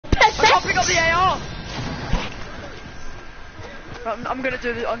I'm gonna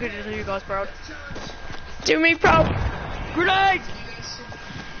do you guys proud. Do me proud. Grenade!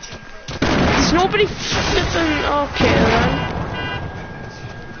 There's nobody flipping. Okay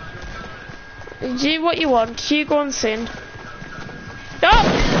then. Do what you want. You go and sin. Oh!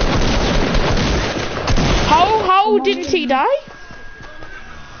 How didn't he die?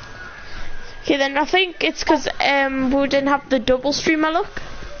 Okay then, I think it's because we didn't have the double streamer look.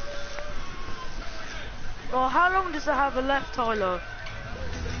 Oh, how long does it have left, Tyler?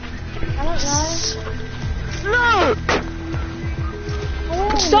 I don't know. Look!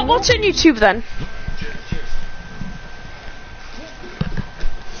 Stop watching YouTube then.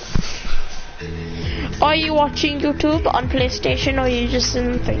 Are you watching YouTube on PlayStation or are you just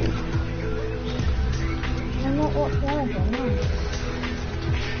in the thing? I'm not watching anything, no.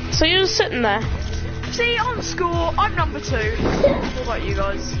 So you're just sitting there. See, on score, I'm number 2. What about you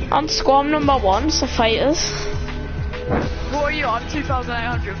guys? On score, I'm number 1, so fighters. What are you? I'm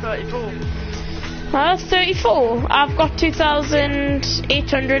 2,834. 34. I've got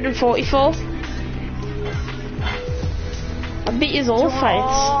 2,844. I beat you all fights.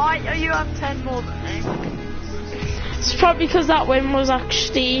 Oh, you have 10 more than me. It's probably because that win was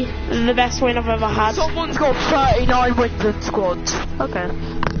actually the best win I've ever had. Someone's got 39 wins in squads. Okay.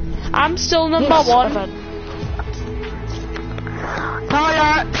 I'm still number 1.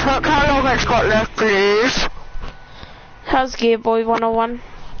 Tyler, check how long it's got left, please. How's Game Boy 101?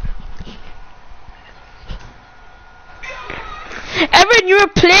 Erin, you're a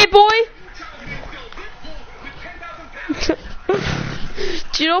playboy?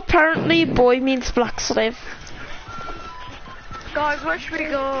 Do you know apparently boy means black slave? Guys, where should we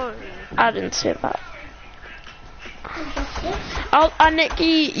go? I didn't say that. I'll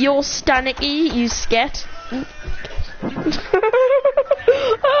Aniki, you're Stanicky, you sket.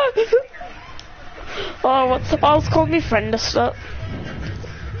 Oh, what? I'll call me friend or stuff.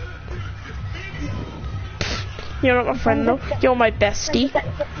 You're not my friend though. You're my bestie.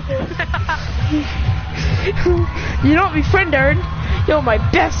 You're not my friend, Erin. You're my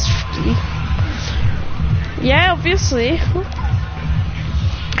bestie. Yeah, obviously.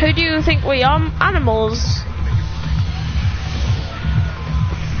 Who do you think we are? Animals.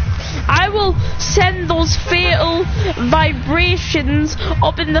 I will send those fatal vibrations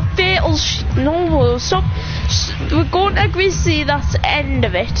up in the fatal no, stop. We're going to agree to see that's the end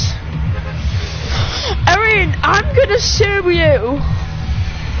of it. Erin, I'm gonna sue you.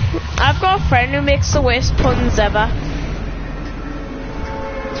 I've got a friend who makes the worst puns ever.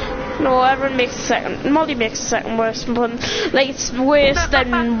 No, Erin makes the second. Molly makes the second worst pun. Like, it's worse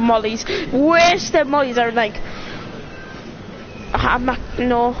than Molly's. Worse than Molly's. Are like, I'm not,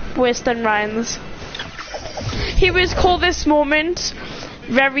 no, worse than Ryan's. He was called this moment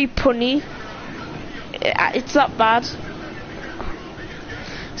very punny. It's that bad.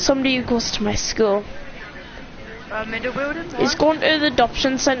 Somebody who goes to my school. Middle building? He's going to the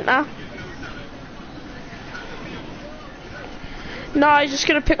adoption centre. No, he's just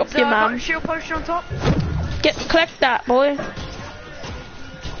gonna pick up your mum. Shield potion on top. Collect that, boy.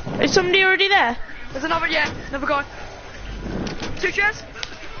 Is somebody already there? There's another, yeah, another guy. 2 chairs.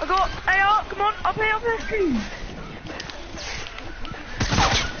 I got AR. Come on, up here, up here.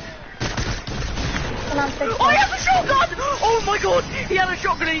 Oh, he has a shotgun! Oh my god, he had a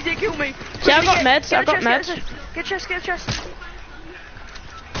shotgun and he did kill me. Yeah, I got meds. I got meds. Get chest, get chest.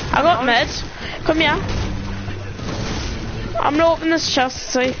 I got meds. Come here. I'm gonna open this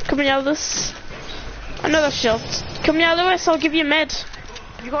chest. So come here, Lewis. Another shield. Come here, Lewis. I'll give you a med.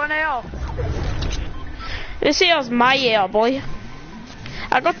 You got an AR? This AR's my AR, boy.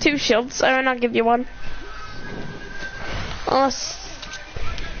 I got 2 shields. I'll give you one.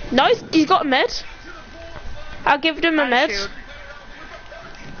 No, he's got a med. I'll give him a med.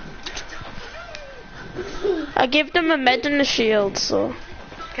 I gave them a med and a shield, so.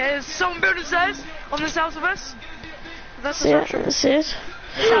 Okay, there's someone building stairs on the south of us. That's the structure. That's it.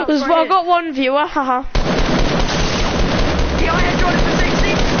 I got 1 viewer, haha. Yeah, I had Jordan for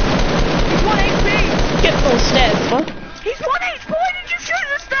 60. He's 1 HP. Get those stairs, bud. He's 1 HP. Why did you shoot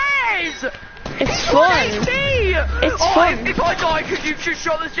the stairs? It's fun. It's fun. If I die because you just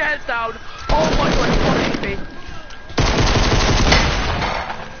shot the stairs down. Oh my god, he's 1 HP.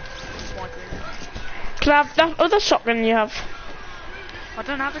 Can I have that other shotgun you have? I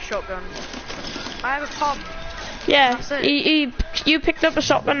don't have a shotgun. I have a pump. Yeah, you picked up a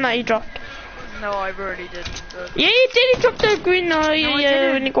shotgun that he dropped. No, I really didn't. Yeah, you did. He dropped the green. No,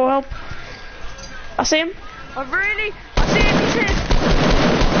 yeah, when you go help. I see him. I see him. He's here.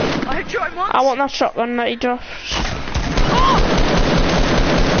 I had shot him once. I want that shotgun that he dropped. Oh!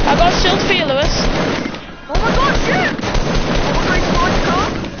 I got a shield for you, Lewis. Oh my god, shit! Oh my god,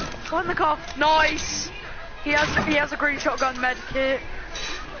 One in the car. Nice. He has a green shotgun med kit.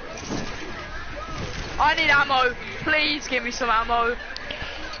 I need ammo. Please give me some ammo.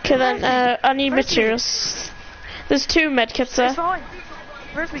 Okay then, I need materials. There's 2 medkits there. It's fine.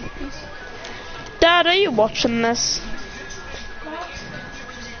 Where's me? Please. Dad, are you watching this?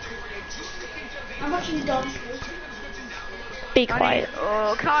 I'm watching Dom. Be quiet.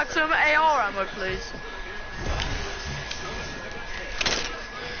 Oh, can I have some AR ammo, please?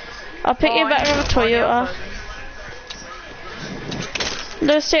 I'll pick you back up a Toyota.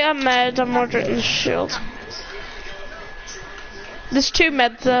 Let's take a med, I'm ordering the shield. There's 2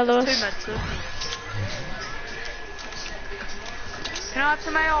 meds there, Lewis. 2 meds, sir. Can I have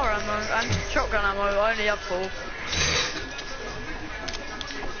some AR ammo and shotgun ammo? I only have 4.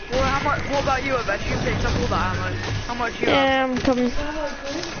 Well, how much? What about you, Abed? You picked up all that ammo. How much you have? Yeah, I'm coming.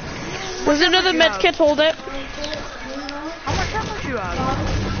 There's another medkit, hold it. How much ammo do you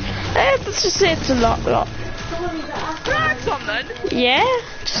have? Let's just say it's a lot. Can I have some then? Yeah,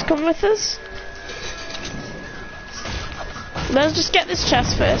 just come with us. Let's just get this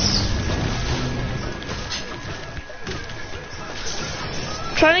chest first.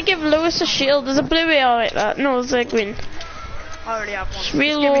 Trying to give Lewis a shield. There's a blue AR like that. No, there's a green. I already have one. Just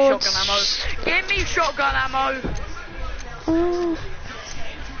Reload. Give me shotgun ammo.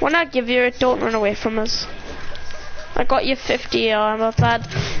 When I give you it, don't run away from us. I got you 50 AR. I've had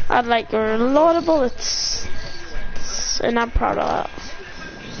like a lot of bullets, and I'm proud of that.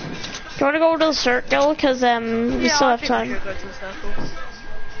 Do you want to go to the circle? Cause we still have time. We should go to the circle.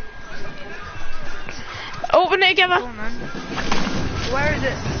 Open it together. Go on, then. Where is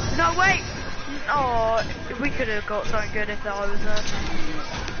it? No, wait. Oh, we could have got something good if I was there.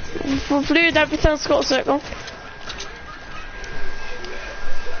 For fluid, everything's got a circle.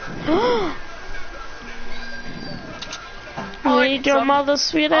 Need your mother's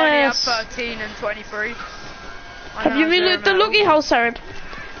sweet I only have ass. 13 and 23. Have you reloaded the lucky house, Aaron?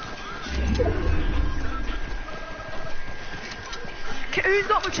 Who's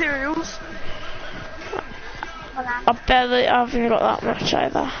got materials? I barely haven't got that much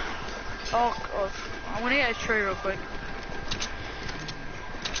either. Oh god, I want to get a tree real quick.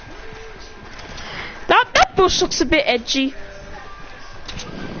 That bush looks a bit edgy.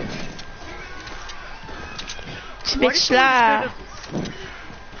 It's a bit sly.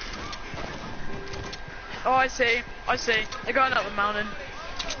 Oh, I see. They're going up the mountain.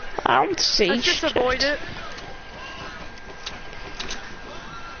 I don't see Let's just shit. avoid it.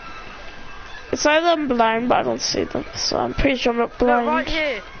 It's either I'm blind, but I don't see them, so I'm pretty sure I'm not blind. Look, right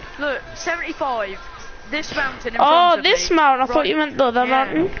here. Look, 75. This mountain in front of this me. mountain. I thought you meant the other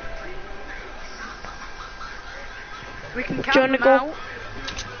mountain. We can Do count you wanna them go? out.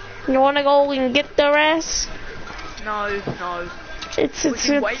 You wanna go and get their ass? No. We We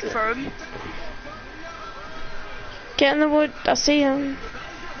can wait for them. Get in the wood. I see him.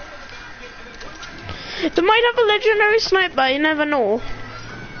 They might have a legendary sniper. You never know.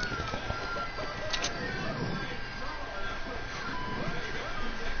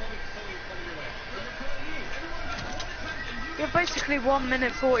 You have basically 1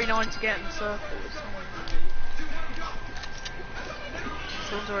 minute 49 to get in the circle.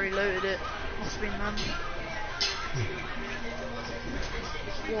 Someone's already looted it. Must have been them.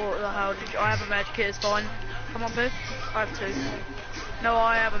 What the hell did you... I have a med kit, it's fine. Come on, Boo. I have 2. No,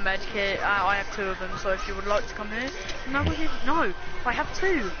 I have a med kit. I have 2 of them, so if you would like to come here... No, no, I have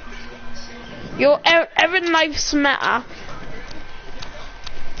 2. Every lives matter.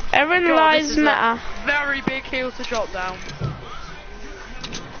 Every lives matter. Very big hill to drop down.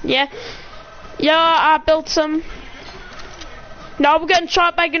 Yeah. Yeah, I built some. Now we're getting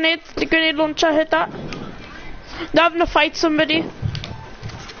shot by grenade. The grenade launcher hit that. They're having to fight somebody.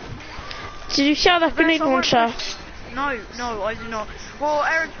 Did you hear that grenade launcher? No, I did not. Well,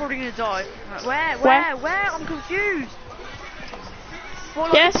 Aaron's probably gonna die. Where? I'm confused. Well,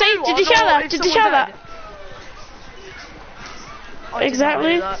 yeah, see, did you hear that? Did you hear that?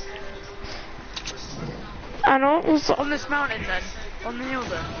 Exactly. I know. It was on this mountain then. On the hill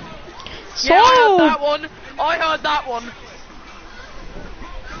then. So yeah, I heard that one. I heard that one.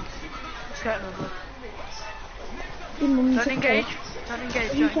 Let's get another. Don't engage.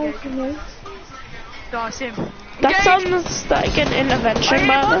 No, I see him. That sounds like an intervention,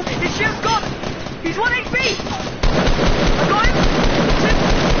 man. His shield's gone. He's 1 HP. I got him.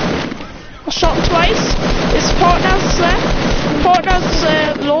 I shot him twice. His partner's there. Partner's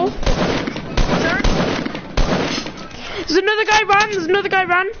low. There's another guy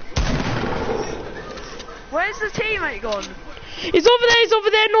ran. Where's the teammate gone? He's over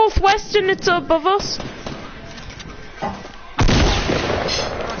there, northwest, and it's above us.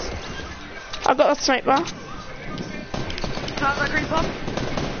 I got that sniper. Can I have that green pump?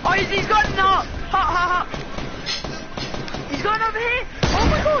 Oh, he's got an up! Ha. He's going over here! Oh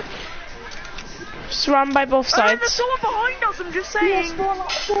my god! Surrounded by both Oh, there's sides. someone behind us, I'm just Yeah, saying!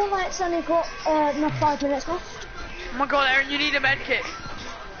 Spawn Light's only got not 5 minutes left. Oh my god, Aaron, you need a med kit.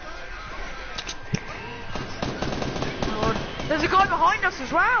 God. There's a guy behind us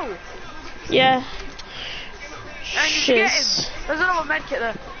as well! Yeah. Aaron, you should get him! Shiz. There's another med kit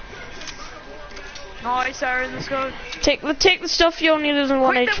there. Nice, Aaron, let's go. Take the stuff, you only losing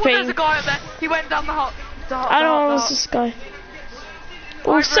 1 Quick, there's a HP. guy up there. He went down the hut. I don't know what's this guy.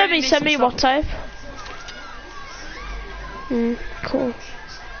 Oh, really send need me some what type? Cool.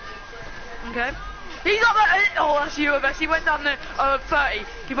 Okay. He's up there. Oh, that's UMS. He went down there. 30.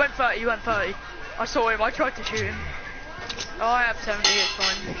 He went 30. I saw him. I tried to shoot him. Oh, I have 70. It's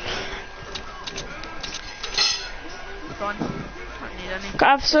fine. It's fine. I don't need any. I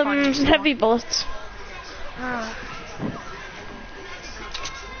have some Fine, you heavy bullets. Ah.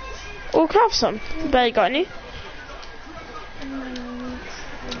 Oh, can I have some? Barely got any.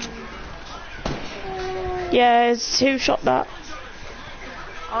 Yeah, it's who shot that?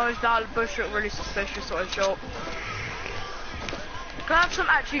 Oh, is that bush looked really suspicious, so I shot. Can I have some?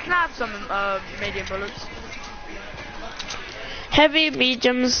 Actually, can I have some medium bullets? Heavy,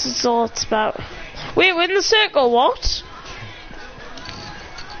 mediums, is all it's about. Wait, we're in the circle, what?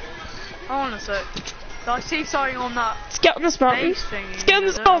 Hold on a sec. I see something on that Let's get on this mountain. base thingy. Let's get on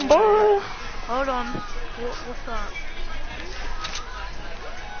this mountain, boy. Hold on. What's that?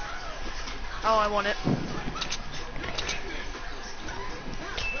 Oh, I want it.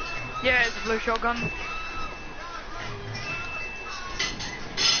 Yeah, it's a blue shotgun.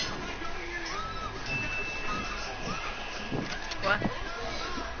 What?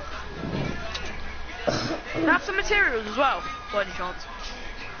 Can I have some materials as well, by any chance?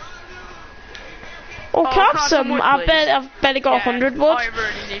 Oh, can I can I have have some? some wood, I've barely got 100 wood. I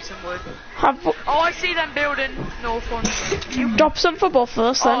really need some wood. Have, Oh, I see them building north one. drop some for both of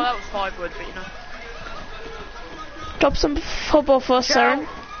us then. Oh, that was 5 wood, but you know. Drop some for both of us, Aaron.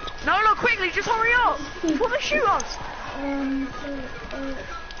 No, look, quickly, just hurry up! Before they shoot us!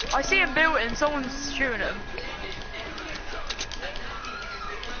 I see him building, someone's shooting at him.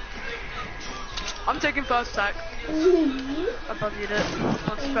 I'm taking first stack. Above you did.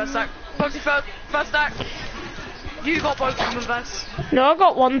 Bugsy first stack. Bugsy first stack! You got both of them, Vess. No, I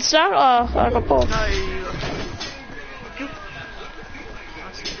got one stack. Oh, I got both. No, you...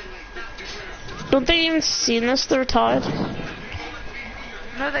 Don't they even seen us? They're retired.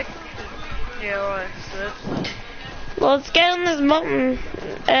 No, they... Yeah, alright, that's it. Well, let's get on this mountain.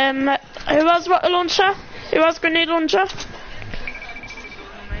 Who has rocket launcher? Who has grenade launcher?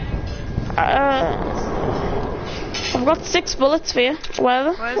 I've got 6 bullets for you.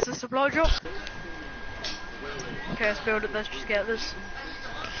 Whatever. Where's the supply drop? Okay, let's build it, let's just get this.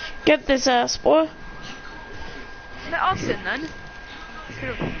 Get this spore. Let us in then.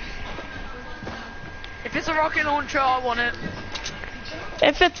 If it's a rocket launcher, I want it.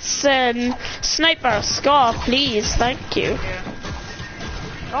 If it's sniper scar, please, thank you. Yeah.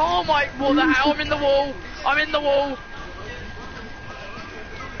 Oh my, what the hell, I'm in the wall. I'm in the wall.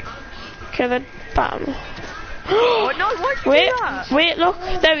 Okay then, bam. Oh, no, why'd you Wait, do that? wait, look,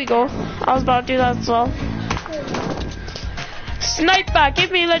 there we go. I was about to do that as well. Sniper, give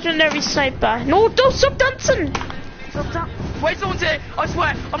me legendary sniper. No, don't stop dancing. Stop that. Wait, someone's here. I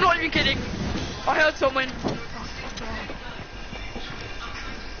swear, I'm not even kidding. I heard someone.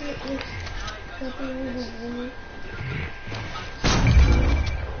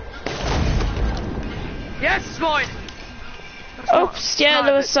 Yes, it's mine. Oops, yeah,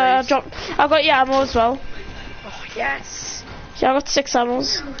 there was drop. I got your ammo as well. Oh, yes. Yeah, I got 6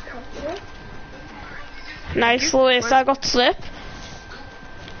 ammos. Nice, Lewis, I got slip.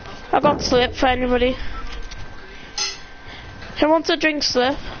 I got slip for anybody. Who wants to drink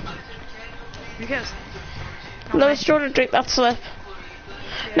slip? Who cares? Lewis, do you want to drink that slip?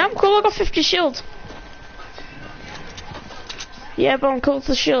 Yeah. No, I'm cool, I got 50 shield. Yeah, but I'm cool with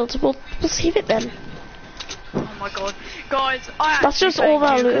the shield. We'll save it then. Oh my god. Guys, That's just all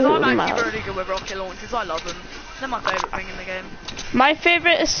our loot. I'm actually really good with rocket launchers. I love them. They're my favourite thing in the game. My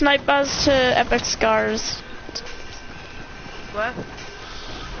favourite is snipers to epic scars. Where?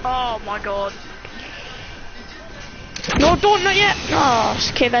 Oh my god. No, don't, not yet.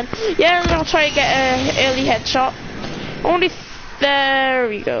 Oh, okay then. Yeah, I'll try to get an early headshot. Only, there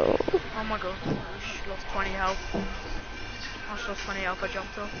we go. Oh my god. Just lost 20 health. I just lost 20 health, I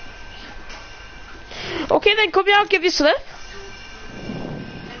jumped off. Okay then, come here, I'll give you slip.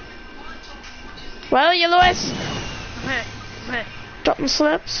 Well, you Lewis. I'm here. Dropping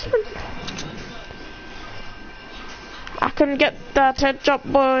slips. can get that headshot,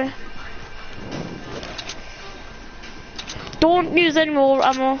 boy. Don't use any more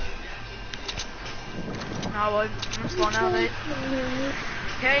ammo. No, I won't. I'm just one out of it.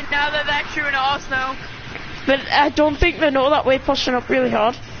 Okay, now that they're shooting at us now. But I don't think they know that we're pushing up really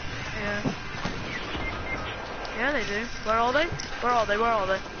hard. Yeah. Yeah, they do. Where are they? Where are they? Where are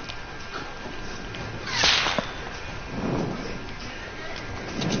they?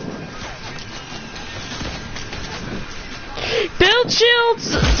 Build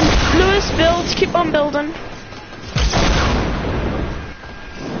shields! Lewis, build. Keep on building.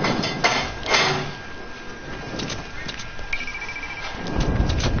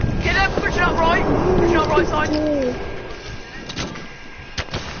 Okay, they're pushing up right. Pushing up right side.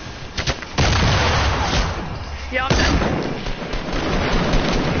 Yeah, I'm dead.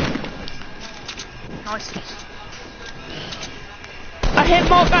 Nice. I hit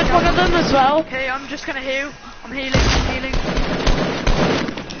Mark at one of them as well. Okay, I'm just gonna heal. I'm healing, I'm healing.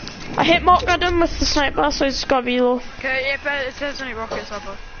 I hit Mark at him with the sniper, so he's gotta be low. Okay, if there's any rockets, I'll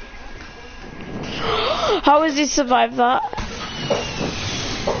go. How has he survived that?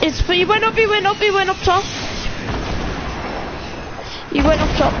 He went up top. He went up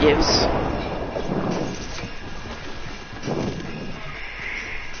top, yes.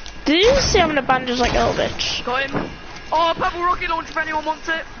 Did you just see I'm gonna bandage like a little bitch? Got him. Oh, a purple rocket launcher if anyone wants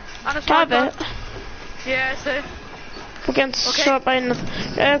it. And a Can I have sniper. it? Yeah, see. We're getting shot by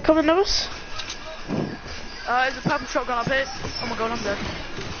another. Coming to us. There's a purple shotgun up here. Oh my god, I'm dead.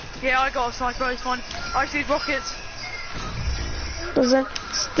 Yeah, I got a sniper, it's fine. I see rockets.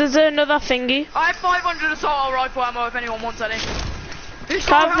 There's another thingy. I have 500 assault rifle ammo if anyone wants any.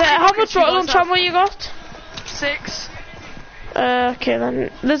 How much rocket launch ammo you got? 6. Okay then.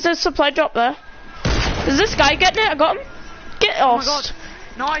 There's a supply drop there. Is this guy getting it? I got him. Get Oh lost. my god.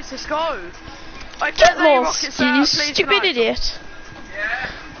 Nice, let's go. Get lost, you stupid idiot. Yeah.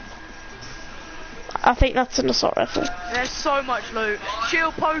 I think that's an assault rifle. There's so much loot.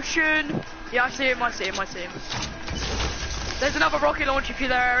 Shield potion. Yeah, I see him, I see him, I see him. There's another rocket launch if you're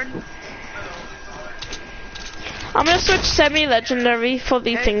there, Aaron. I'm gonna switch semi-legendary for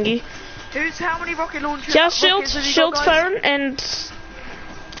the thingy. How many rocket launchers? Yeah, shields firing and...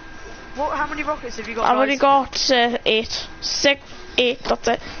 How many rockets have you got, I've guys? only got 8. 8, that's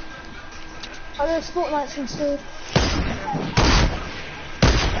it. Oh, there's spotlights installed.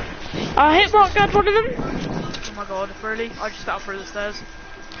 I hit Mark at one of them. Oh my god, really? I just fell through the stairs.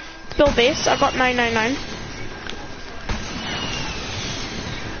 Build base, I got 999.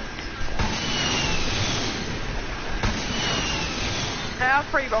 I have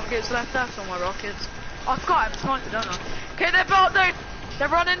 3 rockets left, that's all my rockets. I forgot I have a sniper, don't I? Okay, they're built, dude! They're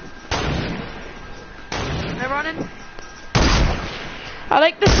running! They're running! I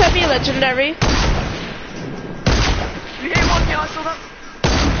like the semi-legendary. You hit one, yeah, I saw that.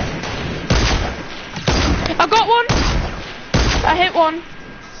 I got one! I hit one.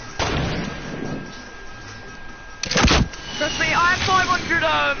 Trust me, I have 500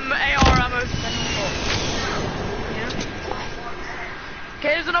 AR ammo. Yeah.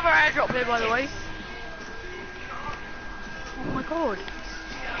 Okay, there's another airdrop here, by the way. Oh my god.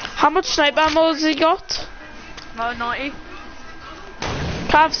 How much sniper ammo has he got? No, 90.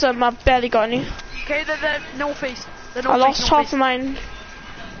 Can I have some? I've barely got any. Okay, they're northeast. They're northeast. I lost half of mine.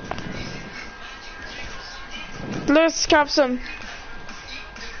 Lewis, can I have some?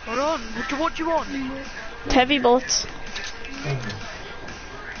 Hold on, what do you want? Heavy bullets.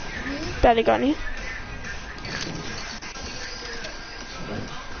 Barely got any.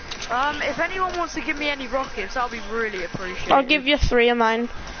 If anyone wants to give me any rockets, that'll be really appreciated. I'll give you 3 of mine.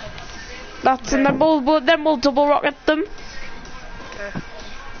 That's and then we'll double rocket them. Okay.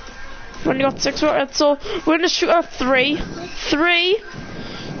 We've only got 6 rockets, so we're gonna shoot at 3. 3,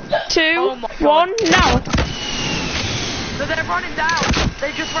 2, 1, now. So they're running down.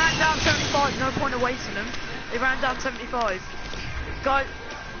 They just ran down 75. No point of wasting them. They ran down 75. Guys.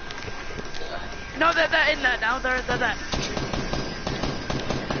 No, they're in there now. They're there.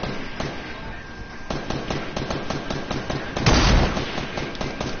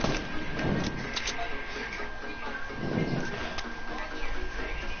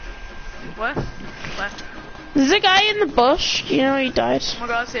 Where? There's a guy in the bush. You know he died. Oh my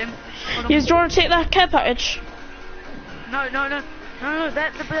god, I see him. You just want to take that care package? No.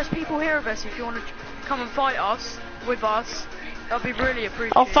 There's people here with us. If you want to come and fight us, with us, that'd be really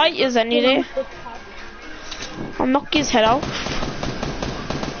appreciated. I'll fight you any day. I'll knock his head out.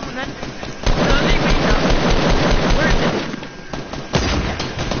 And then, leave me now. Where is it?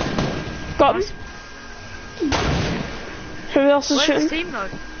 Got him. Who else is Where's shooting? his team though?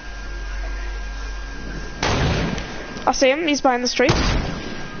 I see him, he's behind the tree.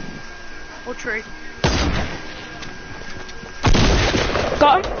 What tree?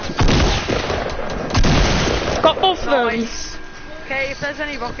 Got him. Got both of them. Nice. Okay, if there's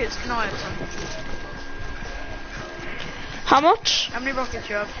any rockets, can I have some? How much? How many rockets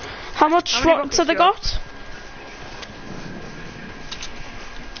you have? How much How many rockets have they rockets got?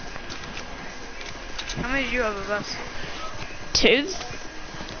 How many do you have of us? 2.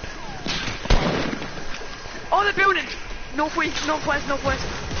 Oh, they're building! Northwest, northwest, northwest.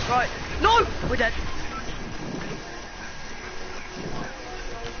 Right. No! We're dead.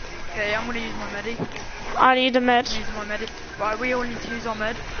 Okay, I'm gonna use my medi. I need a med. I'm using my medi. Right, we all need to use our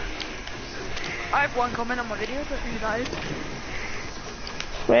med. I have one comment on my video, don't know who that is.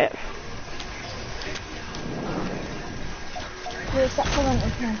 Wait. Where's that comment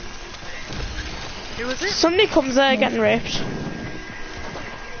with me? Who was it? Somebody comes there getting raped.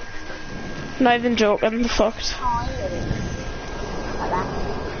 Not even joking, fucked. Oh, really? Like that.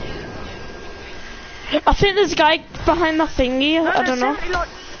 I think there's a guy behind that thingy, No, I don't know. They're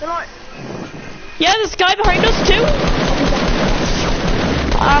like, Yeah, there's a guy behind us too.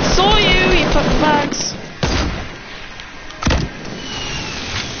 I saw you, you fucking bags.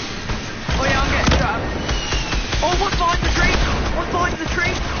 oh yeah, I'm getting shot. Oh, what's behind the tree? What's behind the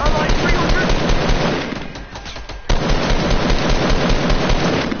tree? Oh, like 300.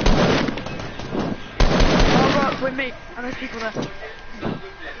 Oh, right, with me. And there's people there.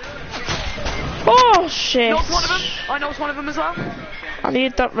 Oh shit. Knocked one of them. I knocked one of them as well. I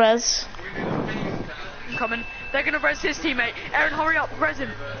need that res. I'm coming. They're gonna res his teammate. Aaron, hurry up, res him.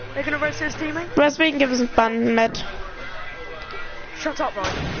 They're gonna res his teammate. Res me and give us a ban med. Shut up,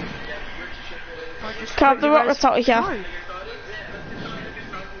 Ryan. Can I have the rockets out of here? No.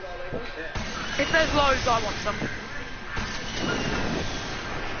 If there's loads, I want some.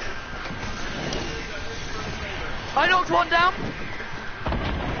 I knocked one down.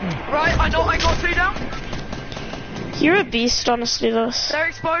 Right, I got 2 down. You're a beast, honestly, Lewis. They're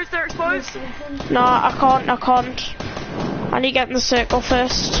exposed, they're exposed. No, I can't. I need to get in the circle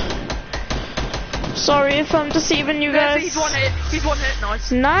first. Sorry if I'm deceiving you guys. He's one hit,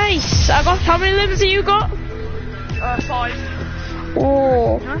 nice. Nice! I got, how many limbs have you got? 5.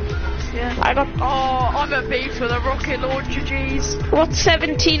 Oh. Huh? Yeah. I got, Oh, I'm a beast with a rocket launcher, jeez. what,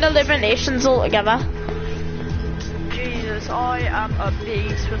 17 eliminations altogether? Jesus, I am a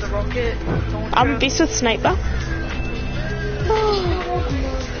beast with a rocket launcher. I'm a beast with sniper.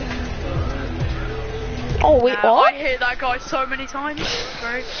 Oh wait, I what? hit that guy so many times.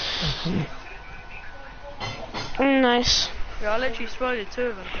 Great. Nice. Yeah, I literally exploded 2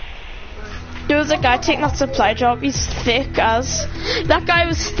 of them. There was a guy taking that supply drop. He's thick as. That guy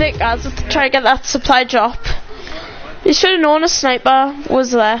was thick as trying to get that supply drop. You should have known a sniper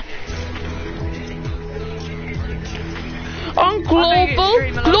was there. On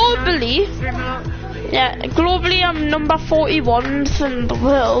globally, yeah, globally I'm number 41 in the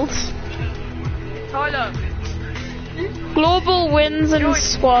world. Tyler. Global wins and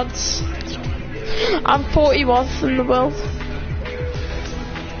squads. I'm 41st in the world.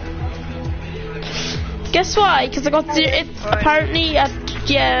 Guess why? Because I got 0. Apparently,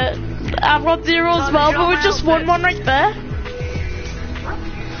 yeah, I've got 0 as well, but we just won one right there.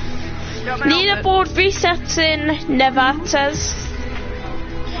 Leaderboard resets in never, it says.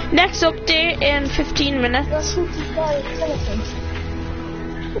 Next update in 15 minutes.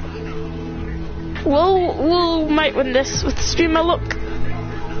 We'll might win this with streamer luck.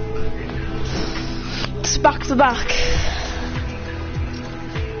 It's back to back.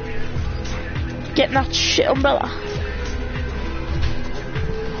 Getting that shit umbrella.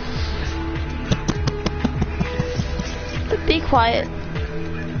 Be quiet.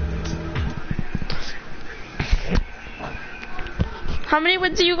 How many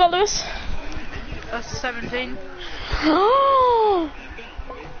wins have you got, Lewis? That's 17. Oh.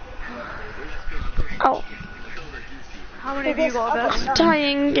 How many have you got of us?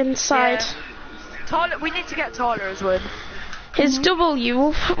 Dying inside. Yeah. Tyler, we need to get Tyler as well. His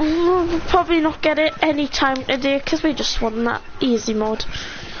W, we'll probably not get it any time today because we just won that easy mode.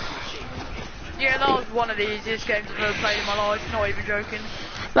 Yeah, that was one of the easiest games I've ever played in my life, not even joking.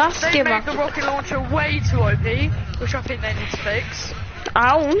 That's They skimmer. made the rocket launcher way too OP, which I think they need to fix.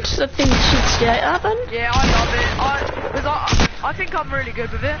 I won't. I think it should stay like that then. Yeah, I love it. I think I'm really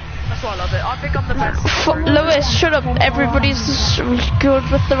good with it. That's why I love it. I think I'm the best. Lewis, shut up. Everybody's good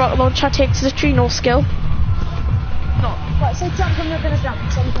with the rocket launcher. Takes literally no skill. No. Right, so jump when you're gonna jump,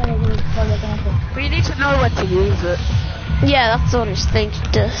 jump when you're gonna jump. But you need to know when to use it. Yeah, that's the only thing to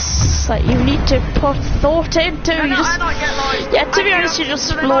just, like, you need to put thought into. And, You just, and I get like, yeah, to be honest, you just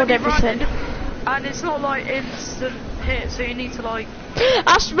so they load might be everything. running, and it's not like instant hit, so you need to like.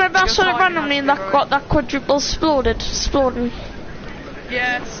 I remember I saw it timing randomly and has that to be got that quadruple exploding.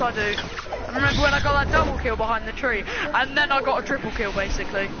 Yes, I do. I remember when I got that double kill behind the tree, and then I got a triple kill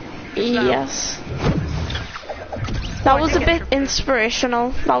basically. Yes. That was a bit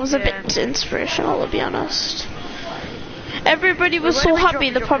inspirational. That was a bit inspirational, to be honest. Everybody was so happy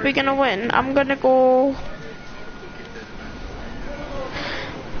they're probably gonna win. I'm gonna go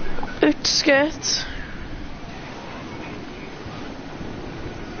outskirts.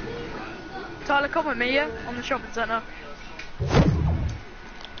 Tyler, come with me, yeah? On the shopping centre.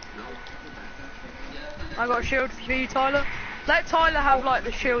 I got a shield for you, Tyler. Let Tyler have like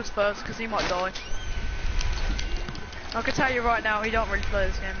the shields first, because he might die. I can tell you right now, he don't really play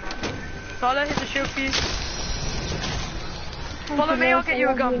this game. Right? Tyler, here's a shield for you. Follow me, I'll get you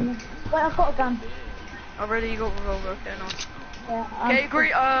a gun. Wait, I've got a gun. Oh really, you got a revolver, okay, nice. Yeah, Okay,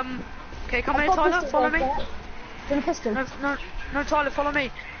 agree, okay, come here, Tyler, follow me. Do you want a pistol? No, Tyler, follow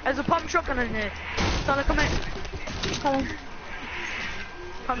me. There's a pump shotgun in here. Tyler, come here. Coming.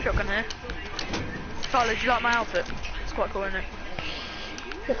 Pump shotgun here. Tyler, do you like my outfit? It's quite cool, isn't it?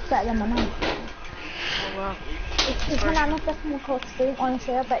 Looks better than my mum. Oh wow. If my nan was definitely called Steve,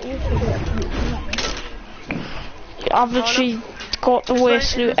 honestly, I bet you should do it. I've literally got the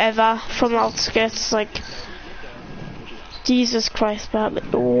worst loot ever from outskirts, like, Jesus Christ, man, like,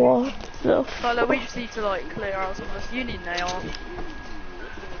 what the Tyler, we just need to like clear out some of this. You need an AR.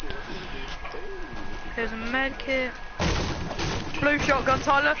 Here's a med kit. Blue shotgun,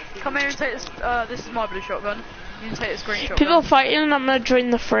 Tyler. Come here and take this. This is my blue shotgun. You can take this green shotgun. People are fighting and I'm gonna join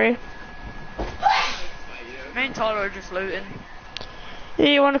the fray. Me and Tyler are just looting. Yeah,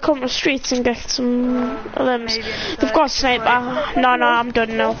 you wanna come to the streets and get some limbs? They've got a sniper. No, I'm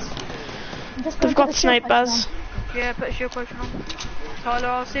done now. They've got snipers. Yeah, put a shield potion on. Tyler,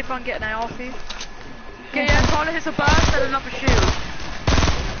 I'll see if I can get an AR for you. Okay, yeah, Tyler hits a burst and another shield.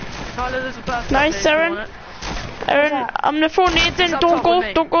 Tyler, there's a burst. Nice, Aaron. Aaron, I'm gonna throw nades in. Don't go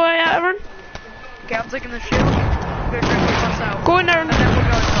yet, Aaron. Okay, I'm taking the shield. I'm gonna drink it myself. Go in, Aaron. And then we'll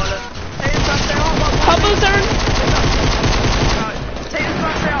go, Tyler. Take this burst out. Hubbles, Aaron. Right, take this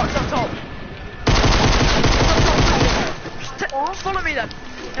burst out. It's up top. It's up top. Follow me then.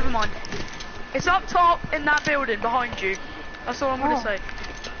 Never mind. It's up top in that building behind you. That's all I'm gonna say.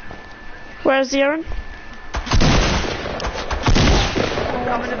 Where's the Aaron?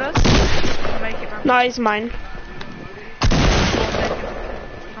 Coming to this. Make it, man. No, he's mine.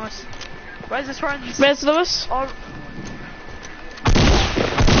 Nice. Where's his friends? Where's Lewis? Oh.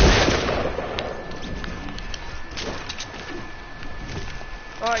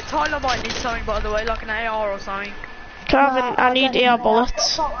 Alright, Tyler might need something, by the way, like an AR or something. Trav, I need air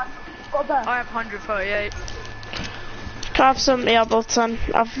bullets. I have 138. Trav, some air bullets on.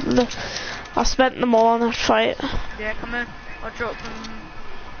 I spent them all on that fight. Yeah, come in. I'll drop them.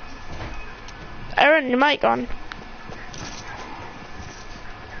 Aaron, your mic on.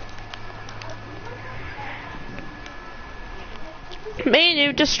 Me and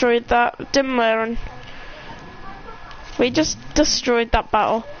you destroyed that, didn't we, Aaron? We just destroyed that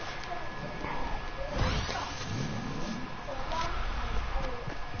battle.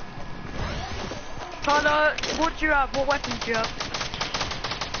 Tyler, what do you have? What weapons do you have?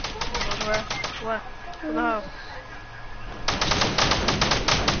 Where the hell?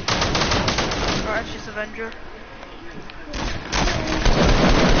 Right, it's just Avenger.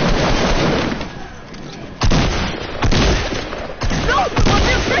 No!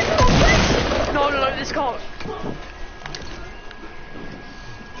 No, this can't.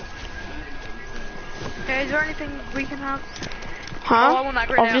 Okay, is there anything we can have? Huh? Oh, I want that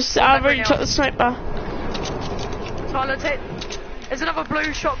grenade. Obviously, I already took the sniper. Tyler, take. Is another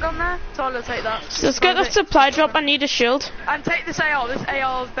blue shotgun there? Tyler, take that. Let's get the supply drop. I need a shield. And take this AR. This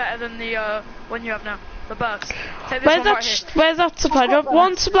AR is better than the one you have now. The burst. Take this one right here. Where's that supply drop?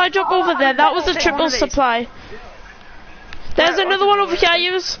 One supply drop over there. That was a triple supply. There's another one over here.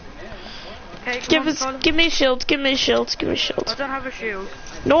 Use. Okay, give me a shield. Give me a shield. Give me a shield. I don't have a shield.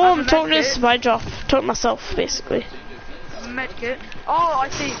 No, I'm talking to the supply drop. Talking to myself, basically. Medkit. Oh, I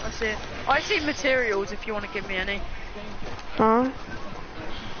see. I see materials if you want to give me any. Huh?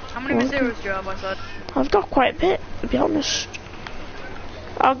 How many materials do you have, I said? I've got quite a bit, to be honest.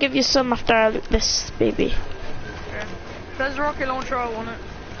 I'll give you some after this, baby. Okay. There's a rocket launcher, I want it.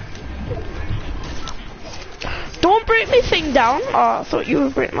 Don't break my thing down. Oh, I thought you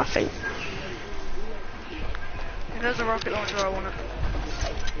would break my thing. If there's a rocket launcher, I want it.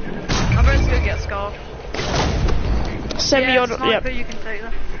 I'm going to go get a scarf. Semi-auto, sniper, you can take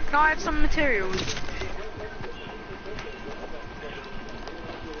that. Can I have some materials?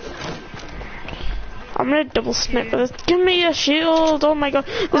 I'm gonna double snipe this. Give me a shield. Oh my god.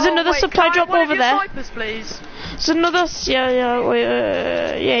 There's another supply drop over there. Snipers, please? There's another. Yeah.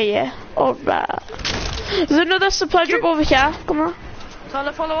 Alright. There's another supply drop over here. Come on.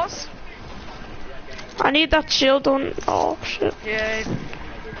 Tyler, follow us. I need that shield on. Oh shit. Yeah.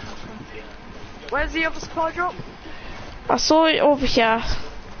 Where's the other supply drop? I saw it over here.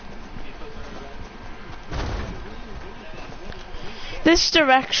 This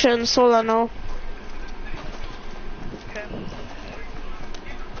direction, so I know. Okay.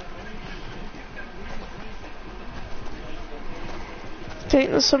 I think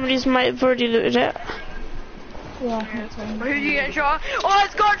that somebody's might have already looted it. Yeah. Who do you get shot? Oh,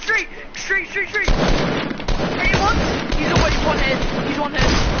 it's gone! Street! Anyone? He's already one hit. He's one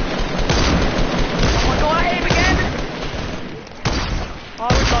hit. Oh my god, I hit him again! I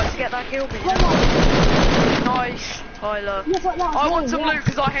would like to get that kill, but nice, Tyler. I want some loot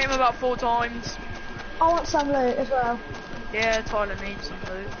because I hit him about 4 times. I want some loot as well. Yeah, Tyler needs some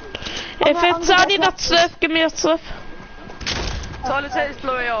loot. If it's I need that slip, give me that slip. Tyler, take this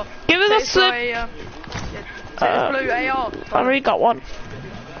blue AR. Give me that slip. Take this blue AR. I already got one.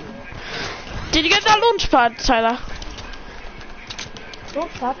 Did you get that launch pad, Tyler?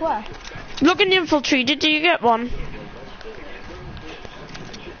 Launch pad, where? Look in the info tree, did you get one?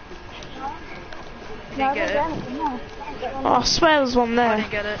 No, I Didn't get didn't it. get anything, no. I didn't get one. Oh, I swear there's one I there.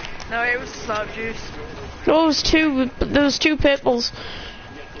 didn't get it. No, it was slab juice. There was two purples.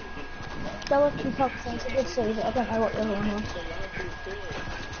 There were 2 toxins, I did see, but I don't know what the other one was.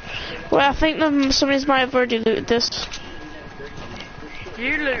 Well, I think somebody might have already looted this.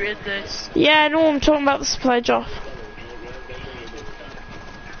 You looted this. Yeah, I know, I'm talking about the supply drop.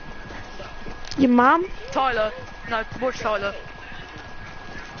 Your mom? Tyler. No, watch Tyler.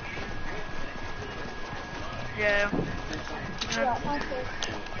 Yeah. Yeah, thank you.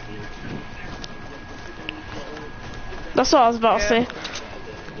 That's what I was about to say.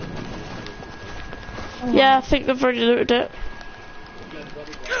 Yeah, I think they've already looted it.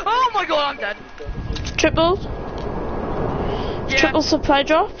 Oh my god, I'm dead. Triple? Yeah. Triple supply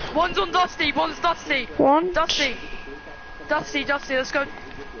drop? One's on Dusty, one's Dusty. One? Dusty, let's go.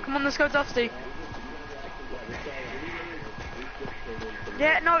 Come on, let's go, Dusty.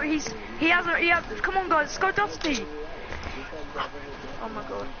 Yeah, no, he hasn't, come on guys, let's go, Dusty. Oh my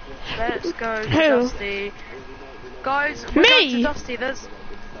god. Let's go, Who? Dusty. Guys, we're Me? going to Dusty, there's...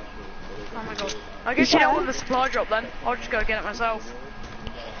 Oh my god. I guess you don't want the supply drop then. I'll just go get it myself.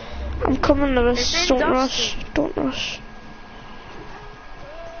 I'm coming, Lewis. It's in Don't Dusty. rush. Don't rush.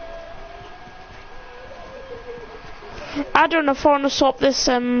 I don't know if I want to swap this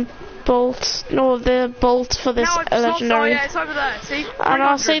bolt. No, the bolt for this No, it's not, legendary. yeah, it's over there, see? And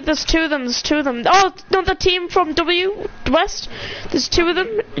I'll 300. say there's two of them. Oh, no, the team from W West. There's two of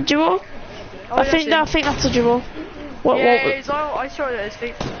them. A duo. Oh, I think that's a duo. What? Yeah, it is. I saw it at his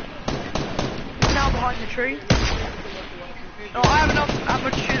feet. He's now behind the tree. Oh, I have enough ammo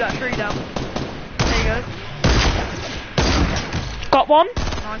to shoot that tree down. There you go. Got one.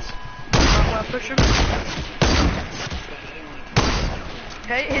 Nice. Right, well, push him.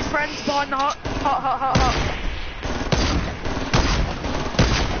 Okay, his friend's behind the hut. Hut.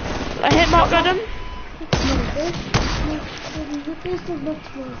 I hit Mark Adam.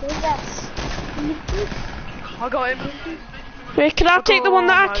 I got him. Wait, can I take the one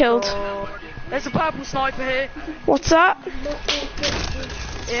that I killed? God. There's a purple sniper here. What's that?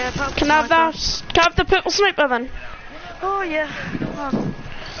 Yeah, purple Can I have sniper. that? Can I have the purple sniper then? Oh, yeah. Oh.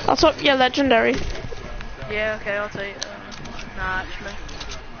 I'll swap your legendary. Yeah, okay, I'll take it. Nah, actually.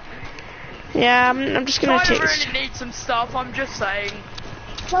 Yeah, I'm just gonna Tyler take this. really needs some stuff, I'm just saying.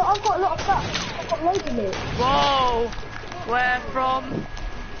 No, I've got a lot of stuff. I've got loads of loot. Whoa! Where from?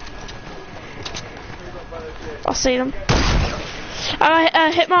 I'll see them.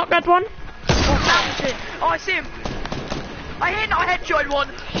 I hit Mark Red one. Oh, I see him. I headshot one.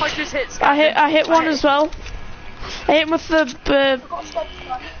 I just hit. I hit one as well. I hit him with the. I've got a stop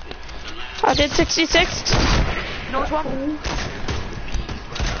gun. I did 66. Nice one.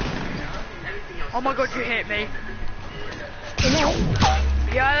 Oh my god, you hit me.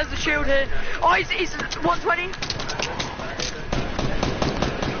 Yeah, there's a shield here. Oh, he's 120.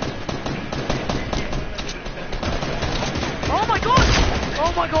 Oh my god!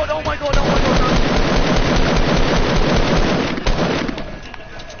 Oh my god, oh my god, oh my god.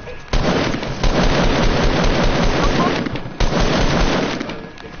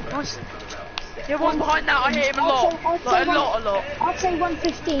 Nice. Yeah, one's behind that, I hit him a lot. Like, a lot. I'd say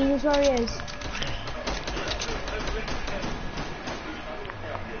 115 is where he is.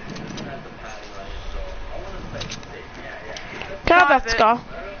 Can I have that scar?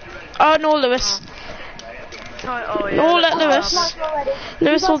 Oh no, Lewis. Oh yeah. No, let Lewis. Sniper already.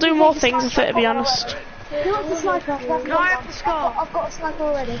 Lewis You will guys do can more take the things with it, to be sniper. honest. Who wants the sniper? Can I have the scar? I've got a sniper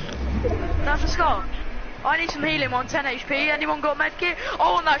already. That's a scar. I need some healing on 10 HP. Anyone got a med kit?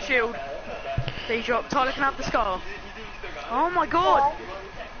 I want that shield. Please drop. Tyler can have the scar. Oh my god.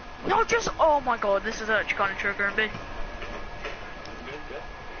 No, just. Oh my god, this is actually kind of triggering me.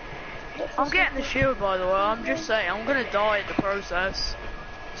 I'm getting the shield, by the way. I'm just saying, I'm gonna die in the process.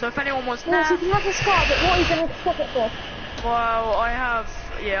 So if anyone wants Yes, you can have the scar, but what are you going to swap it for? well, I have.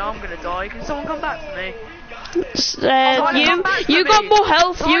 Yeah, I'm gonna die. Can someone come back for me? You got more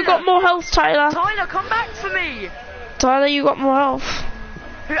health. You got more health, Tyler. Tyler, come back for me. Tyler, you got more health.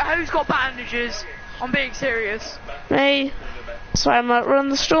 Who's got bandages? I'm being serious. Me. So I might run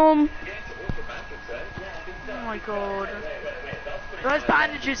the storm. Oh my god. There's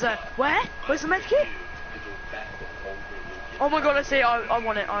bandages there. Where? Where's the medkit? Oh my god, I see it. I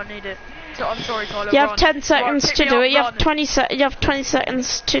want it. I need it. So, I'm sorry, Tyler. You have run. 10 seconds pick to me do up, it. You run. have 20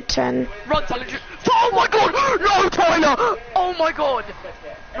 seconds to 10. Run, Tyler. Oh my god! No, Tyler! Oh my god!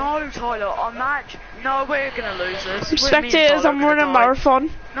 No, Tyler, our match. No, we're gonna lose this. Spectators, I'm running a marathon.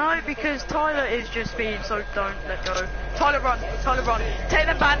 No, because Tyler is just being so. Don't let go. Tyler, run. Tyler, run. Take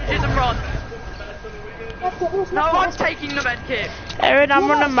the bandages and run. No, I'm taking the medkit. Erin, I'm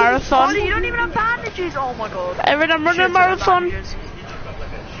running a marathon. Tyler, you don't even have bandages. Oh my god. Erin, I'm running a Should've taken marathon. bandages.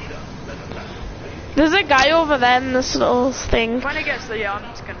 There's a guy over there in this little thing. When it gets there, yeah, I'm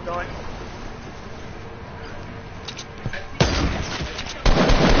just gonna die.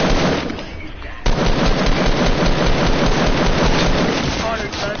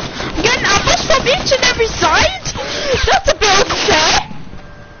 Tyler's dead. I'm getting ambushed from each and every side? That's a bit unfair.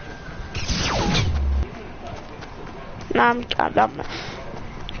 Nah, I'm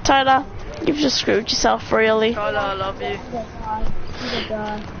Tyler, you've just screwed yourself, really. Tyler, I love you.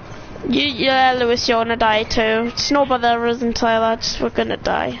 Yeah, Lewis, you're gonna die too. It's no bother, isn't Tyler? Just we're gonna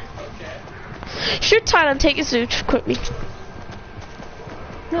die. Shoot Tyler and take his loot quickly.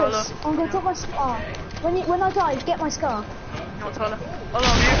 Lewis, I'm going to take my scar. When I die, get my scar. No, Tyler. I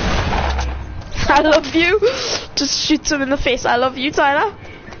love you. I love you. Just shoot him in the face. I love you, Tyler.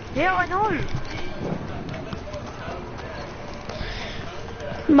 Yeah, I know.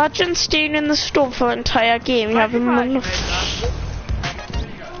 Imagine staying in the storm for an entire game. You have enough.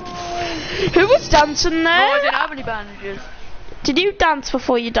 Who was dancing there? No, I didn't have any bandages. Did you dance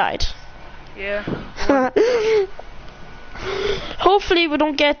before you died? Yeah. Hopefully we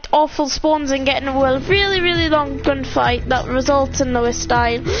don't get awful spawns and get into a really long gunfight that results in Lewis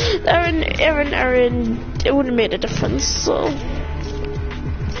dying. Erin, it wouldn't have made a difference, so.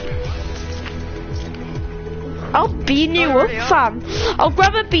 I'll bean you up, fam. I'll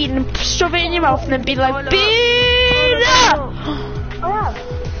grab a bean and shove it in your mouth and then be like, bean up!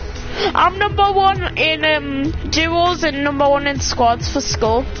 I'm number 1 in duos and number 1 in squads for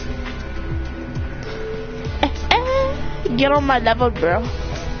skull. Get on my level, bro.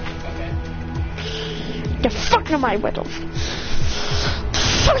 You're fucking on my level.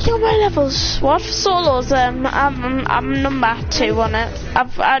 Fucking on my levels. What for solos? I'm number 2 on it.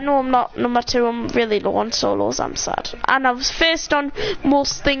 I know I'm not number 2. I'm really low on solos. I'm sad. And I've faced on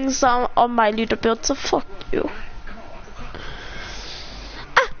most things on my leaderboard. So fuck you.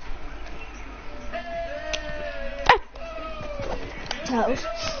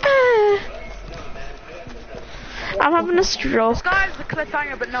 I'm having a stroke. This guy's the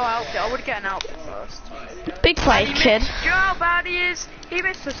cliffhanger but no outfit. I would get an outfit first. Big fight, kid. Do you know how bad he is? He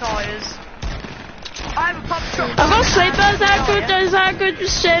missed the tyres. I have a pump truck. I got sniper. Is that good,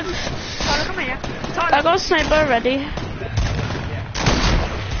 Shiv? Tyler, come here. Tyler. I got sniper already.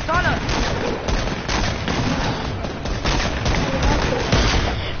 Tyler.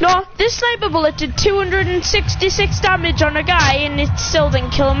 No, this sniper bullet did 266 damage on a guy and it still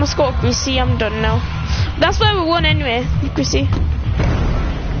didn't kill him. I scored Greasy. I'm done now. That's why we won anyway, Greasy.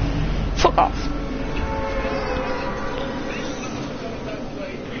 Fuck off.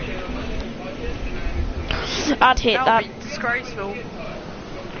 I'd hate that. That would be disgraceful.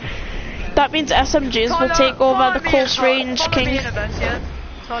 That means SMGs Tyler, will take over follow the me close in, range follow king. Me in events, yeah?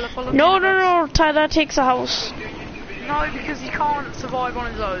 Tyler, follow me No, in events. no, Tyler takes a house. No, because he can't survive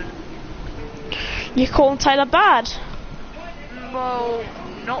on his own. You call Tyler bad? Well,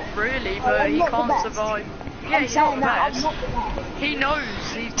 not really, but he can't survive. Yeah, he's not the best. He knows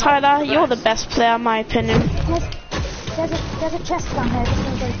he's Tyler, not the you're the best. best player in my opinion. There's a chest down there, just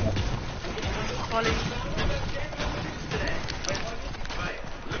gonna break it. Ollie.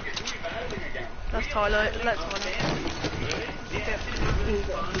 That's Tyler, let's run it.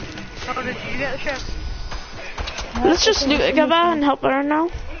 Oh, did you get the chest? Let's just loot together and help her now.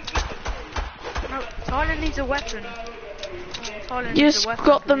 No, Tyler needs a weapon. Tyler You needs just a weapon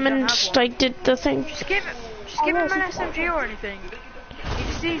got 'cause them he don't and have one. like did the thing. Just give him an SMG or anything. He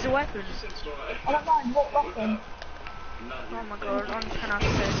just needs a weapon. I don't mind what weapon. Oh my god, I'm just gonna have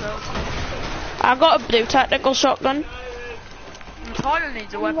to say so. I got a blue tactical shotgun. Tyler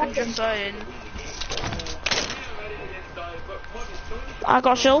needs a weapon, just saying. I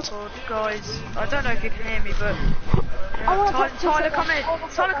got a shield. God, guys, I don't know if you can hear me, but Tyler, come in.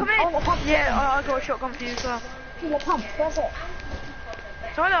 Tyler, come in. Yeah, I got a shotgun for you as well. The pump, where's it?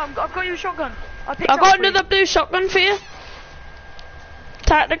 Tyler, I've got you a shotgun. I got another blue shotgun for you.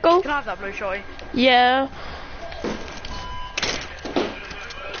 Tactical. Can I have that blue shotty? Yeah.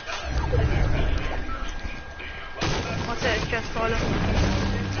 What's it? It's just Tyler.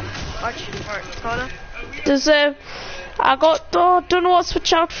 Alright, Tyler. There's I don't know what to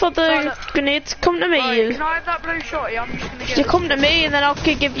switch out for the grenades. Come to me. Right, can I have that blue shotty? I'm just gonna get You come to me and then I'll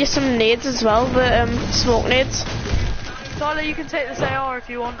give you some nades as well, the smoke nades. Tyler, you can take this AR if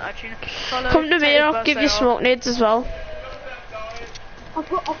you want, actually. Tyler, Come to me and I'll give you AR. smoke nades as well. I've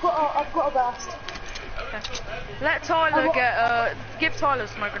got a burst. Okay. Let Tyler get, give Tyler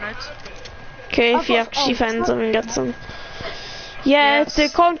smoke grenades. Okay, if he actually finds them and gets them. Yeah, Yes. they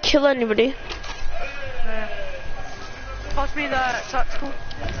can't kill anybody. Yeah. Pass me the tactical.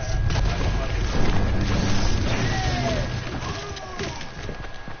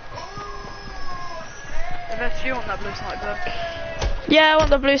 If you want that blue sniper. Yeah, I want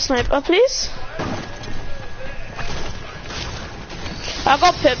the blue sniper, please. I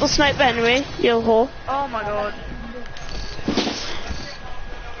got purple sniper anyway, you whore. Oh my god.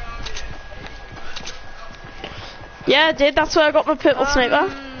 Yeah, I did, that's why I got my purple sniper.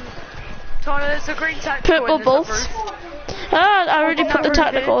 Tyler, there's a green tactical Purple in this bolt. roof. Ah, I already got put the that roof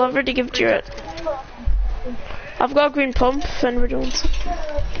tactical, here. I've already given you it. Tactical. I've got a green pump if anybody wants it.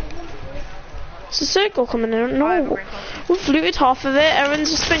 There's a circle coming in, I have a no. green pump. We've looted half of it, Aaron's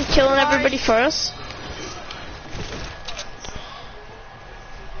just been killing Right. everybody for us.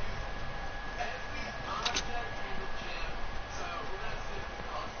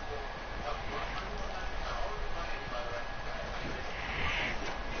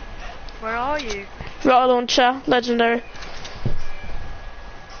 Where are you? Rocket launcher, legendary.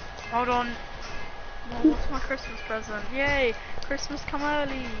 Hold on. Oh, what's my Christmas present? Yay! Christmas come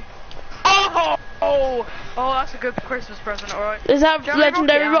early. Oh! Oh, that's a good Christmas present, alright. Is that Do you have any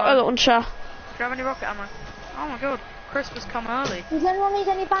legendary rocket rocket ammo? launcher? Do you have any rocket ammo? Oh my god, Christmas come early. Does anyone need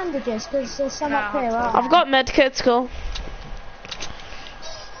any bandages? Because there's some up No, here. I've I've got medkits, go.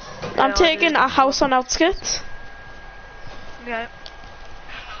 I'm I taking do. a house on outskirts. Okay.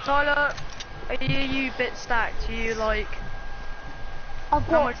 Tyler, are you a bit stacked? Are you like... I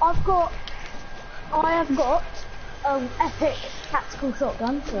have got epic tactical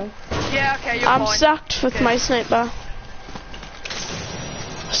shotgun. So Yeah, okay, you're I'm fine. stacked with Okay. my sniper.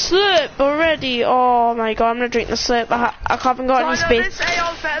 Slurp already. Oh my god, I'm gonna drink the slurp. I haven't got any Tyler, space. this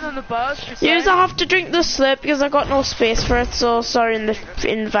AR's better than the burst, just Yes, saying. I have to drink the slurp because I got no space for it. So sorry in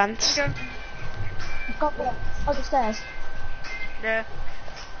advance. Okay. I've got the upstairs. Yeah.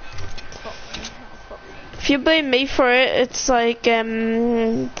 If you blame me for it, it's like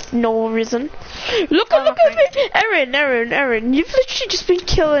no reason. Look at me, Erin. You've literally just been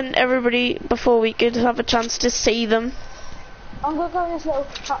killing everybody before we could have a chance to see them. I'm gonna go in this little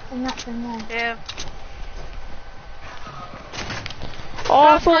hut and that thing there. Yeah. Oh,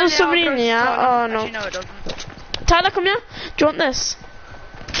 I thought there Apparently was somebody our in ghost here. Tyler- Oh no. Actually, no, it doesn't. Tyler, come here. Do you want this?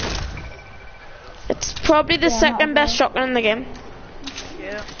 It's probably the Yeah, second not best bad. shotgun in the game.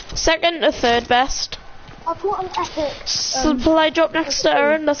 Yeah. Second or third best. I've got an epic Supply drop next to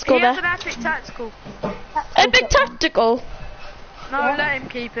Erin. Let's go He has there. an epic tactical. Epic tactical. No, What? let him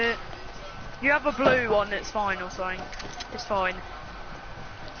keep it. You have a blue one, it's fine or something. It's fine.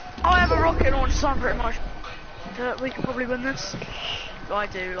 I have a rocket launch, so I'm pretty much... we could probably win this. I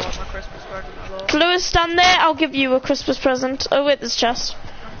do like my Christmas present a lot. Lewis, stand there. I'll give you a Christmas present. Oh wait, there's chest.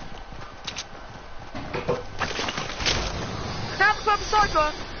 Have a purple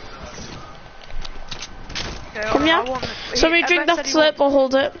sniper! Okay, Come alright, here. I want Somebody drink that slip or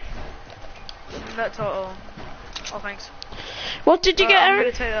hold it. That's all. Oh, thanks. What did you get, I'm Erin?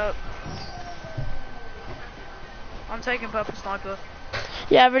 gonna take that. I'm taking purple sniper.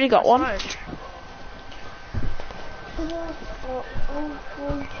 Yeah, I've already got one. Nice.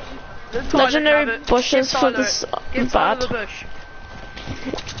 Tyler, Legendary grab it. bushes Give for Tyler this it. Give Tyler bad. the bush.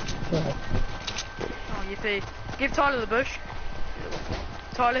 Oh, you thief. Give Tyler the bush.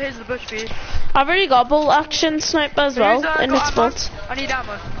 Tyler, here's the bush for you. I've already got a bolt action sniper as well Who's, in got its ammo? bolt. I need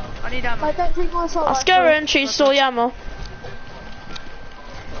ammo. I need ammo. I don't think my assault I'll rifle. scare her and she stole your ammo.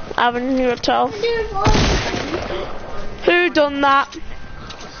 haven't you tell? Who done that?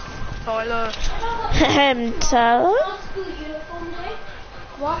 Tyler. Tell.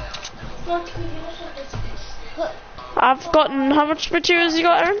 What? I've gotten, how much materials you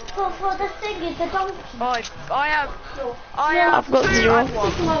got, Aaron? For the thing is the donkey. I have I've got 0.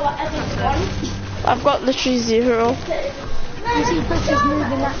 I've got literally 0. You see Butcher's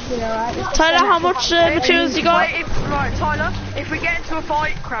moving naturally, alright? Tyler, how much materials you got? Right, Tyler, if we get into a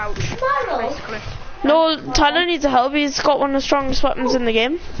fight, crouch, basically. No, Tyler needs help. He's got one of the strongest weapons in the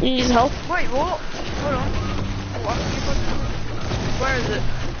game. He needs help. Wait, what? Hold on. Where is it?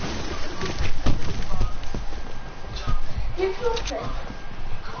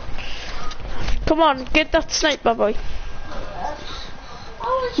 Come on, get that sniper, boy.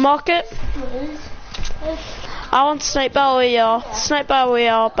 Mark it. I want sniper OER. Sniper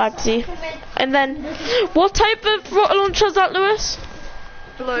OER, Bagsy. And then, what type of rocket launcher is that, Lewis?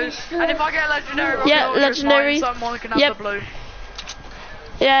 Blue. And if I get a legendary rocket Yeah, launcher, legendary. someone can have Yep. the blue.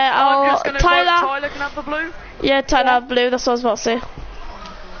 Yeah, I'm just gonna vote Tyler. Tyler can have the blue. Yeah, Tyler, blue. That's what I was about to say.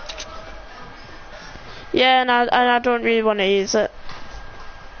 Yeah, and I don't really want to use it.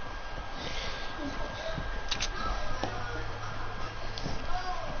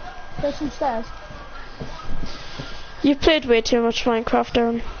 There's some stairs. You've played way too much Minecraft,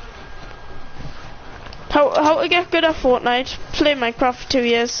 Aaron. How to get good at Fortnite? Play Minecraft for 2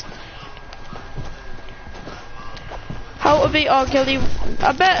 years. How to beat Argully?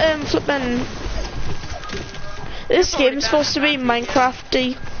 I bet flipping. This game's supposed to be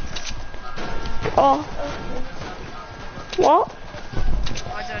Minecrafty. Oh. What?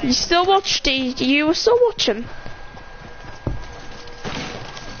 I don't You still watched it? You were still watching?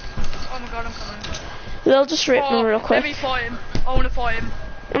 Oh my god, I'm coming. They'll just rape me real quick. Let me fight him. I want to fight him.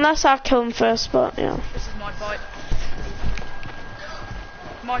 Unless I kill him first, but yeah. This is my fight.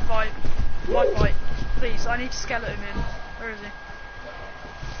 My fight. My fight. Please, I need to skeleton him in. Where is he?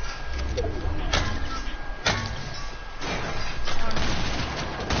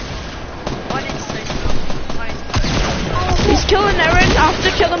 I need to stay still. I need to stay still. He's killing Aaron. I have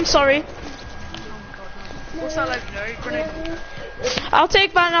to kill him, sorry. Oh my god, no. What's that legendary? Grenade. I'll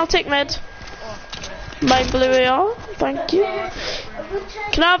take mine, I'll take mid. My blue AR, thank you.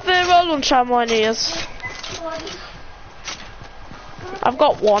 Can I have the roll launcher on one of these? I've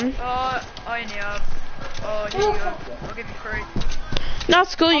got one. I only have. Oh, here you go. I'll give you 3. No,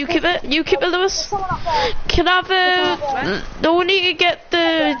 it's cool, you keep it. You keep it, Lewis. Someone up there. Can I have the... No, we need to get the...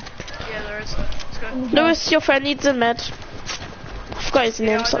 Yeah, there is. Let's go. Lewis, your friend needs a med. I forgot his Yeah,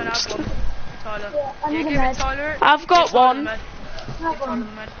 name, I so don't I'm just have gonna... one. Tyler. Yeah, I need a give med. it Tyler. I've got Give Tyler one. the med. Have Give Tyler one. the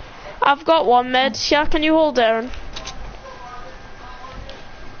med. I've got one med. Yeah, can you hold Aaron?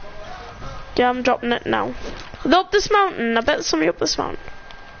 Yeah, I'm dropping it now. They're up this mountain. I bet there's somebody up this mountain.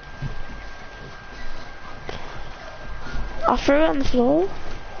 I threw it on the floor.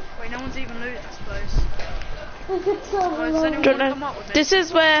 Wait, no one's even looted this place. There's a silver Does roll. anyone Don't want to know. come up with me? This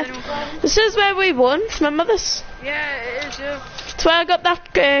is where... Does anyone come- This is where we won. Remember this? Yeah, it is, yeah. It's where I got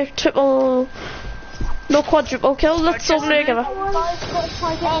that triple... No, quadruple kill. Let's all Jesse, together. Guys, let's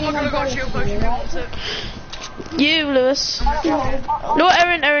try Oh getting my god, I got a shield potion. Who wants it? You, Lewis. No,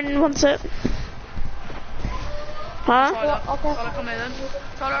 Aaron wants it. Huh? Tyler. Okay. Tyler, come here then.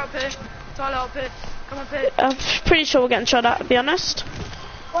 Tyler up here. Tyler up here. Come up here. I'm pretty sure we're getting shot at, to be honest.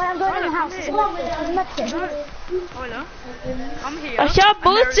 Wait, I'm going in the house. There's a medkit. Tyler, I'm here. I have and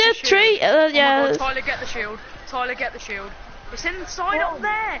bullets there in is a shield. tree. Oh my Yeah. god, Tyler, get the shield. Tyler, get the shield. It's inside up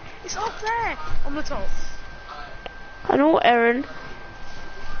there. It's up there. On the top. I know, Aaron.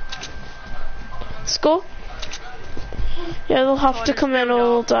 Let's go. Yeah, they'll have to come in or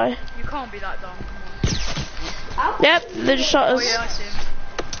we'll die. You can't be that dumb. Come on. Yep, they just shot Oh us. yeah, I see him.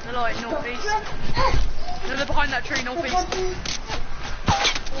 They're like northeast. No, they're behind that tree, northeast.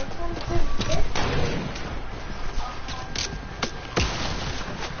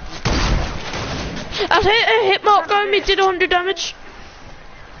 I hit a hit mark on me, did 100 damage.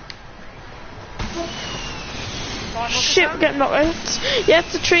 Shit, we're getting knocked out. Yeah,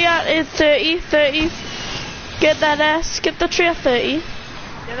 the tree at is 30. Get that ass, get the tree at 30. Yeah,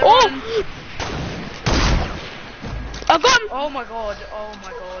 they're Oh! running. I got him! Oh my god, oh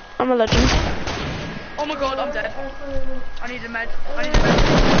my god. I'm a legend. Oh my god, I'm dead. I need a med. I need a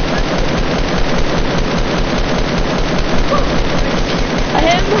med. I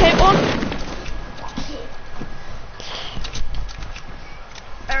hit one.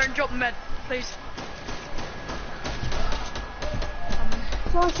 Aaron, drop the med, please.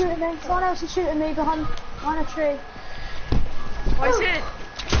 Someone's shooting me. Someone else is shooting me behind a tree. Oh, he's here.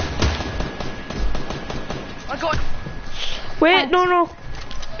 I got him. Wait, no.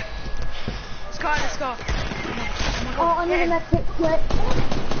 go, let's go. Oh, I need a med kit quick.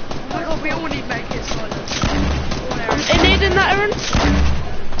 Oh my god, we all need medkits, Tyler. I'm needing that, Aaron.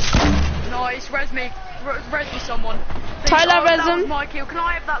 Nice, res me. Res me someone. Please. Tyler, res that him. was my kill. Can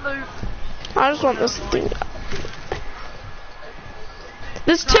I have that loot? I just want this thing.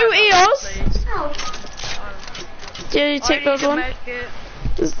 There's Can I two have that EOS. loot, please? Yeah, you take those one.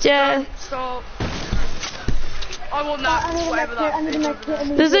 Yeah. Stop. I want that, whatever that is.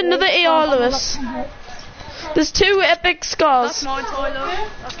 There's another ER, Lewis. There's two epic That's scars. mine, Tyler.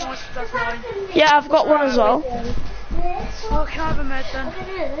 That's mine. Yeah, I've got one as well. Oh, can I have a med then?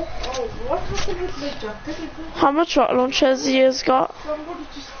 How much rocket launchers you's got?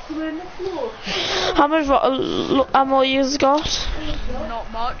 How much rocket ammo you's got?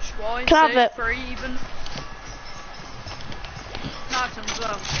 Not much. Why? Can I have it? 3 even. Nice one as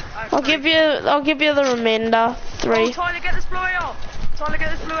well. I'll give you the remainder. 3. Oh, Tyler, get this blue AR. Tyler,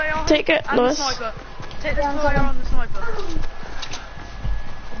 get this blue AR. Take it, and Lewis. the sniper. Take this blue AR and the sniper.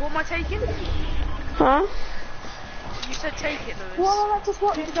 What am I taking? Huh? You said take it, Lewis. Well, I just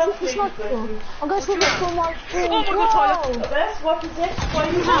want to take the sniper. I'm going to look for my Oh my god, Tyler. What is it? Why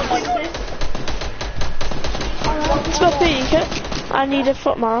do you have like this? It's my peak. I need a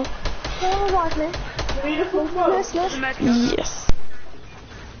foot marrow. Go revive me. Beautiful Yes, yes. The med kit. Yes.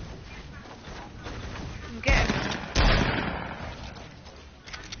 I'm getting it.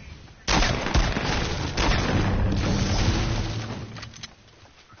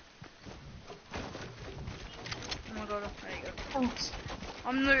 Oh my god, there you go. Thanks.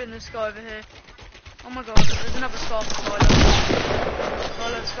 I'm looting this guy over here. Oh my god, there's another scarf for Tyler.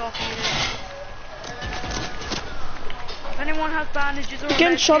 Tyler, scarf for you here. If anyone has bandages or a Getting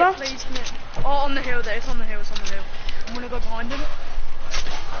med shot kit, at? please commit. Oh, on the hill there, it's on the hill, it's on the hill. I'm gonna go behind him.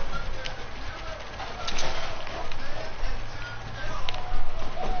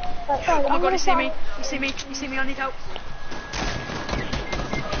 Right, Oh my I'm god, you see gonna me, you see me, you see me, I need help.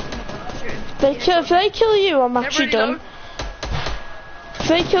 If they kill you, I'm actually Never really done. If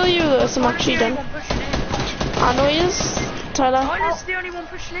they kill you, Lewis, I'm actually done. I know he is. Tyler. Tyler's the only one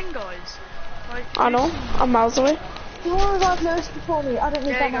pushing in, guys. Like, I know. I'm miles away. Do you want to revive Lewis before me? I don't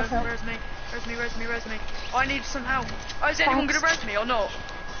need There that you go, myself. res me. I need some help. Oh, is anyone gonna res me or not?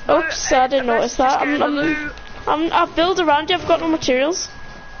 Oops, I didn't notice that. I've built around you, I've got no materials.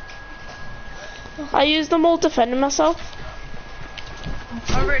 I use them all defending myself.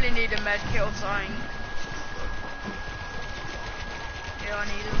 I really need a med kit or something. Yeah, I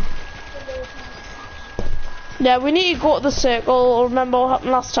need them. Yeah, we need to go to the circle. Remember what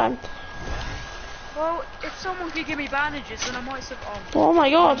happened last time. Well, if someone could give me bandages, then I might survive. Oh my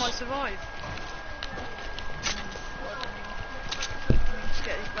I god. might survive. Let me just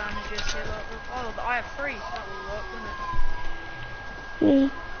get these bandages here. Oh, I have 3. That will work,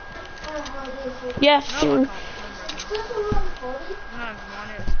 wouldn't it? Yeah, No, I through. can't remember. No,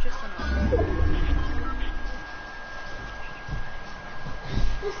 mine is just enough.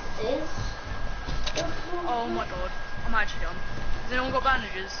 Oh my god, I'm actually done. Has anyone got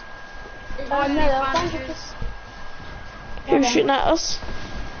bandages? No, needs bandages. Who's shooting at us?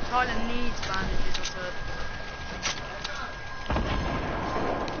 Tyler needs bandages, I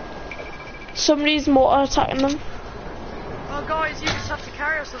said. Somebody's mortar attacking them. Oh guys, you just have to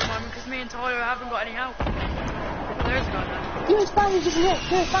carry us at the moment because me and Tyler haven't got any help. There's a guy there. There's bandages in it.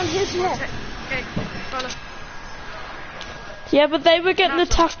 There's bandages in it. Okay, Tyler. Yeah, but they were getting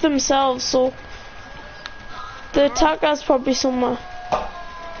attacked themselves, so the attacker's probably somewhere.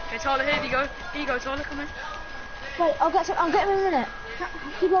 Okay, Tyler, here you go. Here you go, Tyler, come in. Wait, I'll get them in a minute.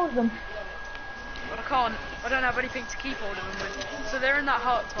 Keep hold of them. But I can't. I don't have anything to keep hold of them with. So they're in that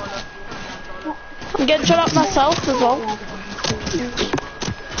hut, Tyler. Come on, Tyler. I'm getting shot at myself as well.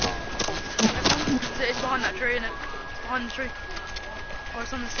 It's behind that tree, isn't it? It's behind the tree. Oh,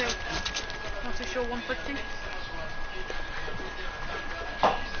 it's on the hill. Not too sure, 150.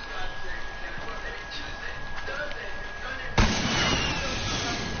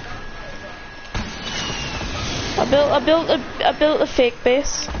 I built a fake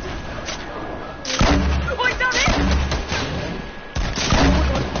base. Oh, he's down here!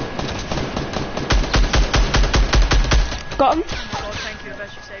 Got him. Oh my god, thank you, I've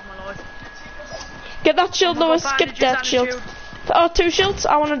actually saved my life. Get that shield, Oh my Lewis. God, Get bandages that and a shield. Oh, 2 shields.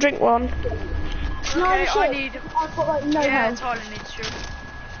 I want to drink one. No, Okay, I shit. need... I've got like no Yeah, health. Tyler needs shield.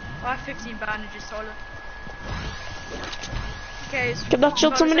 I have 15 bandages, Tyler. Okay, it's... Get that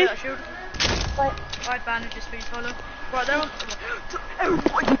shield, Tyler, somebody. say that shield. Wait. I had bandages for you, Tyler. Right, they're on... Oh,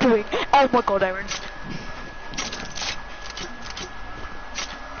 what are you doing? Oh my god, Aaron.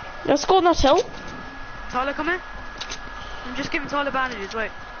 Let's go on that hill. Tyler, come here. I'm just giving Tyler bandages,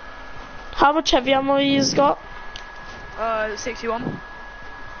 wait. How much heavy ammo you got? 61.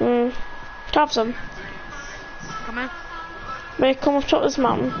 Have some. Come in. Wait, come up top this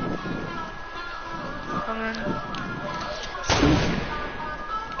mountain. Come in.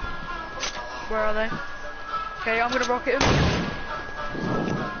 Where are they? Okay, I'm gonna rocket him.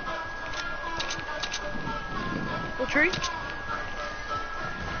 What tree?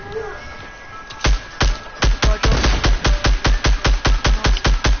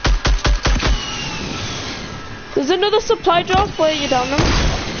 There's another supply drop. Where are you down them?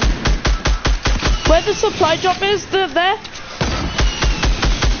 Where the supply drop is, there.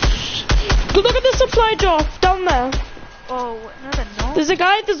 Look at the supply drop down there. Oh, no they're not.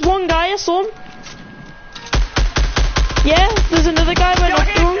 There's one guy, I saw him. Yeah, there's another guy right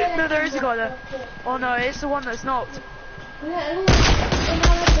next to him. No, there is a guy there. Oh no, it's the one that's knocked.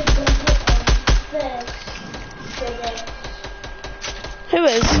 Who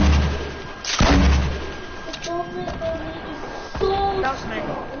is? That's me.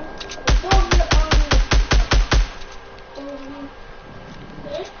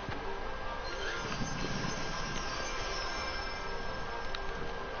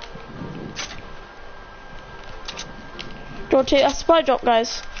 Do you want to take that supply drop,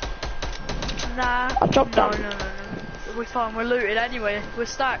 guys? Nah. I'll drop down. No. We're fine, we're looted anyway. We're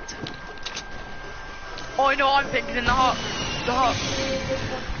stacked. Oh, I know what I'm thinking in the hut. The hut.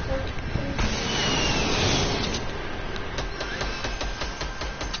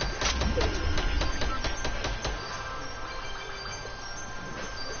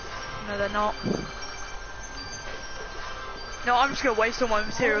 No, they're not. No, I'm just gonna waste all my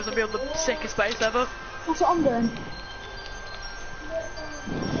materials and build the sickest base ever. That's what I'm doing.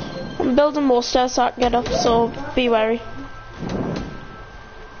 I'm building more stairs so I can get up, so be wary.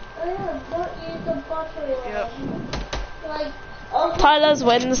 Yep. Tyler's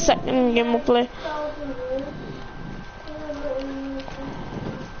win the second game we'll play.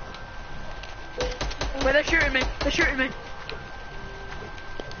 Wait, they're shooting me. They're shooting me.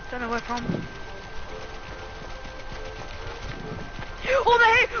 Don't know where from. Oh,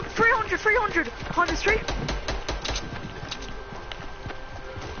 they're here! 300! Behind this tree.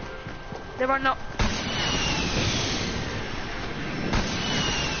 They're running up.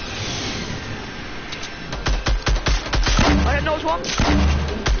 I got knocked one.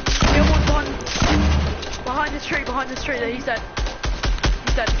 The other one's behind this tree. There, he's dead.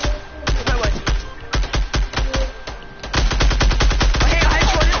 He's dead. There's no way.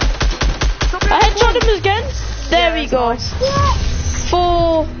 I headshot him again. There we go. Nice.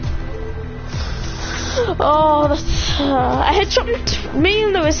 4. Oh, that's. I headshot him. Me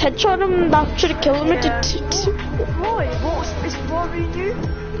and Lewis headshot him. That should have killed him. It did. Why? Is Rory you?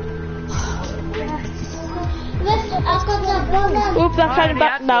 Listen, I've got the bullet. Oop, they're coming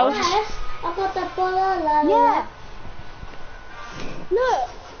back now. Yes, I've got the bullet. Yeah.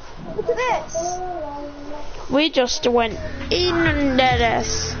 Look at this. We just went in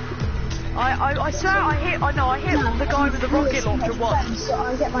this. I swear I hit the guy with the rocket launcher once.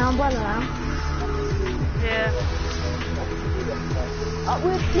 I'll get my umbrella now. Yeah.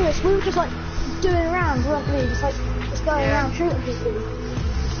 With Lewis, we were just like doing rounds, weren't we? Just going around shooting people.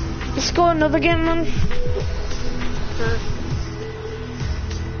 Let's go another game then.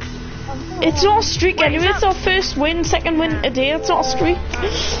 It's not a streak anyway, it's our first win, second win today, it's not a streak. 2,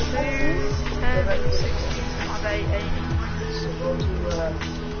 7, 6, 5, 8, 8.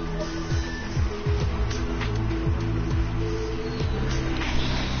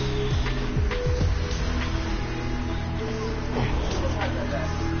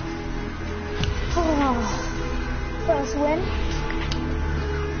 First win.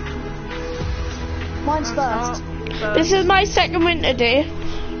 Mine's first. This is my second win today.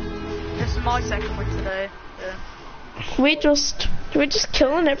 This is my second win today. Yeah. We're just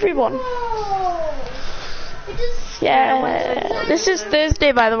killing everyone. Yeah, this is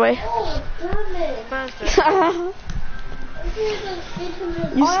Thursday, by the way. Thursday.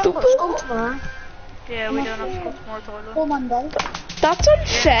 You stupid. Yeah, we don't have school tomorrow, Tyler. Or Monday. That's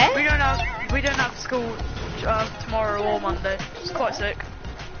unfair. We don't have school tomorrow or Monday. It's quite sick.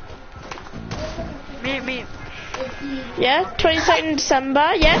 Me. Yeah, 22nd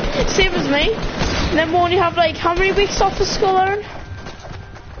December. Yeah, same as me. And then we only have like how many weeks off of school, Aaron?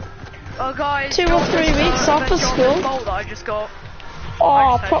 Oh, guys. 2 or 3 weeks off of school. That I just got.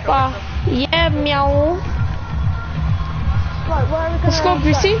 Oh, proper. Yeah, meow. Right, where are we going? Let's go,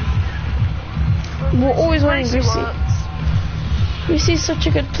 Greasy. We're always winning Greasy. Greasy's such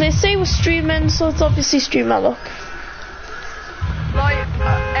a good place. Say we're streaming, so it's obviously streamer luck. Like,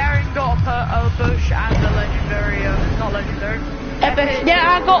 Aaron got a bush and a legendary, not legendary, Epic.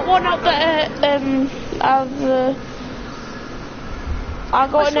 Yeah, I got one up there. I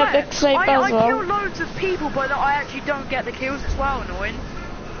got an epic sniper as I well. kill loads of people, but I actually don't get the kills. It's well annoying.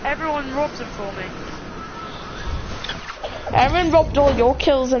 Everyone robs them for me. Everyone robbed all your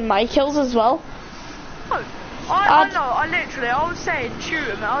kills and my kills as well. No, I know. I was saying shoot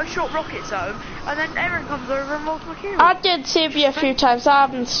him. I shot rockets at him, and then everyone comes over and robs my kills. I did save you a few times. I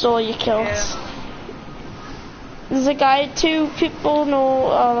haven't stole your kills. Yeah. There's a guy, 2 people.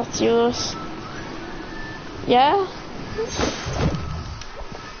 No, oh, that's yours. Yeah.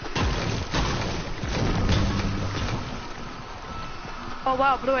 Oh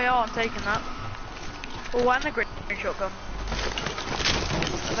wow, blue AR, I'm taking that. Oh, and the green shotgun.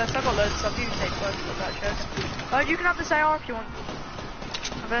 I've got loads of stuff, you can take both of that chest. You can have this AR if you want.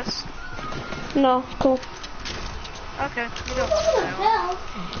 This. No, cool. Okay, you don't want the AR.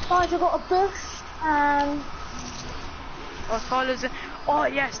 Guys, I got a bush and Oh, Tyler's in. Oh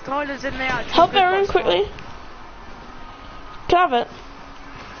yes, Tyler's in there. Help Aaron quickly. Can I have it?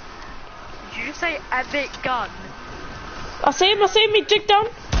 Did you just say epic gun? I see him, he dig down.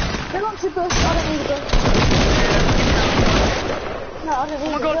 they want to bush. I don't need a bush. No, I don't need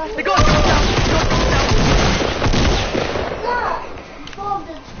Oh my a god, bush. they got down.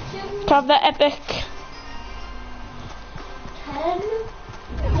 Can I have that epic?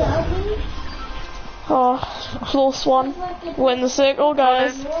 Oh, close one. We're in the circle,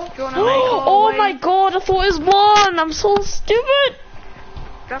 guys. Do you wanna make Oh my god, I thought it was 1. I'm so stupid.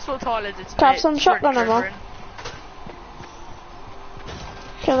 That's what Tyler did to Can I have me. some shotgun ammo?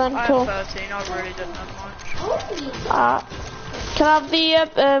 Okay then, I cool. have 13, I really didn't have much. Can I have the,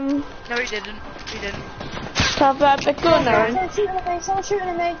 No, he didn't. He didn't. can I have the epic gun, Aaron? Someone's shooting at me. Someone's shooting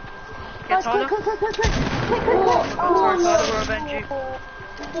at me. Get Guys, Tyler. quick. Sorry, Tyler, we'll avenge you.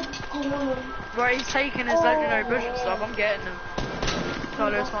 Right, he's taking his legendary bush and stuff. I'm getting him.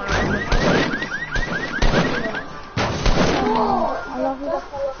 Tyler's fine. I love you.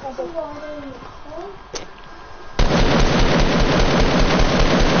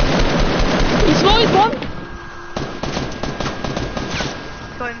 He's low, he's 1.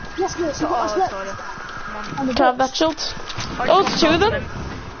 Got him. Yes, yes, Oh, yes, yes. Tyler. Come on. Can I have that shield? I Oh, just it's 2 of lost them. him.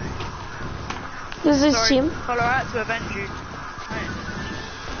 This is his Sorry, team. Tyler, I had to avenge you. Right.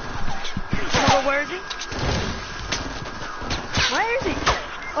 Oh my god, where is he? Where is he?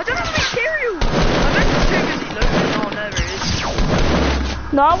 I don't have material! I meant to check as he looted. Oh, there he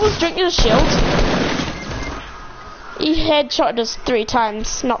is. No, I was drinking a shield. He headshotted us 3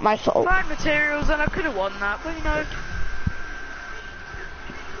 times, not my fault. If I had materials, then I could have won that, but you know.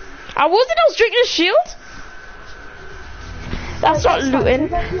 I was drinking a shield? That's not looting.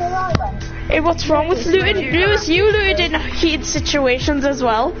 Hey, what's wrong with looting? Lewis, you looted in heated situations as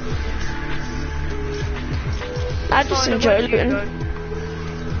well. I just Tyler, enjoy where did you looting.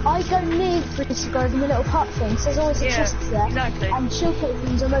 I don't need bridges to go in the little hut things. There's always a Yeah, chest there. exactly. And shield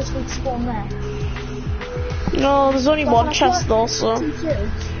things are mostly spawn there. No, there's only one chest though, so.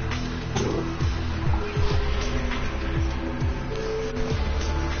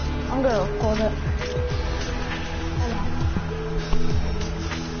 I'm gonna record it.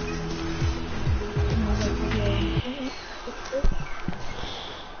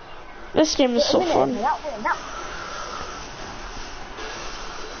 This game is so fun.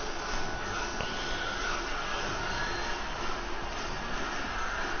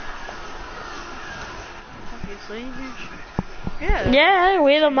 Obviously, yeah. Yeah,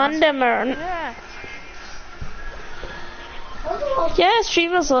 we're the Monday man. Yeah. Yeah,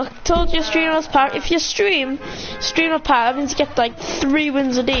 streamers look. Told you streamers pack. If you streamer pack, that means you get like 3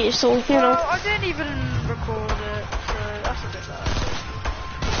 wins a day, so you know. Well, I didn't even record it, so that's a bit bad.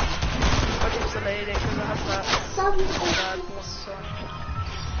 I just delayed it because I had that bad one, so.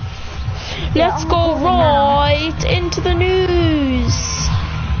 Let's go right into the news.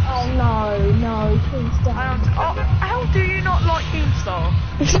 Oh no, please don't. How do you not like Keemstar?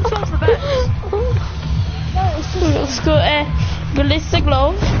 Keemstar's the best. No, it's just Let's go Ballistic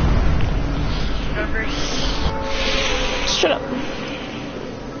Glove. Shut up.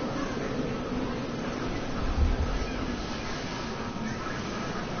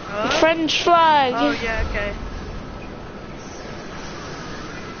 French flag. Oh yeah, okay.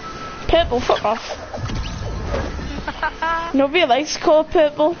 Purple, fuck off. Nobody likes colour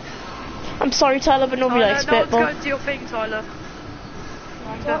purple. I'm sorry, Tyler, but nobody likes No one's purple. going to your thing, Tyler. No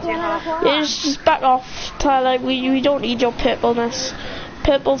one's going to your house. Yeah, just back off, Tyler. We don't need your purpleness.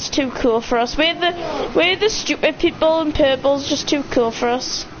 Purple's too cool for us. We're the stupid people, and purple's just too cool for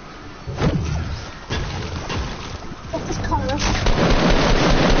us. what's this colour?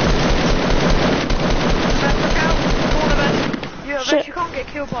 Look out, corner man. You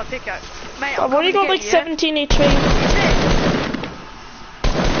killed by a pickaxe. Mate, I've only got like 17 HP.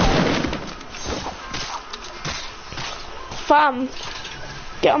 Fam,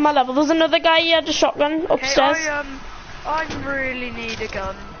 get on my level. There's another guy here, the shotgun upstairs. I really need a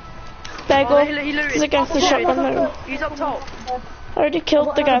gun. There you go. He looted. There's a guy with the shotgun there. He's up top. I already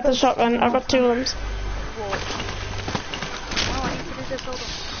killed the guy with the shotgun. I got 2 of them. What? Oh, I need to do this. Hold on.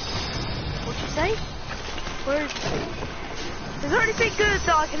 What'd you say? Where is it? Is there anything good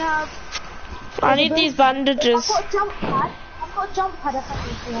that I can have? I need these bandages. I've got a jump pad. I've got a jump pad.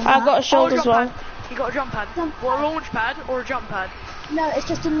 I've got a shield as well. You got a jump pad? What, a launch pad or a jump pad? No, it's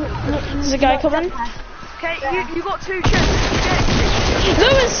just a. There's a guy coming. Okay, you got 2 chests.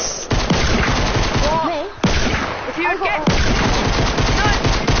 Lewis! What? Me? If you would get... No!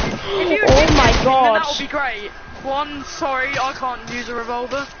 If you would Oh get my then god. that would be great. One, sorry, I can't use a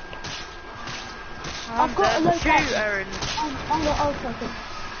revolver. I've got a low Shoot, pad. Aaron. I'm got ultra.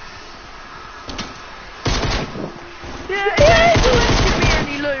 Yeah, if you didn't give me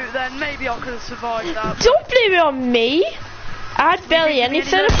any loot, then maybe I could have survived that. Don't blame it on me. I had barely You didn't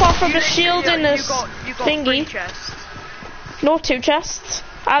give me anything any loot. apart from You a literally- shield and a you got 3 thingy. chests. No, 2 chests.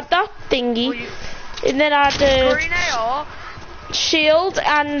 I had that thingy. Well, you, And then I had a green AR. shield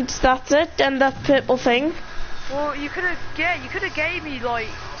and that's it. And that purple thing. Well, you could have gave me like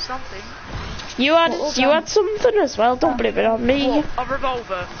something. You had something as well. Don't blame it on me. What? A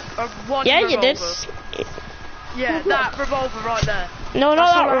revolver. One Yeah, revolver. you did. Yeah, that revolver right there. No, That's not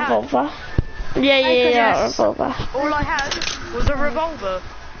all that I had. revolver. Yeah, that revolver. All I had was a revolver.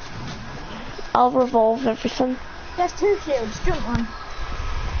 I'll revolve everything. There's 2 shields. Jump one.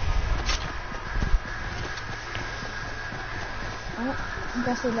 Oh, I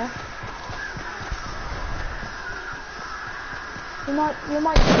guess he left. You might.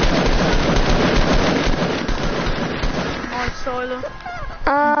 Nice, Tyler.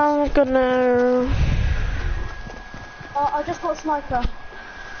 I'm gonna. I just got a sniper.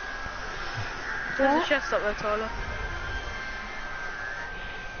 There's Yeah. a chest up there, Tyler.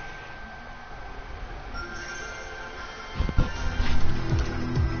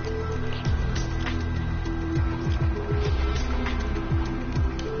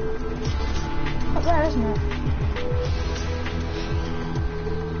 Up there, isn't it?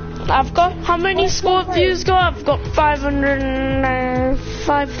 I've got how many score views go? I've got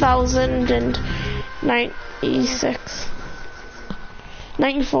 5,096,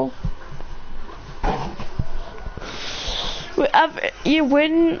 94. You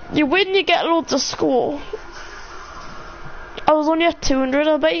win, you get loads of score. I was only at 200.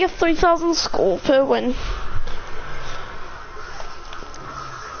 I bet you get 3,000 score per win.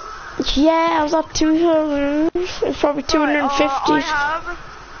 Yeah, I was at 2,000. It's probably 250. I have.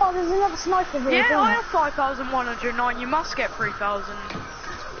 Oh, there's another sniper here. Yeah, isn't I there? have 5,109. You must get 3,000.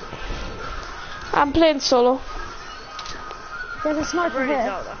 I'm playing solo. There's a I sniper really here.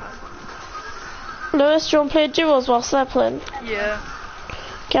 doubt that. Lewis, do you want to play duos whilst they're playing? Yeah.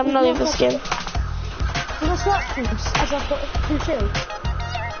 Okay, I'm gonna leave this game. There's a sniper as I've got 2 shields.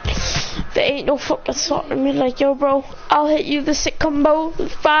 There ain't no fucking sorting me like, yo, bro. I'll hit you the sick combo,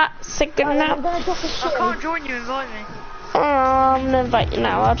 fat, sick and I'm now. gonna drop a I shield. can't join you. Invite me. I'm gonna invite you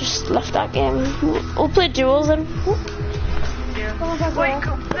now. I just left that game. We'll play duos then. Yeah. Someone's over Wait,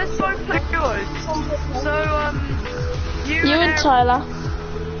 there. let's both play duos. So, You and Tyler.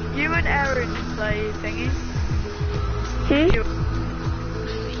 you and Aaron play thingy. Hmm?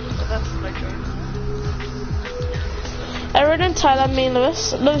 That's my turn. Aaron and Tyler, me and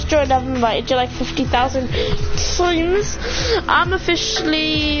Lewis. Lewis joined, I've invited you like 50,000 times. I'm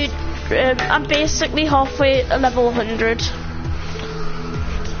officially, I'm basically halfway at level 100.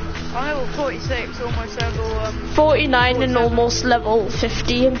 I'm level 46, almost level 49 and almost level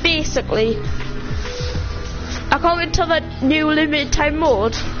 50, and basically I can't wait till that new limited time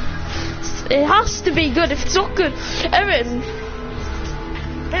mode. It has to be good. If it's not good, Erin,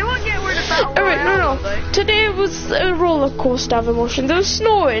 They won't get rid of Battle Erin, Royale, no, will they? today was a roller coaster of emotion. There was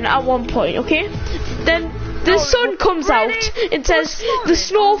snowing at one point, okay? Then the sun comes really? out and says the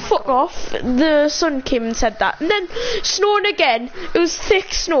snow fuck off. The sun came and said that, and then snowing again. It was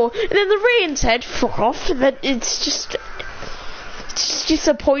thick snow, and then the rain said fuck off. And then it's just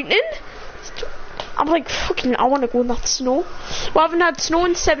disappointing. I'm like, fucking, I want to go in that snow. We haven't had snow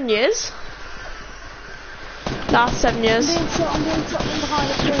in 7 years. Last 7 years. I'm being shot from behind.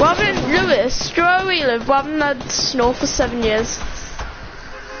 We haven't, Lewis, do you know where we live? We haven't had snow for 7 years.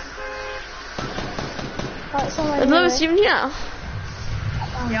 Right, somewhere Is near Lewis it. even here?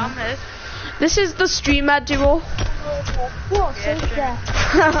 Yeah, I'm here. This is the streamer duo. What? Yeah, So, sure. yeah.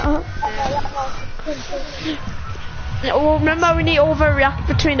 Okay, that one. Good. Yeah. Good. Well, remember we need to overreact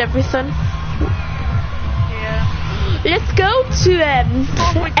between everything. Yeah. Let's go to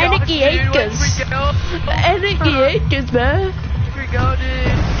Oh my God, Anarchy dude, Acres. let's go. Anarchy Acres, man. Here we go,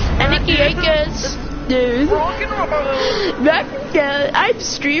 dude. Anarchy Acres, dude. Rock and roll. I'm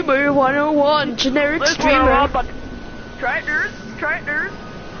streamer 101, generic Let's streamer. roll, but Tractors.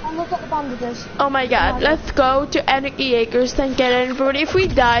 And look at the bandages. Oh my god, let's go to Anarchy Acres, thank God everybody. If we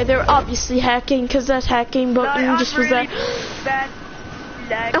die, they're obviously hacking, because that hacking button just was there.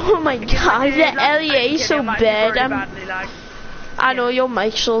 Oh my god, the LEA is so bad. I know your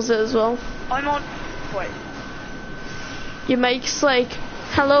mic shows it as well. I'm on. Wait. Your mic's like,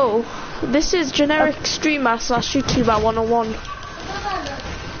 hello, this is generic streamer / YouTuber 101.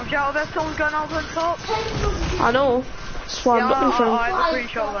 Watch out, there's someone going over on top. I know, that's what I'm looking for. I have a free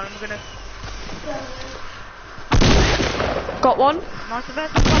shotgun, I'm gonna. Got one. Nice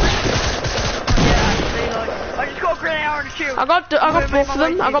event. I just got a grenade arrow and a shield. I got both of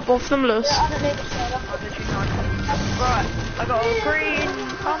them. I got both of them loose. I don't need it, Sarah. Right, I got a green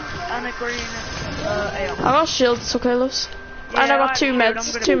pump and a green AR. I got shields, okay, loose. Yeah, And I got have 2 a shield.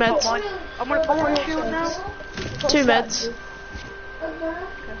 meds. 2 meds. I'm gonna pop my shield now. 2 meds.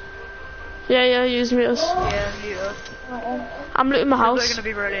 Yeah, use me. Yeah, yeah. I'm looting my They're house. gonna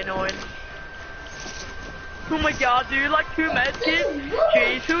be really annoying. Oh my god, dude, like 2 med kits?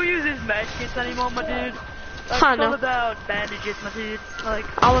 Jeez, who uses med kits anymore, my dude? Like, I it's all know. about bandages, my dude. Like,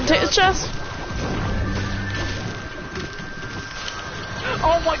 I want to take the chest.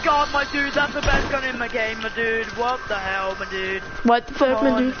 oh my god, my dude, that's the best gun in my game, my dude. What the hell, my dude? What the fuck,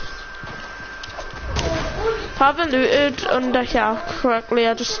 man, dude? If I haven't looted under here correctly,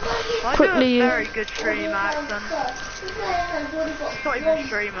 I just I quickly. do a very good stream accent. It's not even a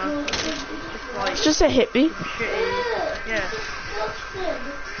streamer. It's just a hippie. Shitty. Yeah.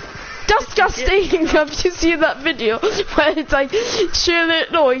 Disgusting! Have you seen that video where it's like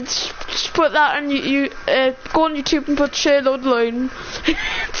Charlotte Lloyd? Put that and you go on YouTube and put Charlotte Lloyd.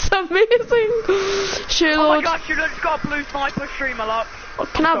 It's amazing. Oh my Charlotte. gosh, you just got a blue sniper streamer lock.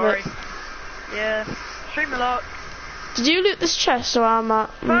 Can I have Sorry. it? Yeah. Streamer lock. Did you loot this chest or am I?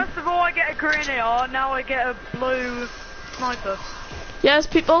 First of all, I get a green AR, now I get a blue sniper. Yes,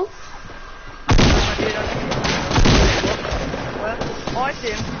 people. Oh, dude, where? Oh, I see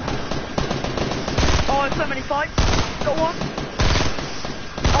him. Oh, so many fights. Got one.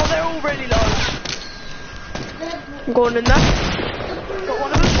 Oh, they're all really low. I'm going in there. Got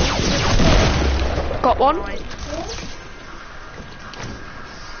one of them. Got one. Nice.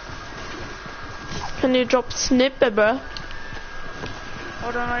 Can you drop snipper, bro?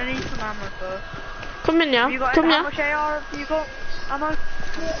 Hold on, I need some ammo first. Come in, Have you yeah. got Come any here. ammo, AR? Have you got ammo?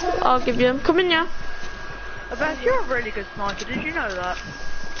 I'll give you him. Come in, yeah. I bet you're a really good sniper, did you know that?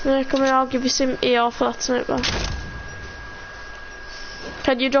 Yeah, come here. I'll give you some AR for that sniper.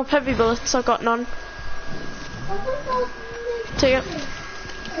 Can you drop heavy bullets? I've got none. Take it.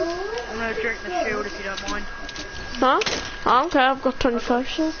 I'm gonna drink the shield if you don't mind. Huh? I don't care. I've got 25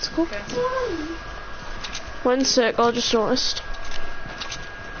 shields. Cool. Okay. One circle, I just noticed.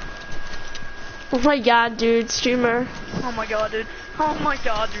 Oh my god, dude, streamer. Oh my god, dude. Oh my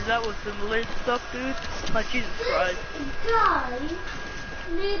god, dude, that was some lit stuff, dude. Like, Jesus Christ.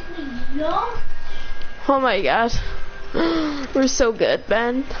 Oh my god. We're so good,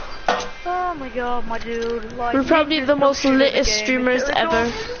 man. Oh my god, my dude. Like, We're probably we the just most took shit in the litest game. streamers It's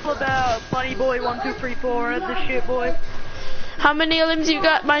ever. all about Bunny Boy 1234 and the shit boy. How many limbs you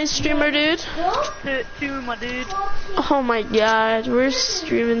got, my streamer, dude? Two, my dude. Oh my god, we're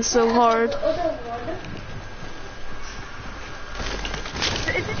streaming so hard.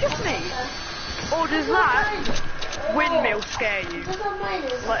 Is it just me? Or does that windmill scare you?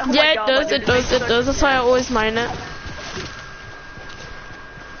 Like, oh my Yeah, god, it my does, dude, it does, makes it so does. That's why I always mine it.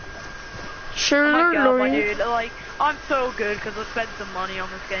 Sure, Oh my god, my Lord. dude. Like, I'm so good because I spent some money on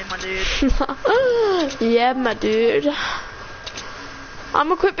this game, my dude. Yeah, my dude.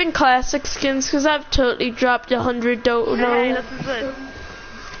 I'm equipping classic skins because I've totally dropped 100 don't know. Hey, this is it.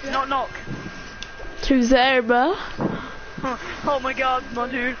 Knock knock. Who's there, bruh? Oh my god, my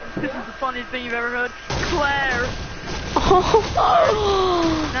dude. This is the funniest thing you've ever heard. Claire. Oh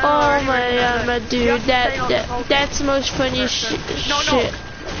I my already know god, that. my You dude, have to stay on the whole that's the most funny No, shit.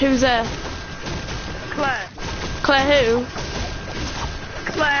 Who's there? Claire. Claire who?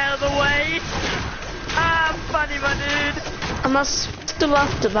 Claire the way. Ah, funny, my dude. I must still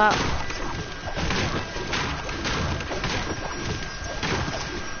after that.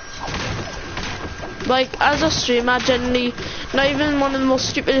 Like, as a streamer, generally, not even one of the most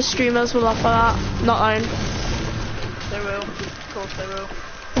stupidest streamers will laugh at that. Not lying. They will. Of course they will.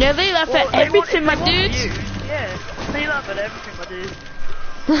 Yeah, they laugh Well, at they everything, my want dudes. views. Yeah, I love it, everything I do.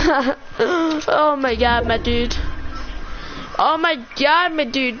 Oh my god, my dude. Oh my god, my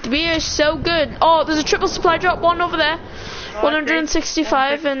dude. We are so good. Oh, there's a triple supply drop, one over there. Oh,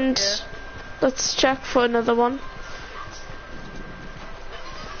 165 and yeah. let's check for another one.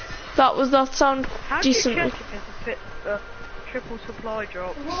 That sound How do you decent. check if it's a triple supply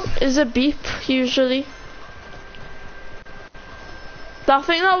drop? Is a beep usually. I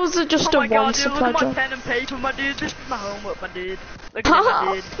think that was just Oh a my god, one dude, supply look at my drop. pen and paper, my dude. This is my homework, my dude. Look at it,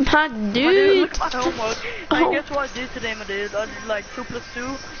 my dude. My My dude, dude. look at my homework. Oh. Guess what I did today, my dude? I did like 2 plus 2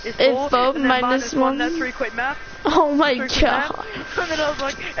 is 4. It's 4 and then minus 1, 1. that's 3 quick math. Oh my 3 quick god. math. And then I was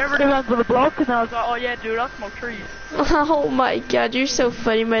like, everybody runs with a block, and I was like, oh yeah, dude, I smoke trees. Oh my god, you're so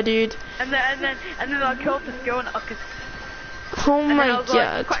funny, my dude. And then I killed this girl and I could. Oh And my then I was god.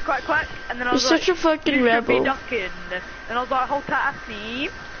 like, quack, quack, quack. And then I You're was such like, a fucking you should be rebel. ducking. And I was like, hold tight, me.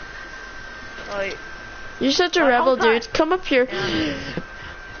 Like, You're such a Like, rebel, hold tight. dude. Come up here. Yeah.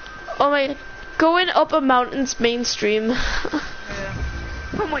 Oh my, going up a mountain's mainstream. yeah.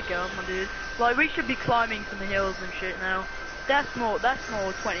 Oh my god, my dude. Like, we should be climbing some hills and shit now. That's more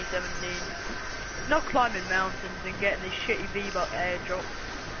 2017. Not climbing mountains and getting these shitty V-Buck airdrops.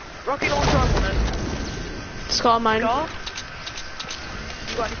 Rocket launcher, I want it. Scar mine. Scar?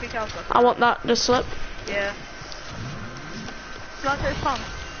 You got anything else? I want that, the slip. Yeah. Can I say some?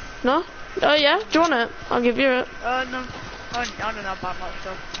 No? Oh yeah, do you want it? I'll give you it. No. I don't have that much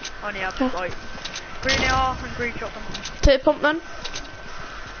stuff. I only have, Yeah. like, green AR and green shotgun. Take pump then.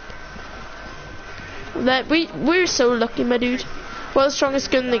 That we're so lucky, my dude. We're the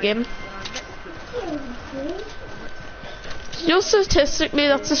strongest gun in the game. You know, statistically,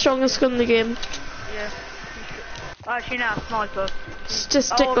 that's the strongest gun in the game. Yeah. Actually, now sniper.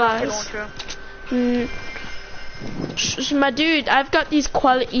 Statistic Oh, rocket wise. launcher. My dude, I've got these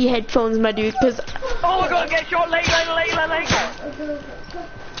quality headphones, my dude, because Oh my god, get shot, late.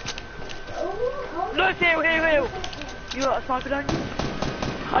 Look, here. You got a sniper, don't you?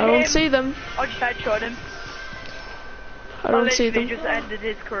 I don't see them. I just headshot him. I don't see literally them. just ended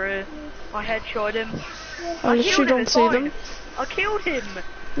his career. I headshot him. I literally killed him, don't it's see fine. them. I killed him.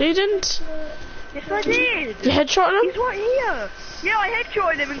 No, you didn't. Yes, I did. You headshot He's him? right here. Yeah, I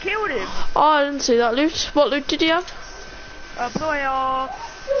headshotted him and killed him. Oh, I didn't see that loot. What loot did you have? Blue AR,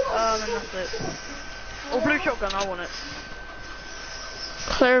 and that's it. Or blue shotgun, I want it.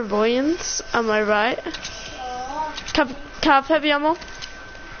 Clairvoyance, am I right? Cav heavy ammo?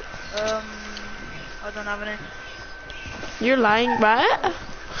 I don't have any. You're lying, right?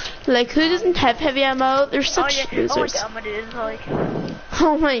 Like, who doesn't have heavy ammo? They're Oh such yeah, losers. oh my god, it is like.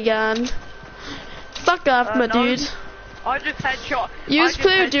 Oh my god. Fuck off, my no. dude. I just headshot. Use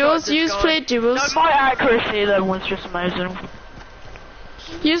player duels, use player duels. No, my accuracy then was just amazing.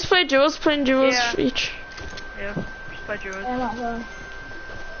 Use player duels, playing duels Yeah. each. Yeah, just play yours. I'm not going.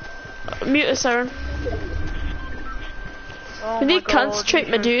 Mute a siren. Oh We my need god, concentrate,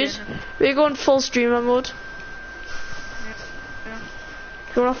 my dude. joking. We're going full streamer mode. Yeah.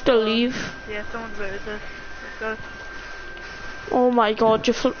 You're gonna have to leave. Yeah, someone's voted this. Let's go. Oh my god,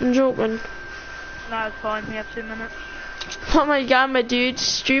 you're flipping joking. No, it's fine. We have 2 minutes. Oh my god, my dude,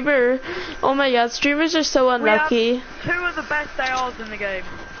 streamer. Oh my god, streamers are so unlucky. We have 2 of the best ARs in the game.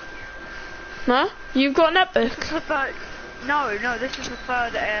 Huh? You've got an epic. This is the third. No, this is the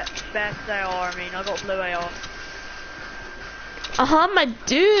third best AR. I mean, I got blue AR. My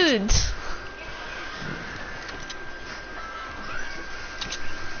dude.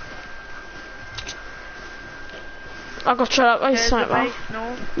 I got shot up by a There's the sniper. base,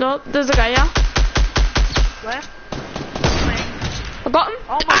 no. No, there's a guy, yeah. Where? I got him.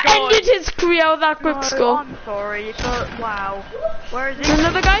 Oh my I god. ended his career with that quick No, score. I'm sorry. Wow. Where is he? There's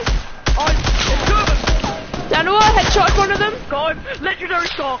another guy. Oh, there's 2 of them. I know I headshot one of them. Got him. Legendary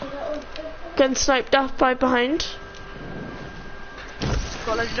score. Getting sniped at by behind.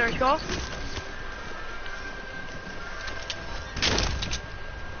 Got legendary score.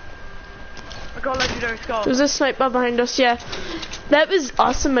 I got legendary score. There's a sniper behind us, yeah. That was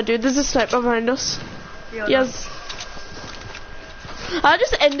awesome, my dude. There's a sniper behind us. Yeah, Yes. I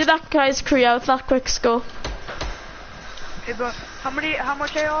just ended that guy's career with that quick score. Hey, but how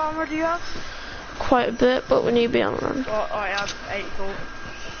much AR armor do you have? Quite a bit, but we need to be on the run. Oh, I have 8 full.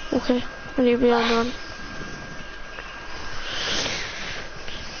 Okay, we need to be on the run.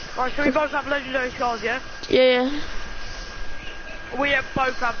 Alright, so we both have legendary scars, yeah? Yeah. We have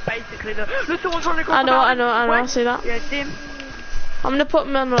both have basically the. Look, someone's running across I know, the I mountain. know, I Wait. see that. Yeah, it's him. I'm gonna put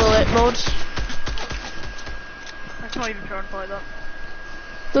him on alert mode. Let's not even try and fight that.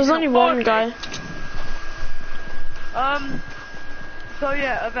 There's only one okay. guy. So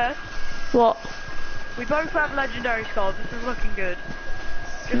yeah, a vest. What? We both have legendary skulls. This is looking good.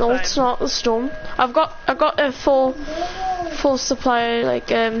 Just No, saying. it's not the storm. I got a full supply like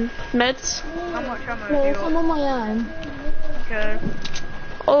meds. How much ammo have No, you I'm got? on my own. Okay.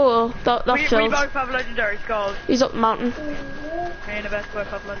 Oh, that We filled. both have legendary skulls. He's up the mountain. Me and the best both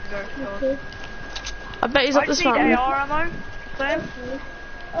have legendary skulls. Okay. I bet he's I up just this need mountain. AR ammo. Same.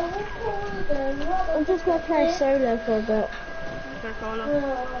 I'm just gonna play solo for a bit. Okay, solo.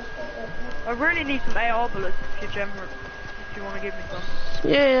 I really need some AR bullets if you're generous. If you want to give me some.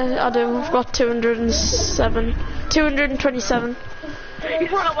 Yeah, I do. I've got 227. 227.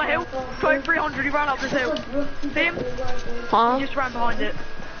 He's run up a hill. 300. He ran up this hill. See him? Huh? He just ran behind it.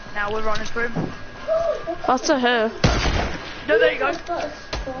 Now we're running through him. That's a her. No, there you go.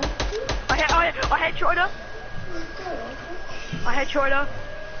 I headshot her. I headshot her.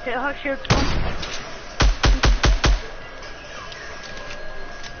 Hit her shield.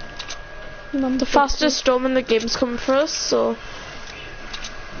 The fastest storm in the game's coming for us, so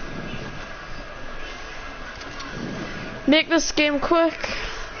make this game quick.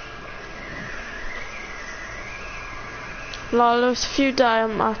 Lol, if few die,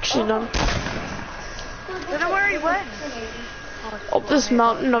 I'm actually done. Don't know where he went. Up this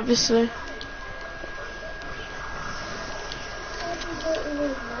mountain, obviously.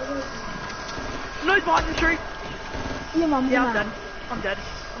 No, he's behind the tree. Your mum's Yeah, I'm now. dead. I'm dead.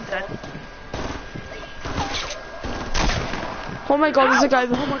 I'm dead. Oh my god, there's a guy.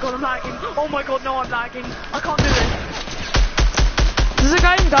 Oh my god, I'm lagging. Oh my god, no, I'm lagging. I can't do this. There's a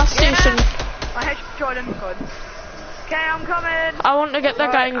guy in gas station. I headshot him. Good. Okay, I'm coming. I want to get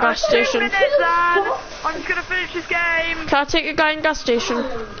that guy in gas 2 station. minutes, Dan. I'm just gonna finish this game. Can I take a guy in gas station?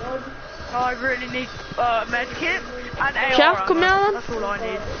 Oh, I really need med kit and AR. Yeah, come ammo. here then. That's all I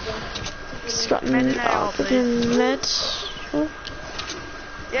need. He's got Med and AR, fucking med. Oh.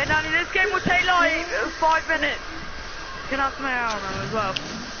 Yeah, Nanny, this game will take like 5 minutes. You can have some AR ammo as well.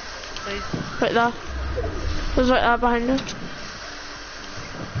 Please. Right there. There's right there behind you.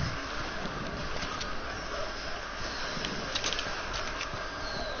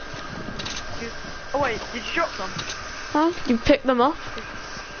 Oh wait, did you shot some? Huh? You picked them up.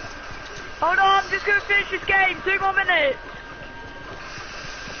 Hold on, I'm just gonna finish this game. 2 more minutes.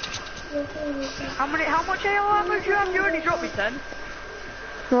 How much AR ammo do you have? You only dropped me 10.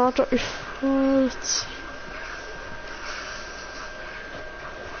 No, I'll drop you bullets.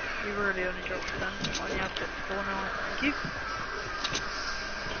 You really only dropped me 10. I only have 4 now. Thank you.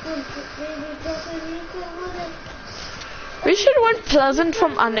 We should have went Pleasant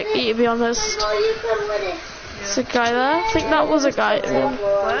from Anarchy, to be honest. There's a guy there. I think that was a guy.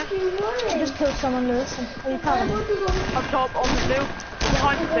 Where? I just killed someone, Lewis. Are you proud of me? Up top, on the hill.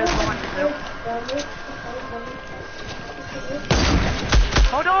 Behind the hill, behind the hill.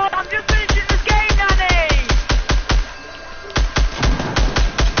 Hold on, I'm just finishing this game, Nanny!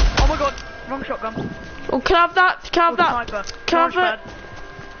 Oh my god, wrong shotgun. Oh, can I have that? Can I have that? Sniper. Can I have Launchpad. it?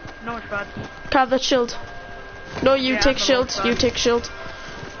 Launchpad. Can I have that shield? No, you Yeah, take I'm the shield. launchpad. You take shield.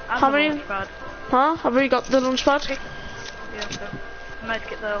 And How the many- Launchpad. Huh? Have we got the launch pad? Yeah, okay.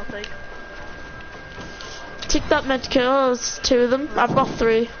 Medkit there, I'll take. Take that med kit. Oh, there's 2 of them. I've got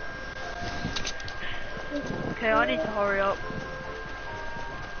 3. Okay, I need to hurry up.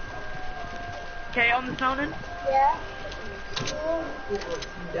 Okay, on this mountain. Yeah.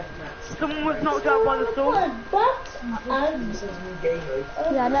 Someone was knocked out by the storm.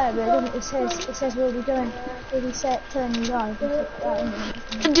 Yeah, I know, but it doesn't. It says we'll be going. We'll be telling you guys.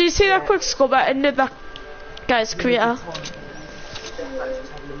 Do you see that quick scope I ended that guy's creator?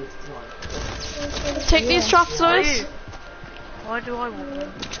 Take these traps, Are Lewis. you? Why do I want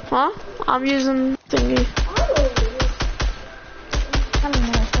them? Huh? I'm using thingy.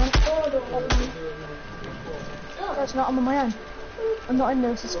 That's not. I'm on my own. I'm not in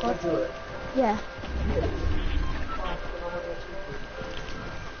Lewis's squad. Yeah.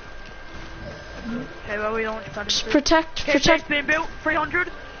 Okay, well we launch pad. Just protect, Okay, base protect. being built,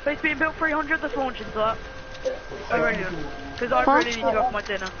 300. Base being built, 300. Let's launch into that. I really do. Because I Huh? really need to go for my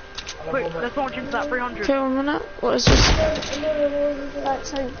dinner. Quick, let's launch into that 300. Okay, 1 minute. What is this? Right,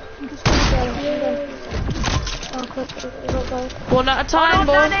 so I'm just gonna go. Oh, quick, go. 1 at a time, Hold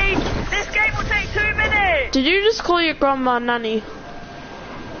boy. on, Nanny! This game will take 2 minutes! Did you just call your grandma Nanny?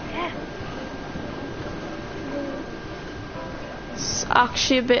 Yeah. It's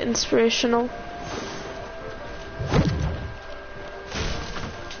actually a bit inspirational.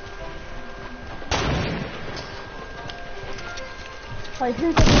 Wait,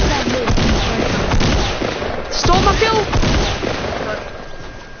 who got this down here? Stole my kill!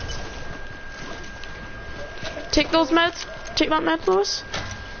 Take those meds. Take that med, Lewis.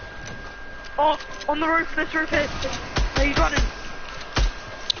 Oh, on the roof, this roof here. Hey, he's running.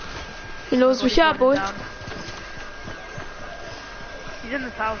 He knows we're here, boy. Down. He's in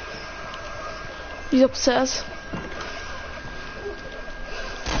this house. He's upstairs.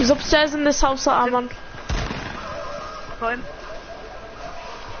 He's upstairs in this house that I'm on. Got him.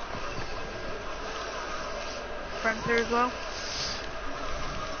 Friends here as well.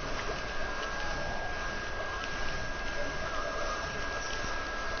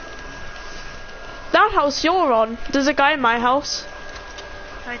 That house you're on, there's a guy in my house.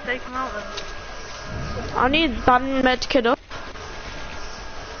 Can I take him out then? I need that med kit up.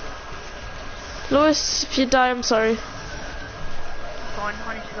 Lewis, if you die, I'm sorry. Fine,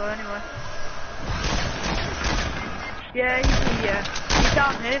 I need to go anyway. Yeah, he's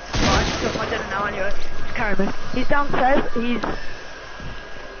down here. Right, I took my dinner now anyway. Just carry me. He's downstairs. He's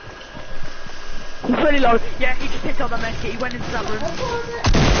really low. Yeah, he just picked up that med kit. He went into that room.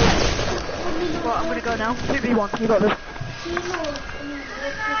 Right, I'm gonna go now. 2v1. You got this.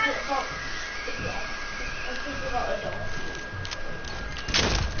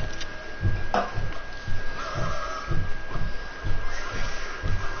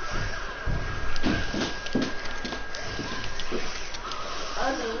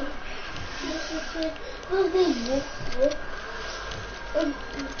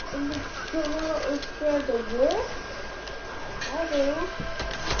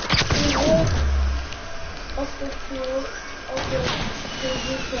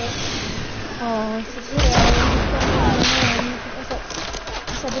 Oh, this is really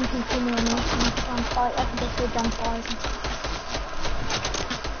 7 people near me. I can fight. I can go through damn fires and stuff.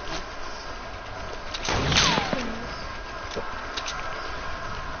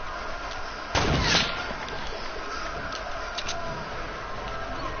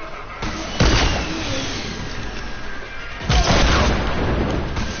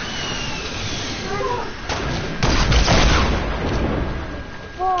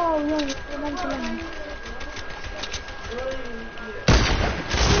 Whoa, yeah, remember me.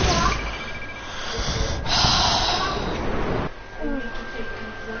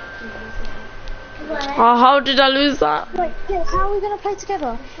 Oh, how did I lose that? Wait, yeah, how are we going to play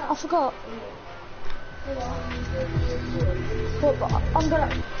together? I forgot. But I'm going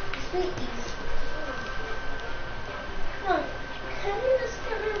to... No, can we just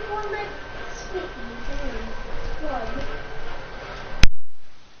get rid of one like sweeties?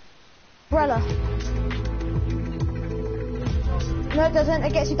 Umbrella. No, it doesn't.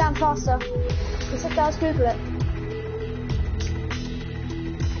 It gets you down faster. Yes, it does. Google it.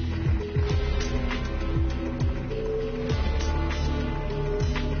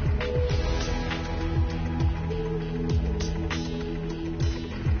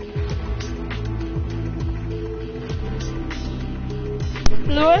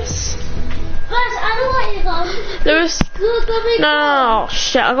 Lewis? Guys, I know what you're going. Lewis? Look at me. No,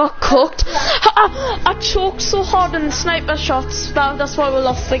 shit, I got cooked. I choked so hard in the sniper shots, that's why we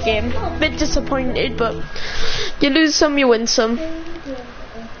lost the game. Bit disappointed, but you lose some, you win some.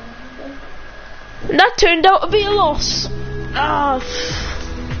 And that turned out to be a loss.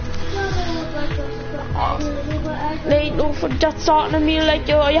 Late over that starting to me like,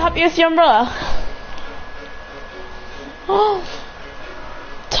 yo, are you happy with your umbrella? Oh,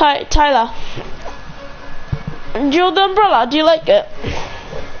 Tyler. Do you know the umbrella? Do you like it?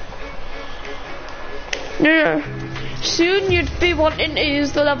 No. Soon you'd be wanting to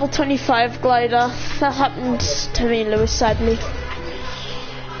use the level 25 glider. That happened to me, Lewis, sadly.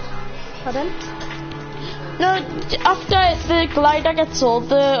 Pardon? No, after the glider gets old,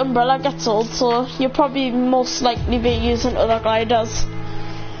 the umbrella gets old, so you'll probably most likely be using other gliders.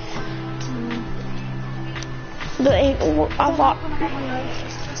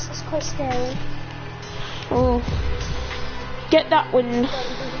 It's quite scary. Oh, get that win.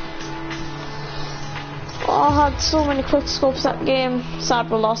 Oh, I had so many quick scopes that game. Sad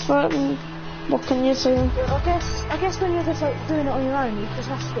we lost, but what can you say? I guess when you're just like doing it on your own, you just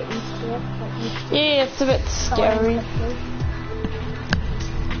have to get used to it. Like, Yeah, it's a bit scary.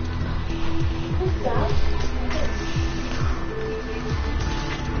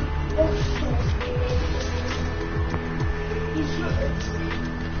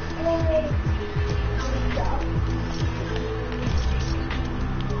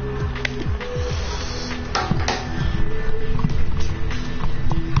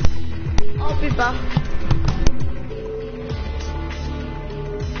 I'll be back.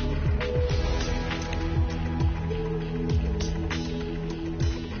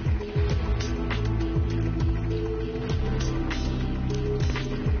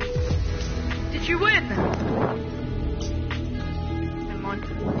 Did you win? Never mind.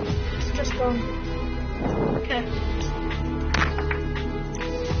 Okay.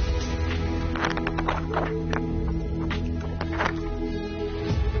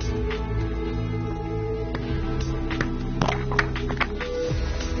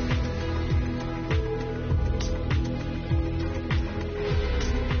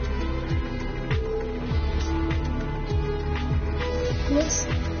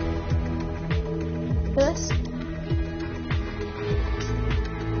 This.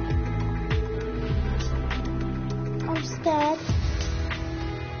 I'm scared.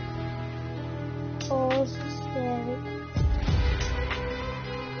 Oh, so scary.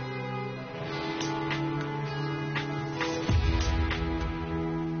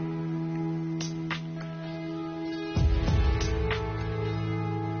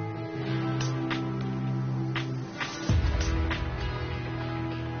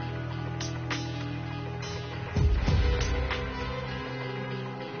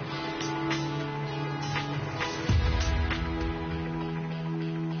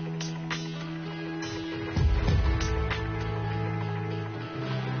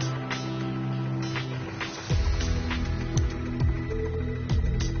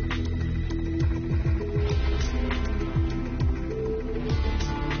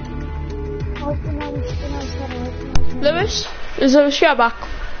 Lewis, is there a share back?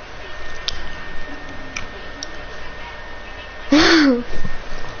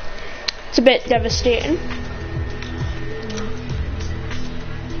 It's a bit devastating.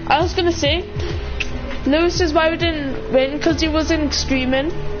 I was gonna say, Lewis is why we didn't win because he wasn't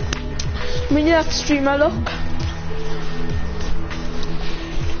streaming. We need that streamer look.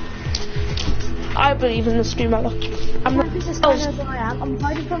 I believe in the streamer look. I'm not. This guy knows where I am. I'm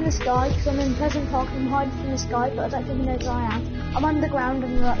hiding from this guy because I'm in Pleasant Park. I'm hiding from this guy, but I don't think he knows where I am. I'm underground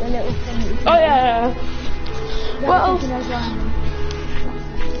and like the little thing. That you can Oh yeah. I don't Well, think he knows where I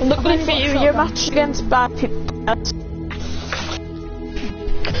am. I'm not going to beat you. You're matched against bad people.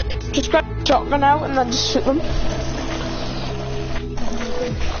 Just grab a shotgun out and then just shoot them.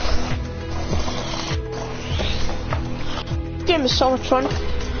 This game is so much fun.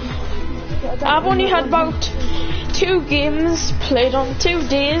 I've only had about 2 games played on 2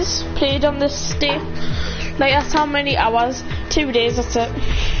 days played on this day. Like that's how many hours? 2 days, that's it.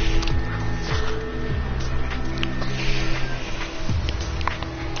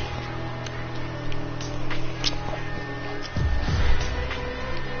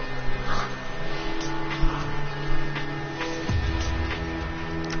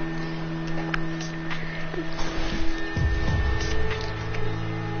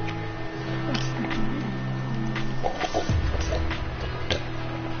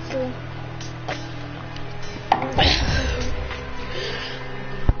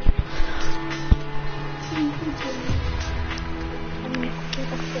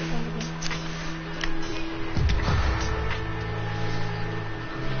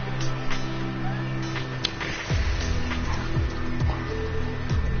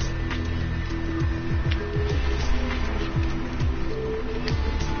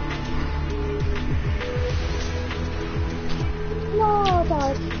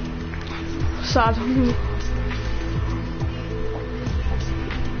 Sad.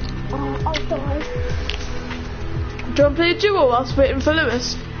 Oh, I'll die. Do you want to play a duo whilst waiting for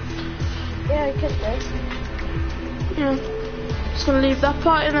Lewis? Yeah, I could do. Yeah. Just gonna leave that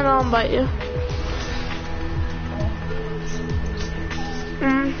part and then I'll invite you.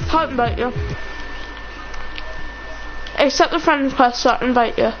 Can't invite you. Accept the friend request so I can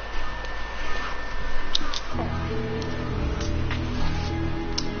invite you.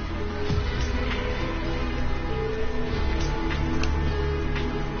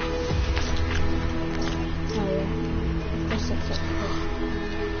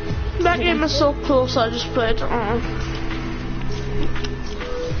 That game is so close, I just played.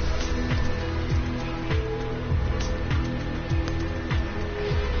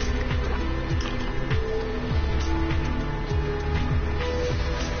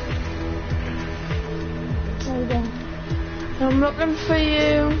 I'm looking for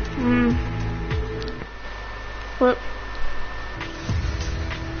you. What?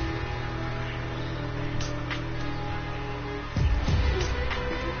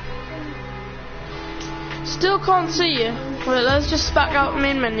 Still can't see you. Wait, let's just back out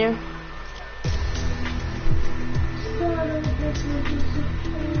main menu.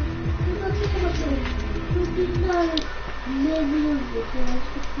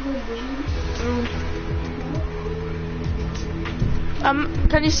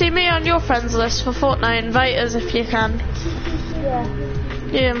 Can you see me on your friends list for Fortnite? Invite us if you can. Yeah.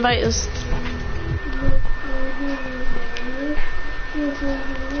 Yeah, invite us.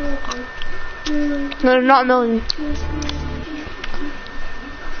 No, not a million.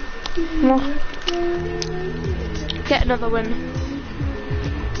 No. Get another win.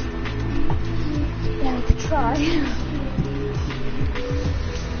 Yeah, we could try.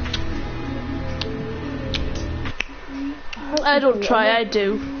 I don't try, I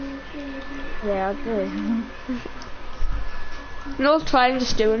do. Yeah, I do. No trying,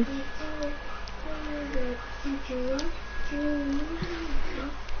 just doing.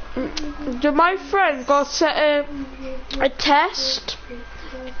 My friend got set a test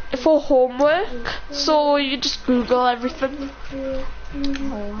for homework, so you just Google everything. Oh,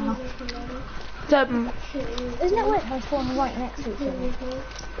 wow. Isn't it weird how it's falling right next to each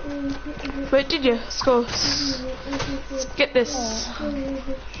other? Wait, did you? Let's go. Get this.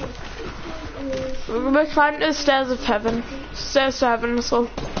 We're climbing the stairs of heaven. Stairs to heaven, let's go.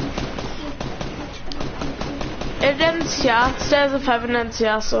 It ends here. Stairs of heaven ends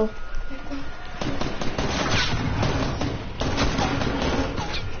here, so.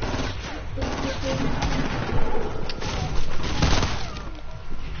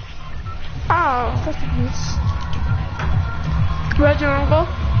 Oh. Where do you want to go?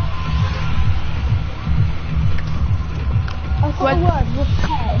 I got a word,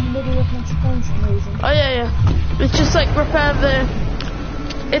 repair, in the middle of my screen for some reason. Oh yeah. It's just like repair the.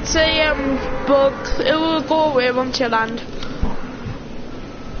 It's a bug. It will go away once you land.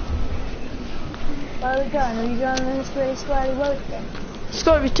 Where are we going? Are you going on this really squarey road thing? It's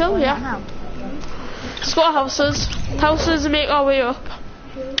got to be till, yeah. How? It's got houses. Houses and make our way up.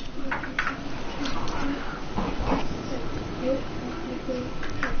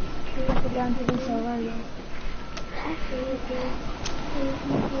 We're down to this already.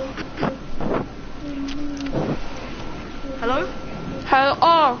 Hello?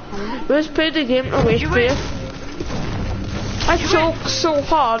 Oh, let's play the game to wait for you. I choked so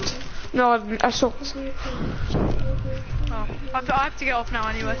hard. No, I choked. Oh, I have to get off now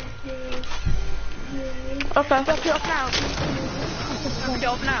anyway. Okay. I have to get off now. I have to get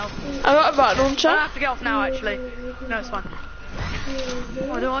off now. I got a battle launcher. I have to get off now actually. No, it's fine.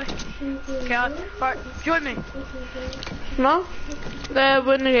 Why do I? Okay, right, join me. No? They're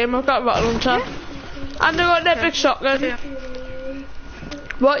winning the game. I've got a battle launcher. Yeah. And I got that big shotgun. Yeah.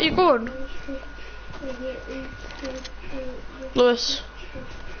 What are you going? Lewis.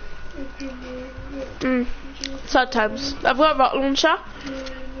 Sad times. I've got a battle launcher.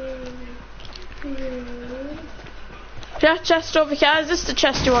 Yeah, chest over here. Is this the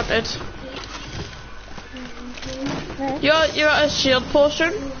chest you wanted? You're at a shield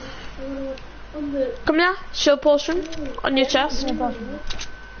potion. Come here, shield potion on your chest.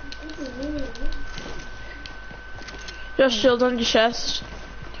 Your shield on your chest.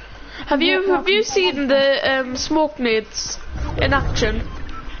 Have you seen the smoke nades in action?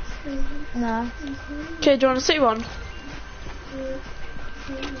 No. Okay, do you want to see one?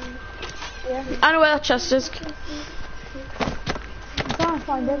 Yeah. I know where that chest is. I'm trying to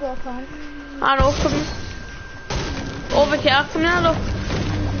find it, but I can't. I know, come over here, come here, look.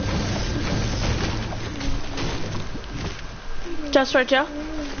 Chest right here.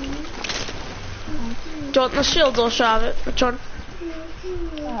 Do you want the shield or shall I have it? Which one?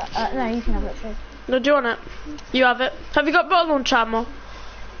 No, you can have it, please. No, do you want it? You have it. Have you got battle launch ammo?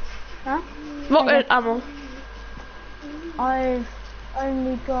 Huh? Rocket ammo. I've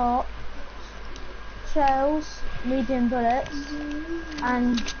only got shells, medium bullets,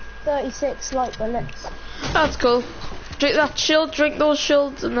 and 36 light bullets. That's cool. Drink that shield, drink those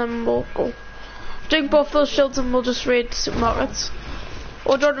shields, and then we'll go. Drink both those shields and we'll just raid supermarkets.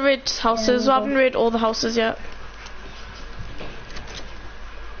 Or do you want to raid houses? I haven't raided all the houses yet.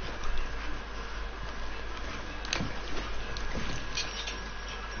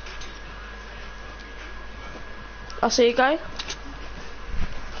 I see you, guy.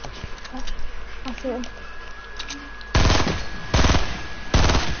 I see him.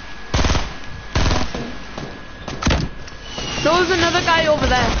 No, there's another guy over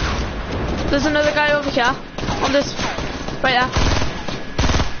there. There's another guy over here. On this. Right there.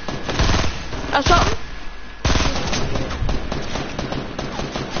 I shot him.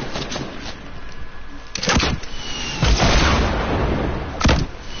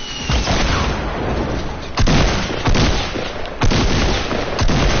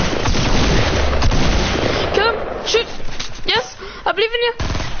 Kill him. Shoot. Yes. I believe in you.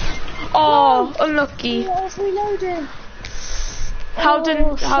 Oh, unlucky. Oh, it's reloading.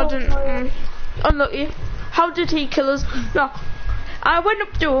 Unlucky. How did he kill us? No. I went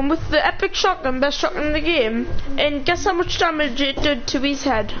up to him with the epic shotgun, best shotgun in the game, and guess how much damage it did to his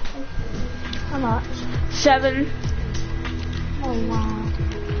head? How much? 7. Oh wow.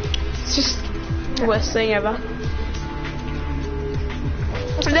 It's just the worst thing ever.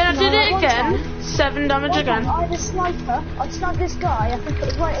 And then I did it again, 7 damage again. I had a sniper, I'd sniped this guy, I think it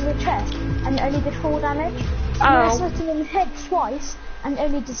was right in the chest, and it only did 4 damage. And then I sniped him in the head twice, and it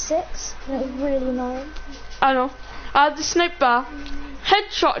only did 6, and it was really annoying. I know. I had the sniper,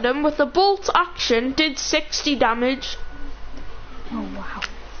 headshot him with the bolt action, did 60 damage. Oh wow.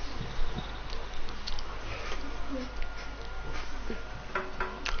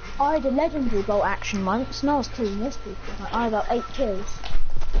 I had a legendary bolt action once, and I was killing this people. Like, I had about 8 kills.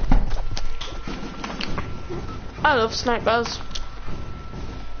 I love snipers.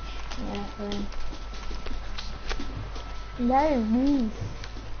 Yeah, no, me.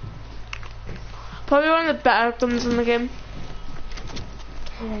 Probably one of the better guns in the game.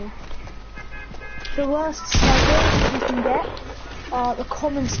 Yeah. The worst snipers you can get are the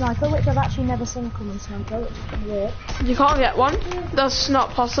common sniper, which I've actually never seen a common sniper, which is weird. You can't get one. That's not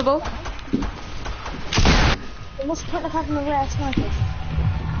possible. Then what's the point of having a rare sniper?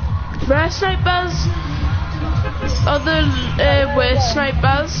 Rare snipers are the worst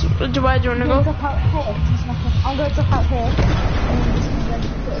snipers. Where do you want to I'm go? gonna drop out here. I'm gonna drop out here. And then just gonna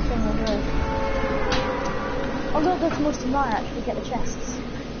put a thing over here. I'm gonna go to most of mine actually get the chests.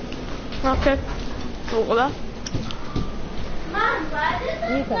 Okay. Go there. Mom, why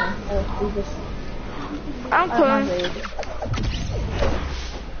did You can. Or we just. I'm I don't mind coming. where you go.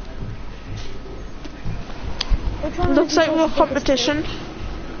 Which one Looks would you like say more is the biggest competition.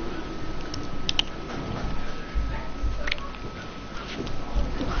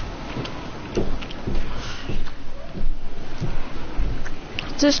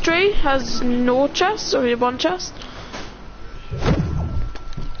 This tree has no chest, or one chest.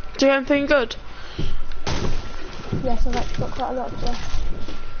 Do you have anything good? Yes, I've actually got quite a lot of chests.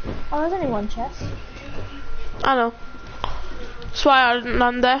 Oh, there's only one chest. I know. That's why I didn't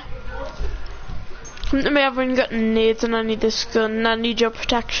land there. Come to me, I've only got nades and I need this gun and I need your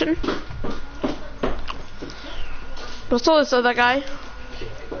protection. What's all this other guy?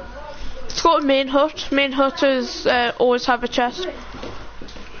 Let's go to main hut. Main hut is always have a chest.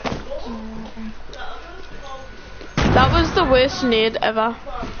 That was the worst nade ever.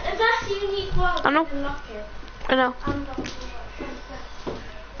 If that's the unique one, I know. unlock it. I know.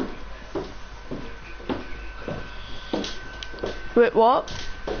 Wait, what?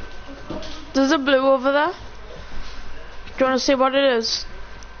 There's a blue over there. Do you want to see what it is?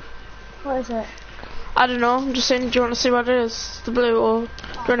 What is it? I don't know. I'm just saying, do you want to see what it is? The blue, or do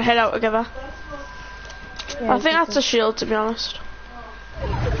you want to head out together? Yeah, I think that's a shield, to be honest.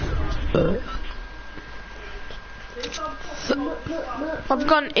 I've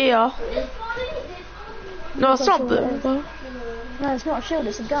got an ear. No, it's not blue. No, it's not a shield,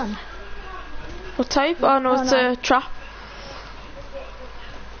 it's a gun. What type? Oh no, Oh, it's no. a trap.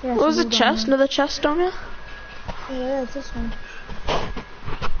 Yeah, What was it's a a chest? gun. Another chest down here? Yeah, it's this one.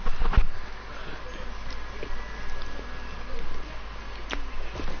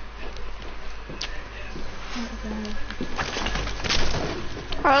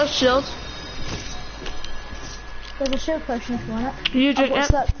 Oh, shield. There's a shield potion if you want it. You I've drink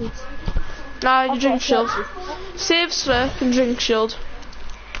got it? slurpees. Nah, you I've drink got shield. slurpees. Save slurp and drink shield.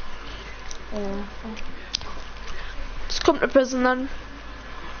 Yeah. Let's come to prison then.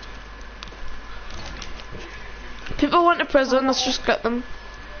 People want to prison, let's just get them.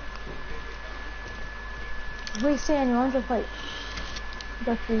 If we see anyone, just like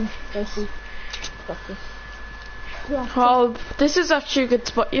go through. Yeah. Oh, this is actually a good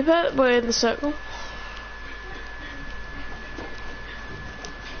spot you put. We're in the circle.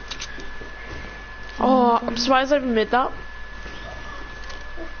 Oh, I'm surprised I even made that.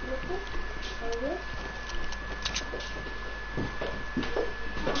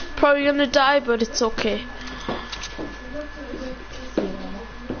 Probably gonna die, but it's okay.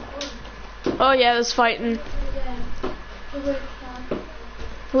 Oh yeah, there's fighting.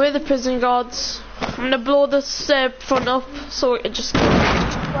 We're the prison guards. I'm gonna blow this front up so it just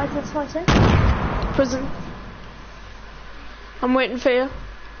Why is this fighting? prison. I'm waiting for you.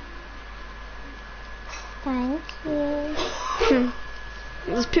 Thank you.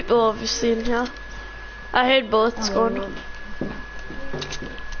 There's people obviously in here. I heard bullets going.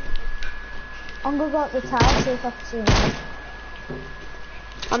 I'm gonna go up the tower, see if I can see anyone.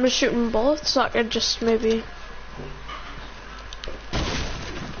 I'm just shooting bullets so I can just maybe.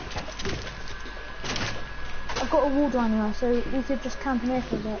 I've got a wall down here, so we could just camp in here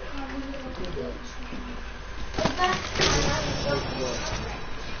for a bit.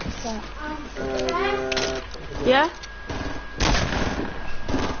 What's that? Yeah?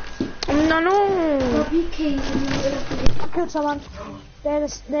 No. Bobby King. I killed someone. They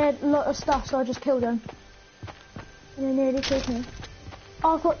had a lot of stuff, so I just killed them. And they nearly killed me.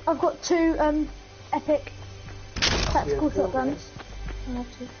 Oh, I've got two epic tactical shotguns. I have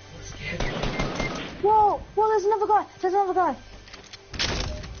two. Whoa! Whoa! There's another guy. There's another guy.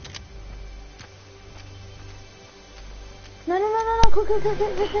 No! Quick!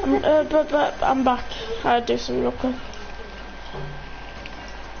 But I'm back. I'll do some real quick.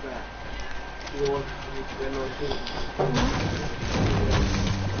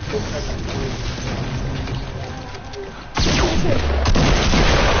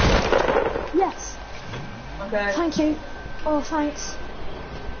 Yes. Okay. Thank you. Oh, thanks.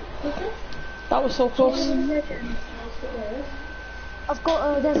 That was so close. I've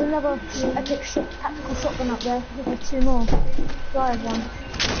got there's another epic tactical shotgun up there. There's two more. I have one.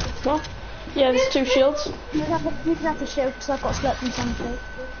 What? Yeah, there's 2 shields. You can have the shield because I've got slept in some shape.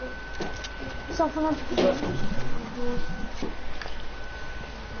 Something on.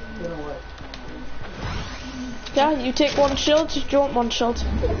 Yeah, you take 1 shield. Do you want 1 shield?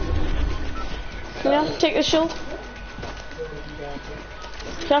 Yeah, take the shield.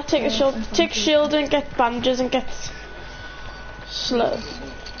 Yeah, take the shield. Take shield and get bandages and get slow.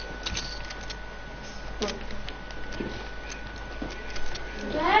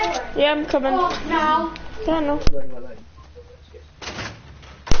 Yeah, I'm coming. Now. Yeah, no.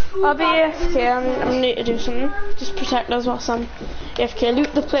 I'll be AFK. I need to do something. Just protect us whilst I'm AFK.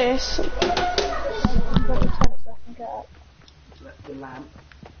 Loot the place. The lamp.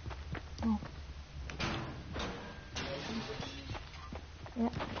 Oh. Yeah.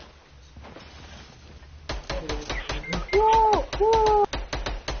 Whoa!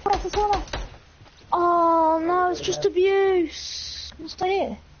 That's a oh no, it's just abuse. What's that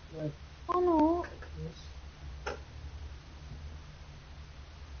here? Oh no.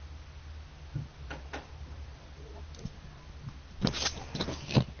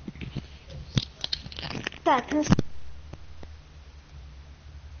 Dad, can I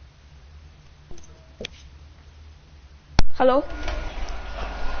Hello?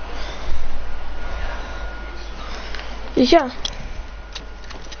 Yeah.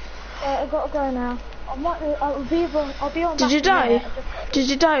 I've got to go now. I'll be on. Did you die? Did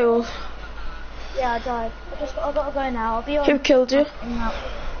you die or? Yeah, I died. I've got to go now. I'll be on. Who killed you?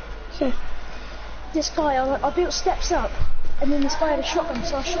 Okay. This guy, I built steps up, and then this guy had a shotgun,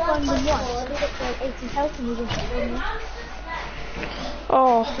 so I shotgunned him once. I got like 80 health and he just shotgunned me.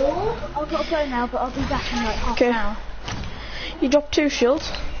 Oh. I've got to go now, but I'll be back in like half Okay. an hour. You dropped 2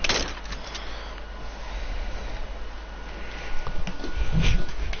 shields.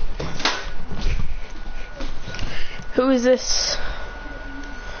 Who is this?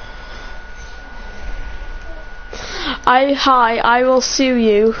 Hi, I will sue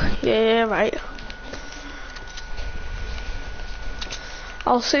you. Yeah, right.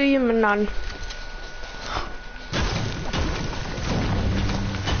 I'll sue you, Manan.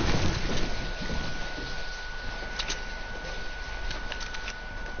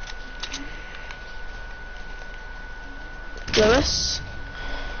 Lewis,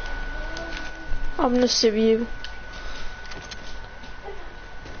 I'm gonna sue you.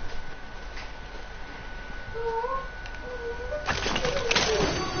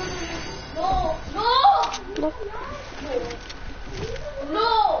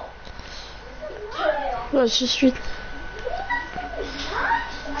 No! Let's just read.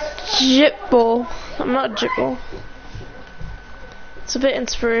 Jitball. I'm not Jitball. It's a bit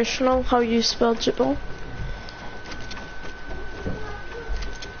inspirational how you spell Jitball.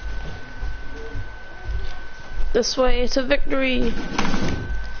 This way to victory.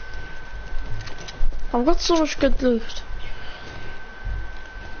 I've got so much good loot.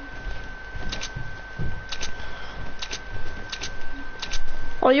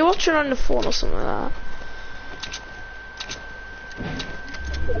 Oh, you're watching on the phone or something like that.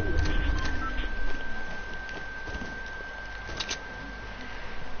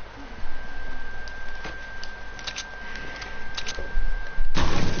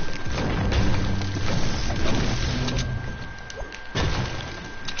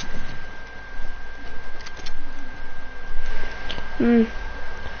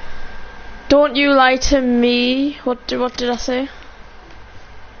 Don't you lie to me. What did I say?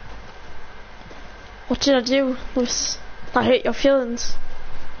 What did I do? I hate your feelings.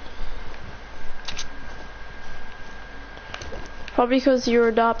 Probably because you're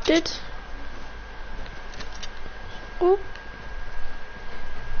adopted. Oh.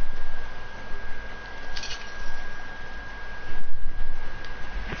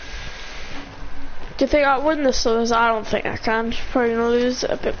 Do you think I win this though? I don't think I can. Probably gonna lose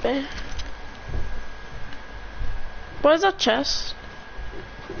it a bit there. Where's that chest?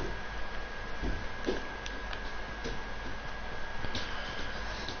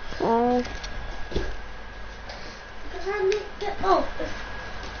 Oh.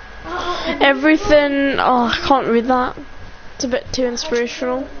 Everything. Oh, I can't read that. It's a bit too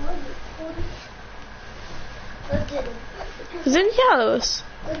inspirational. Is it yellows?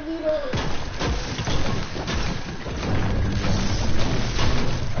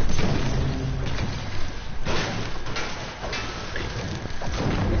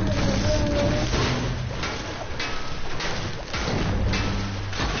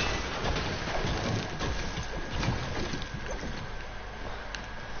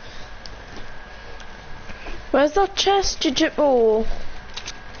 Where's that chest, Oh.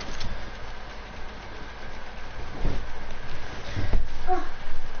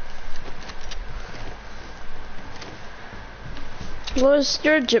 Where's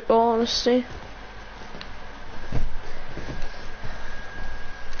your Jibbo, honestly?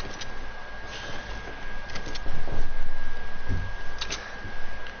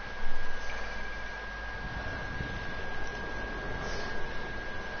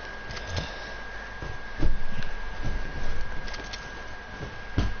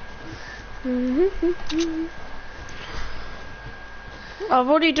 I've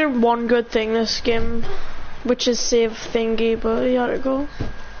already done one good thing this game, which is save thingy, but you gotta go.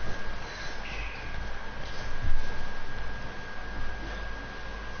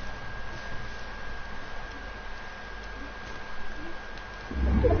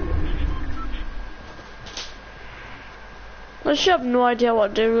 I should have no idea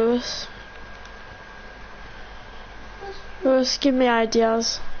what to do with this. Lewis, give me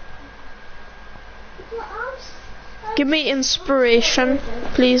ideas. Give me inspiration,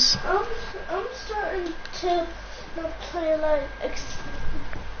 please. I'm starting to not play like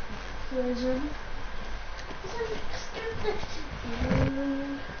Explosion.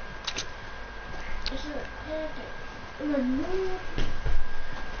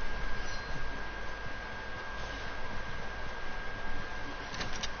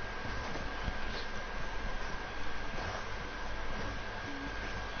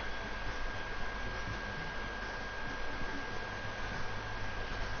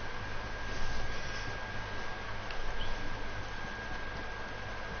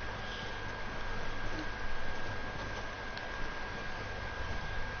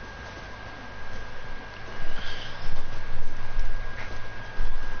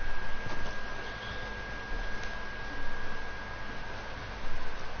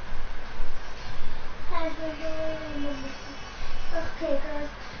 Okay, guys.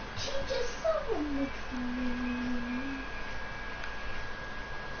 Teach us someone next time.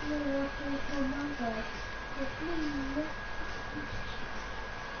 You're okay for my God.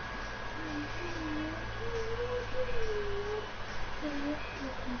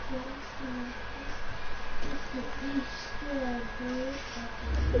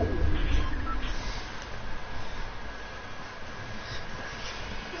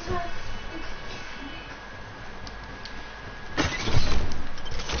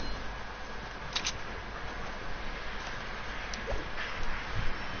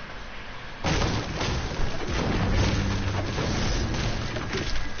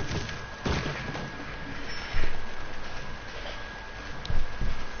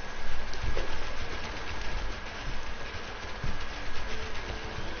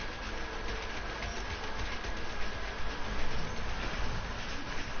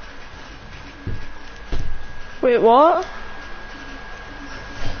 Wait, what?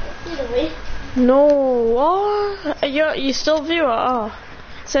 Either way. No, what? You still view it? Oh.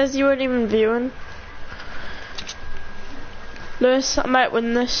 It says you weren't even viewing. Lewis, I might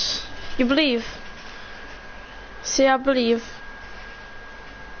win this. You believe? See, I believe.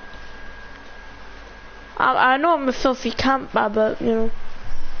 I know I'm a filthy camper, but, you know.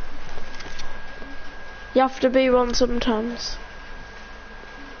 You have to be one sometimes.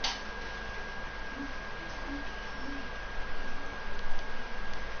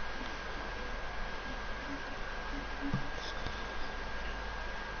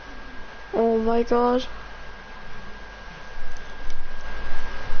 Oh my god.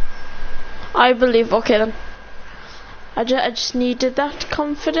 I believe, okay then. I just needed that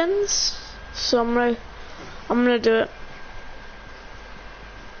confidence, so I'm gonna do it.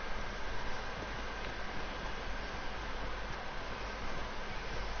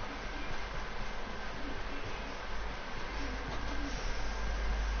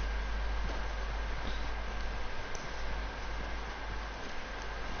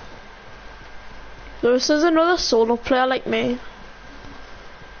 Lewis is another solo player like me.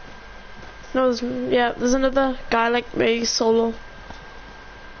 No, yeah, there's another guy like me, solo.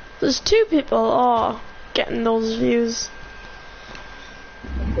 There's 2 people, getting those views.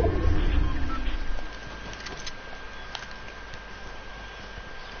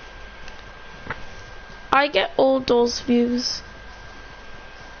 I get all those views.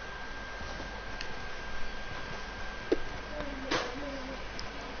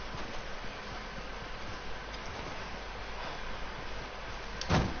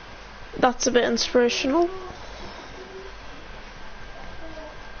 That's a bit inspirational.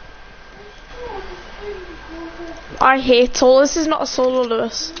 I hate solo. This is not a solo,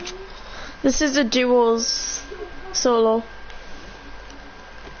 Lewis. This is a duos solo.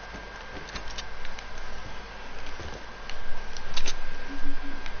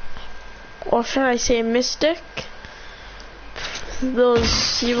 Or should I say mystic?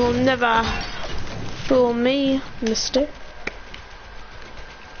 Those, you will never fool me, mystic.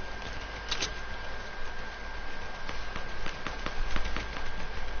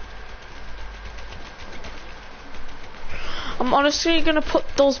 I'm honestly gonna put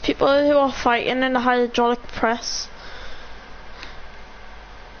those people who are fighting in a hydraulic press.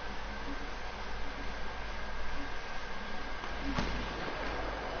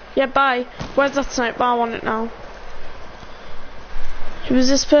 Yeah, bye. Where's that sniper? I want it now. Who's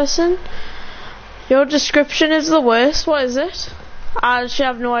this person? Your description is the worst. What is it? I actually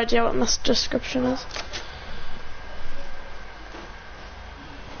have no idea what my description is.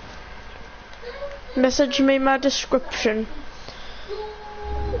 Message me my description.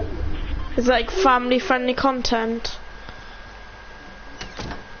 It's like family friendly content.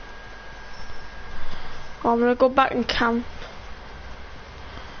 I'm gonna go back and camp.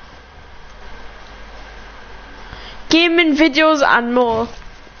 Gaming videos and more.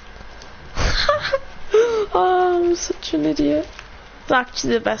 Oh, I'm such an idiot. It's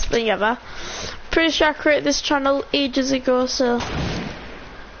actually the best thing ever. Pretty sure I created this channel ages ago, so.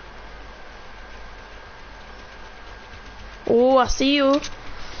 Oh, I see you.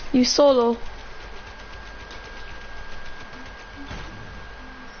 You solo.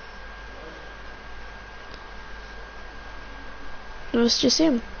 Let's just see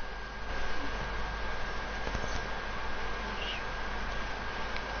him.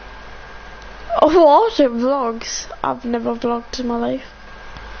 Oh, what? It vlogs? I've never vlogged in my life.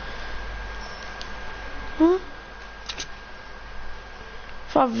 Huh?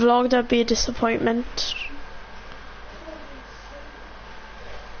 If I vlogged, I'd be a disappointment.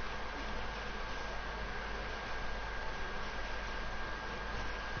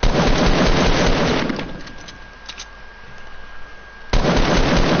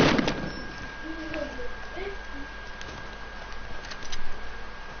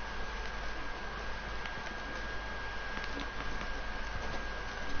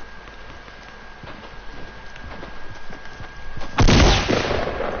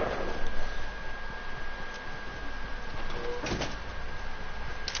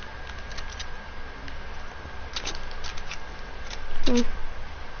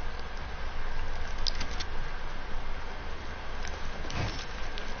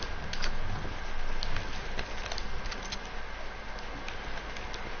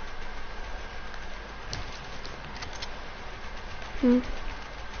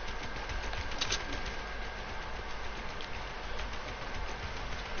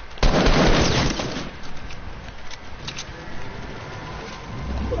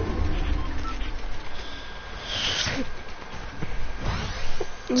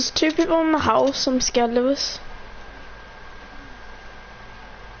 There's 2 people in the house. I'm scared, Lewis.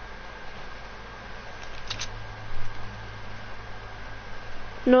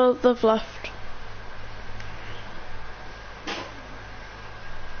 No, they've left.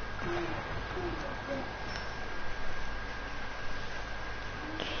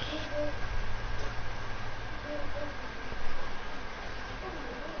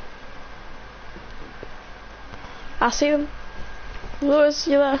 I see them. Lewis,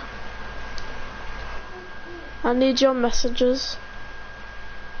 you there? I need your messages.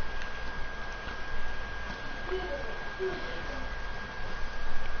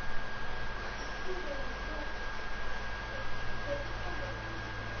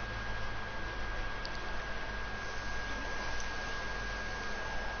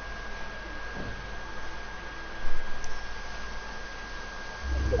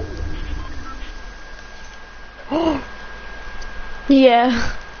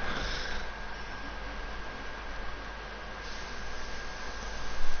 Yeah.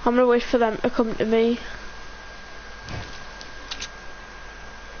 I'm gonna wait for them to come to me.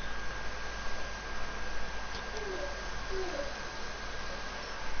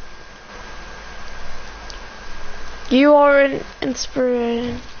 You are an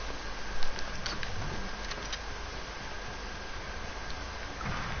inspiration.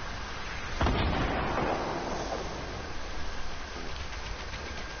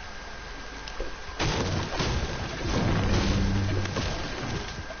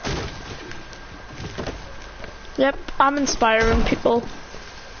 Yep, I'm inspiring people.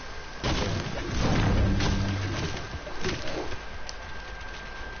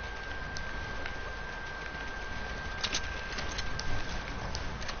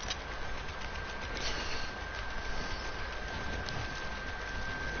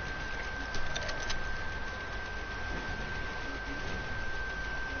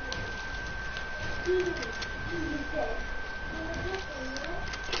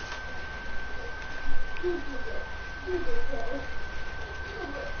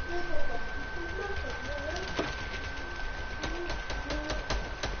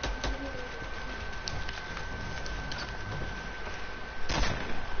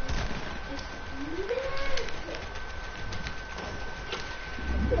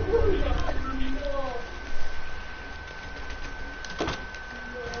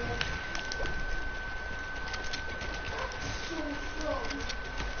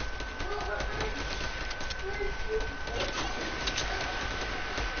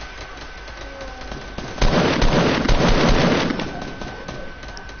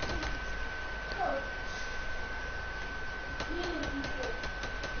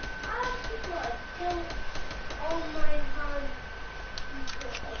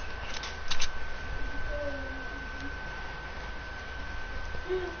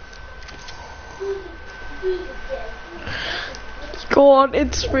 Go on,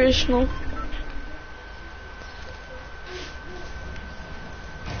 inspirational.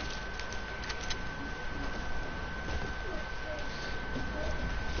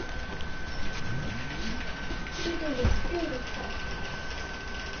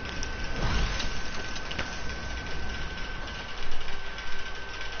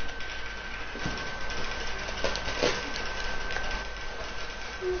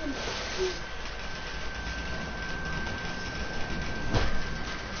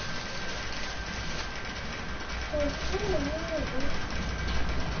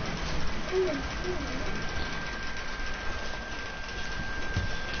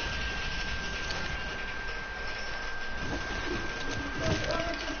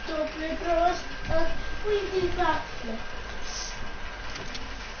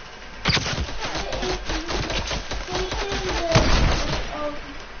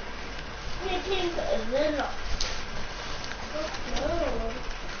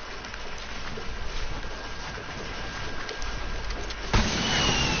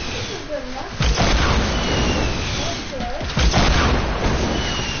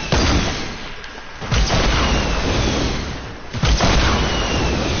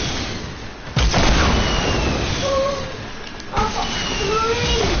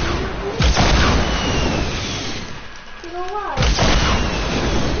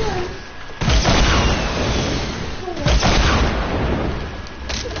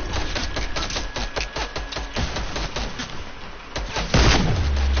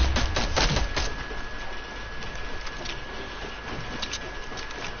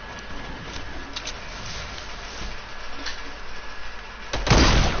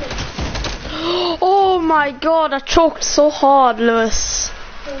 Oh my god, I choked so hard, Lewis.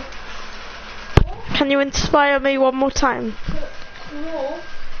 Can you inspire me one more time? No.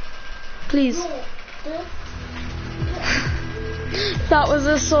 Please. No. That was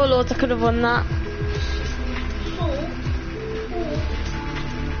a solo, I could have won that.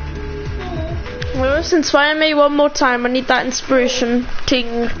 Lewis, inspire me one more time. I need that inspiration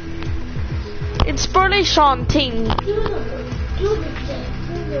ting. Inspiration ting.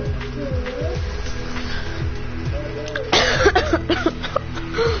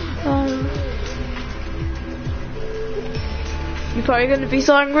 You're probably gonna be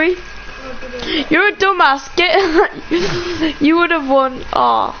so angry. You're a dumbass. Get. You would have won.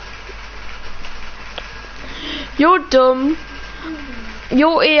 Oh. You're dumb.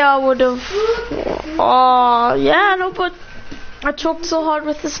 Your ear would have. Oh, yeah, no, but I choked so hard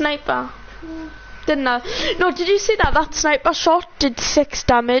with the sniper. Didn't I? No, did you see that? That sniper shot did 6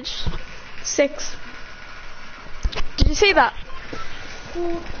 damage. 6. Did you see that?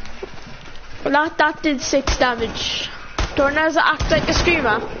 Well, that did 6 damage. Don't know how to act like a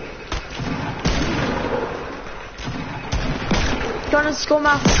screamer. Don't know to go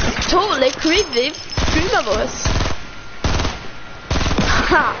my totally creepy screamer voice.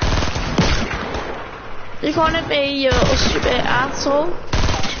 Ha! You can't hit me, you little stupid asshole.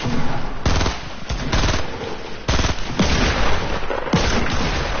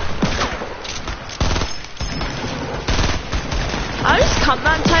 camp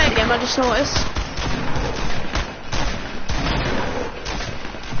that entire game, I just noticed.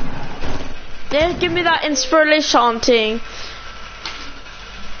 Yeah, give me that inspiration thing.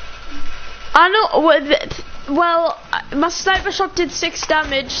 I know, well, my sniper shot did 6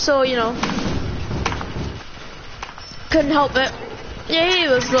 damage, so, you know. Couldn't help it. Yeah, he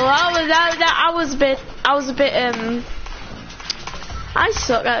was low. I was a bit, I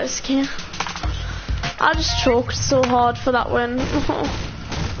suck at this game. I just choked so hard for that win.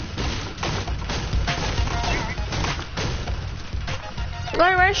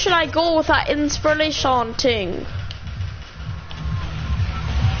 Where should I go with that inspiration thing?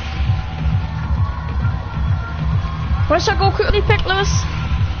 Where should I go quickly pick, Lewis?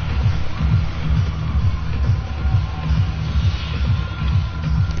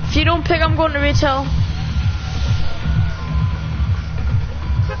 If you don't pick, I'm going to retail.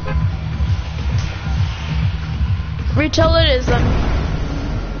 Retail it is then.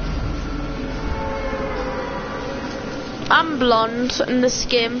 I'm blonde in this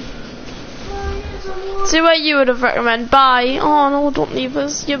game. See what you would have recommended. Bye. Oh no, don't leave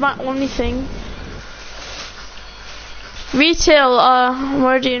us. You're my only thing. Retail,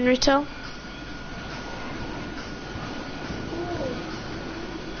 where are you in retail?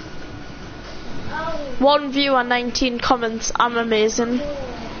 One view and 19 comments. I'm amazing.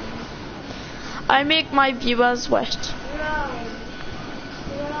 I make my viewers wet.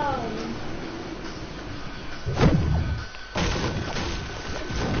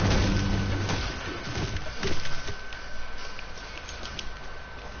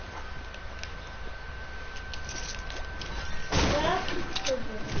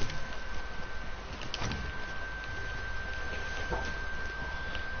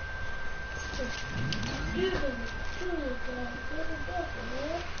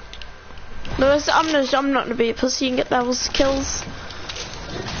 Lewis, I'm not gonna be a pussy and get those kills.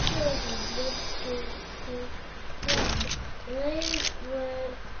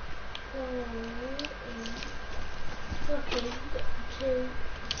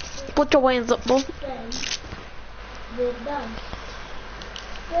 Put your hands up, boy.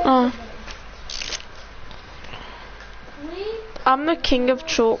 I'm the king of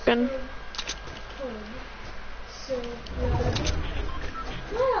choking.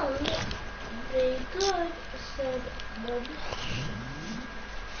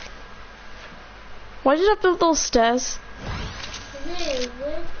 Why did I build those stairs?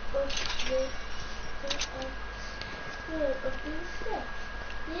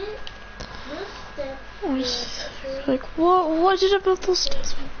 Like, what? Why did I build those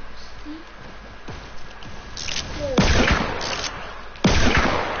stairs?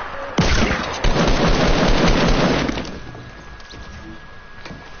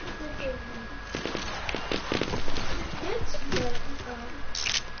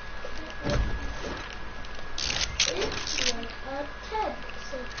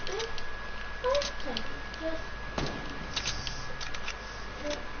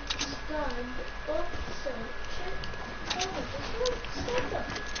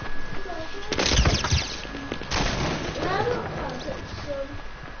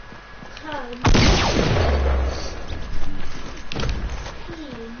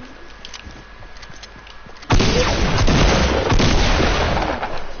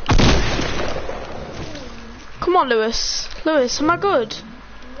 Come on, Lewis. Lewis, am I good?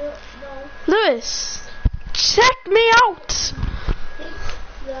 Lewis, check me out.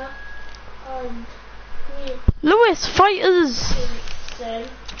 Lewis, fighters.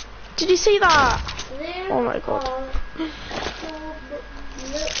 Did you see that? Oh my god.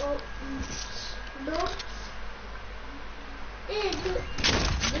 This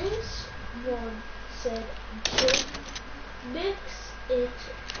one said mix it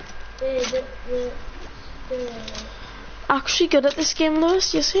in with actually good at this game,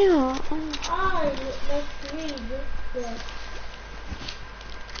 Lewis. You see that? Oh. I like green.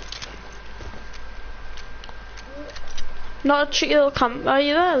 Not a tricky little camp. Are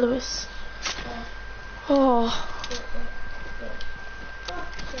you there, Lewis? Oh.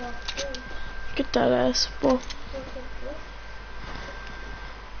 Get that ass, boy.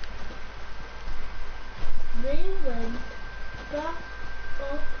 They went back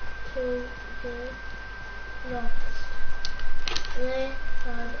up to the loft. They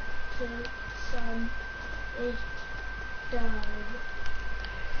had to sand it down.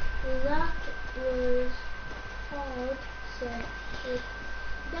 That was hard, said it.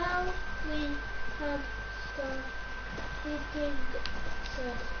 Now we can start eating,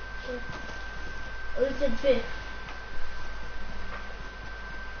 said Chip. Or is it Biff?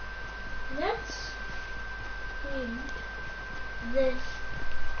 Let's eat this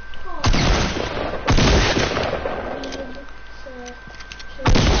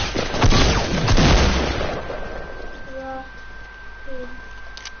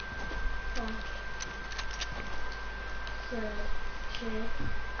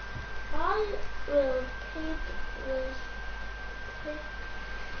I will paint this picture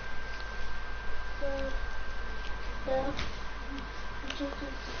just to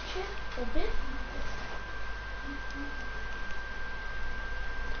check a bit.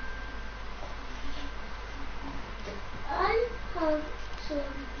 I have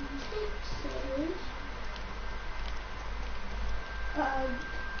some pixels that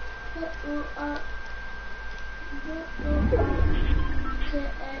will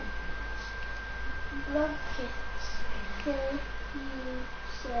get blankets for you,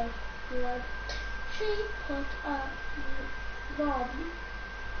 said one. She put a mum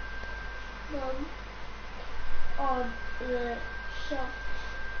on the shelf.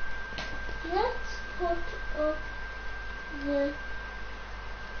 Let's put up the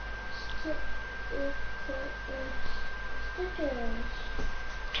stickers.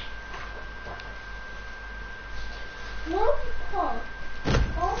 One part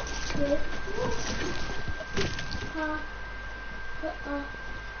of the put up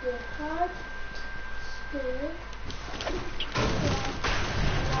the hard stick.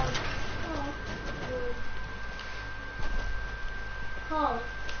 Half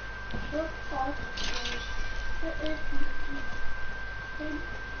the pot is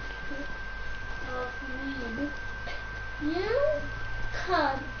of weed. You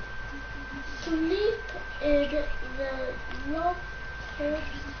can sleep in the locker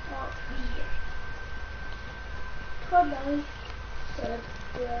of weed. Tonight, said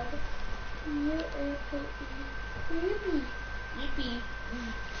Brad. Yippee. Yippee.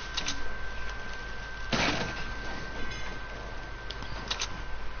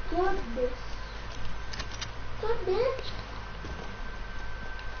 Goodness.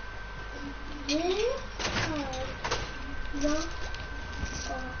 They had not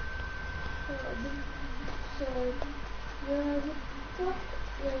said when what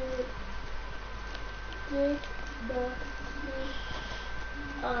they did not make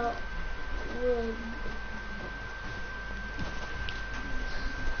a wind.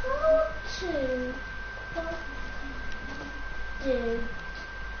 How to what did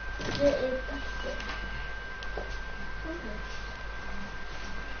the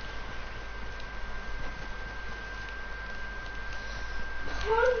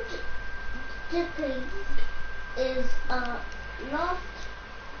pond dipping is a lot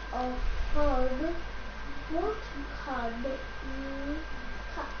of fun. What can you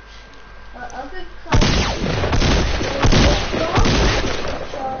catch? I can catch a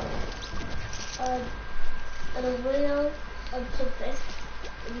dog, and a whale, and some fish.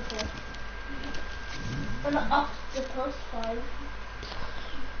 And an octopus, 5.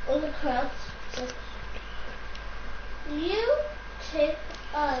 And the crabs, 6. You take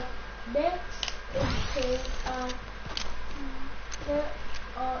a next into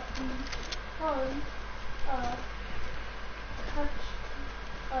a pond, catch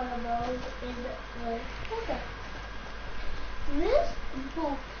animals in the water. This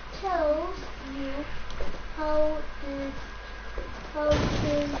book tells you how to do it.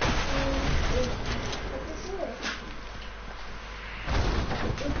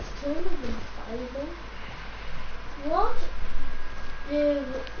 It's kind of Bible. What do you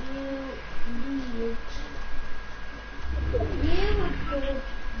need? You would need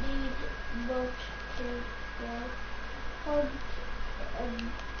not to hunt and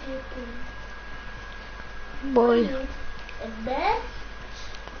dipping. Boy. And then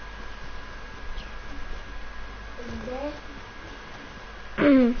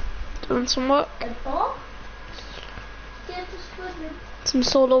Doing some work. a box. Get to swimming. Some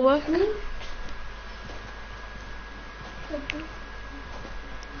solo work.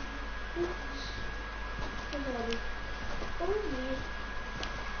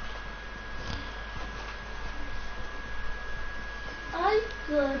 I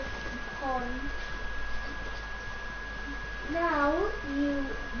good pond. Now you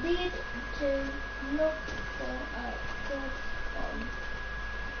need to look for a good pond.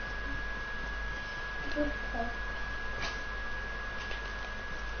 Good pond.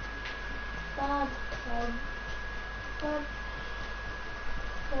 Bad pond. Bad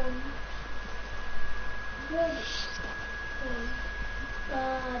pond. Good pond.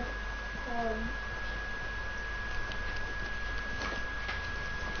 Bad pond.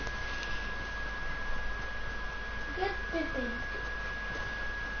 Get dipping.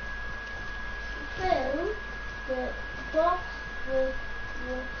 Fill the box with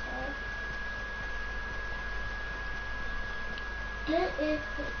water.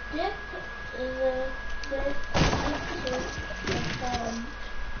 dip the red into the pond.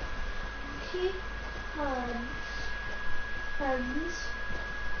 Keep hands and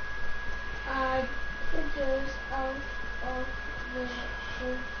fingers out of the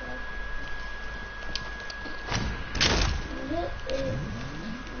water.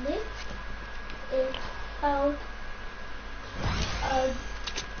 Lift it out and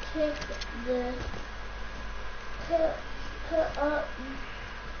take the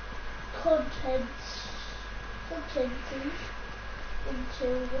contents into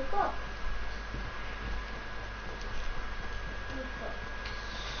the box.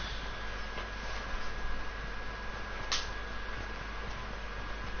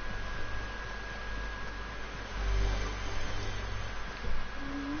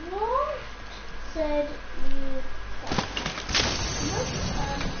 What said you look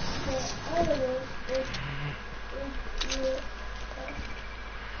at the animals in your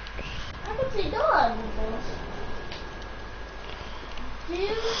I can see no animals. Do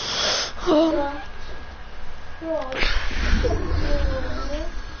not cross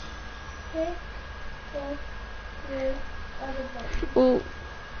pick up the animals. Oh,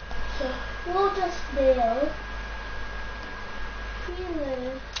 So water snail,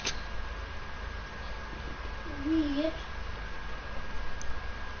 feeler, weed,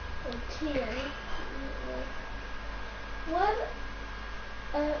 and tear. One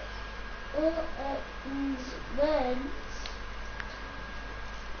then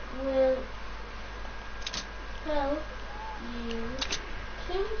will help you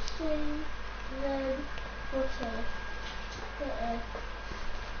to see the water.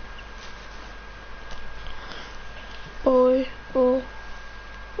 boy,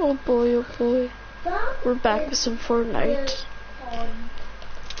 oh boy, oh boy. That We're back with some Fortnite. is on.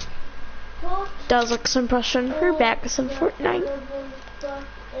 What That was Luke's impression. We're back with some Fortnite.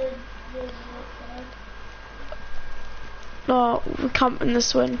 No, we're camping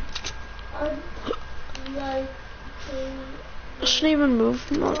this one. I shouldn't even move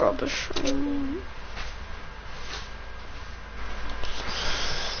from that rubbish.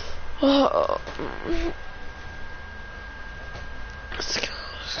 Oh. Let's go.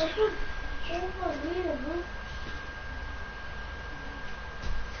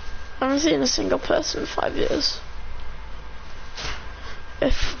 I haven't seen a single person in 5 years.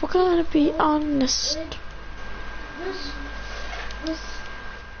 If we're gonna be honest.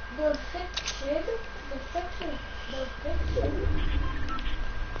 The fiction was in the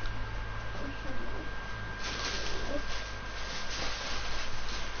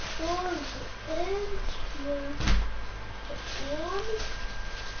one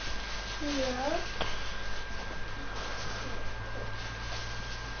here.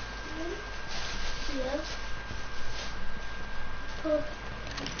 Here. Put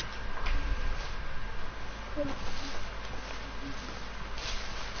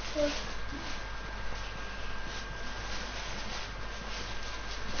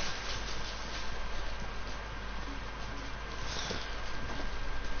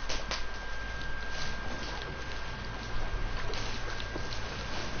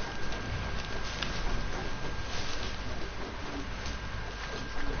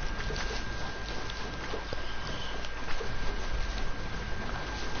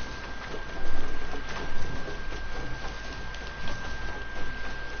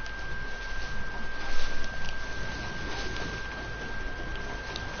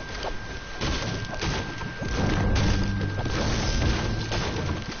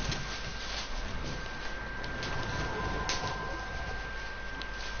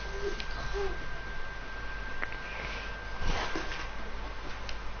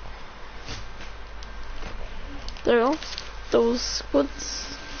There you go. Those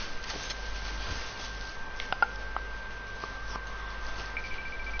woods.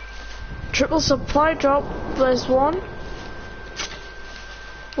 Triple supply drop. There's one.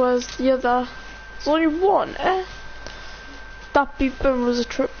 Where's the other? There's only one, eh? That beeping was a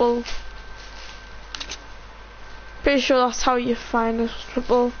triple. Pretty sure that's how you find a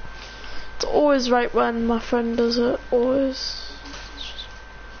triple. It's always right when my friend does it. Always.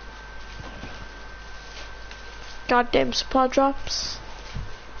 Goddamn supply drops.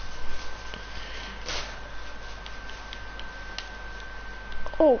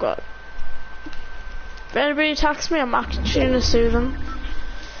 Oh god. If anybody attacks me, I'm actually gonna sue them.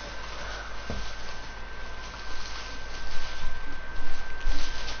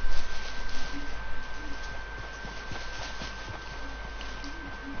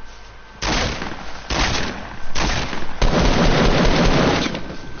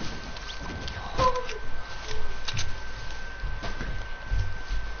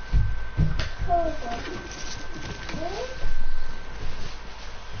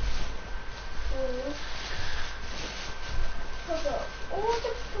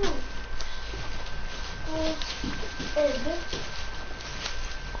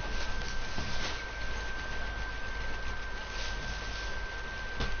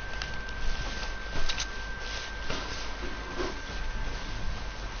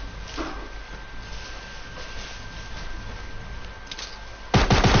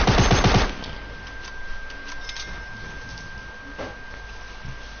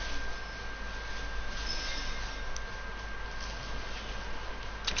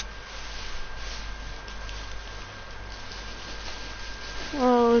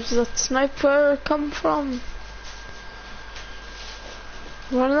 Oh, did that sniper come from?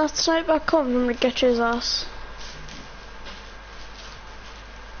 When that sniper comes, I'm gonna get his ass.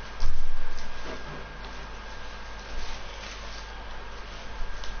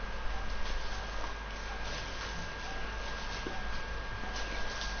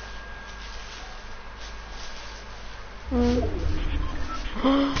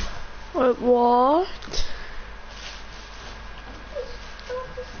 Wait, what?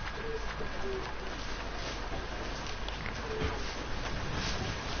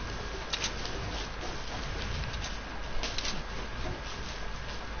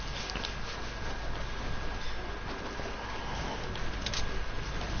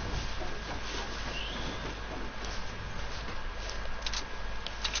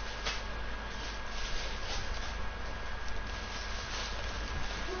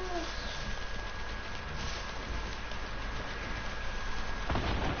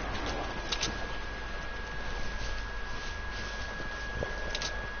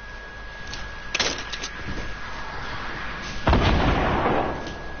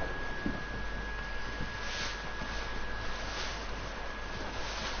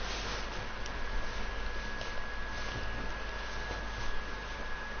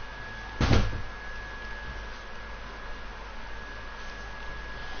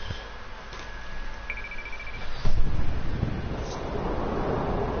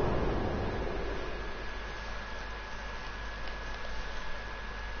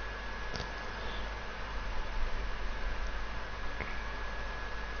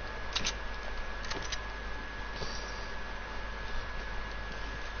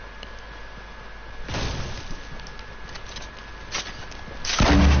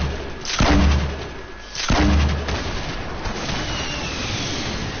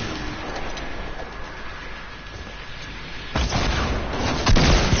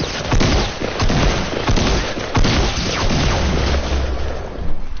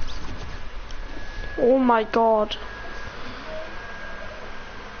 Oh my god.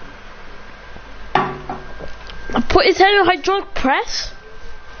 I put his head in hydraulic press?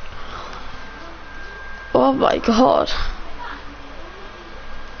 Oh my god.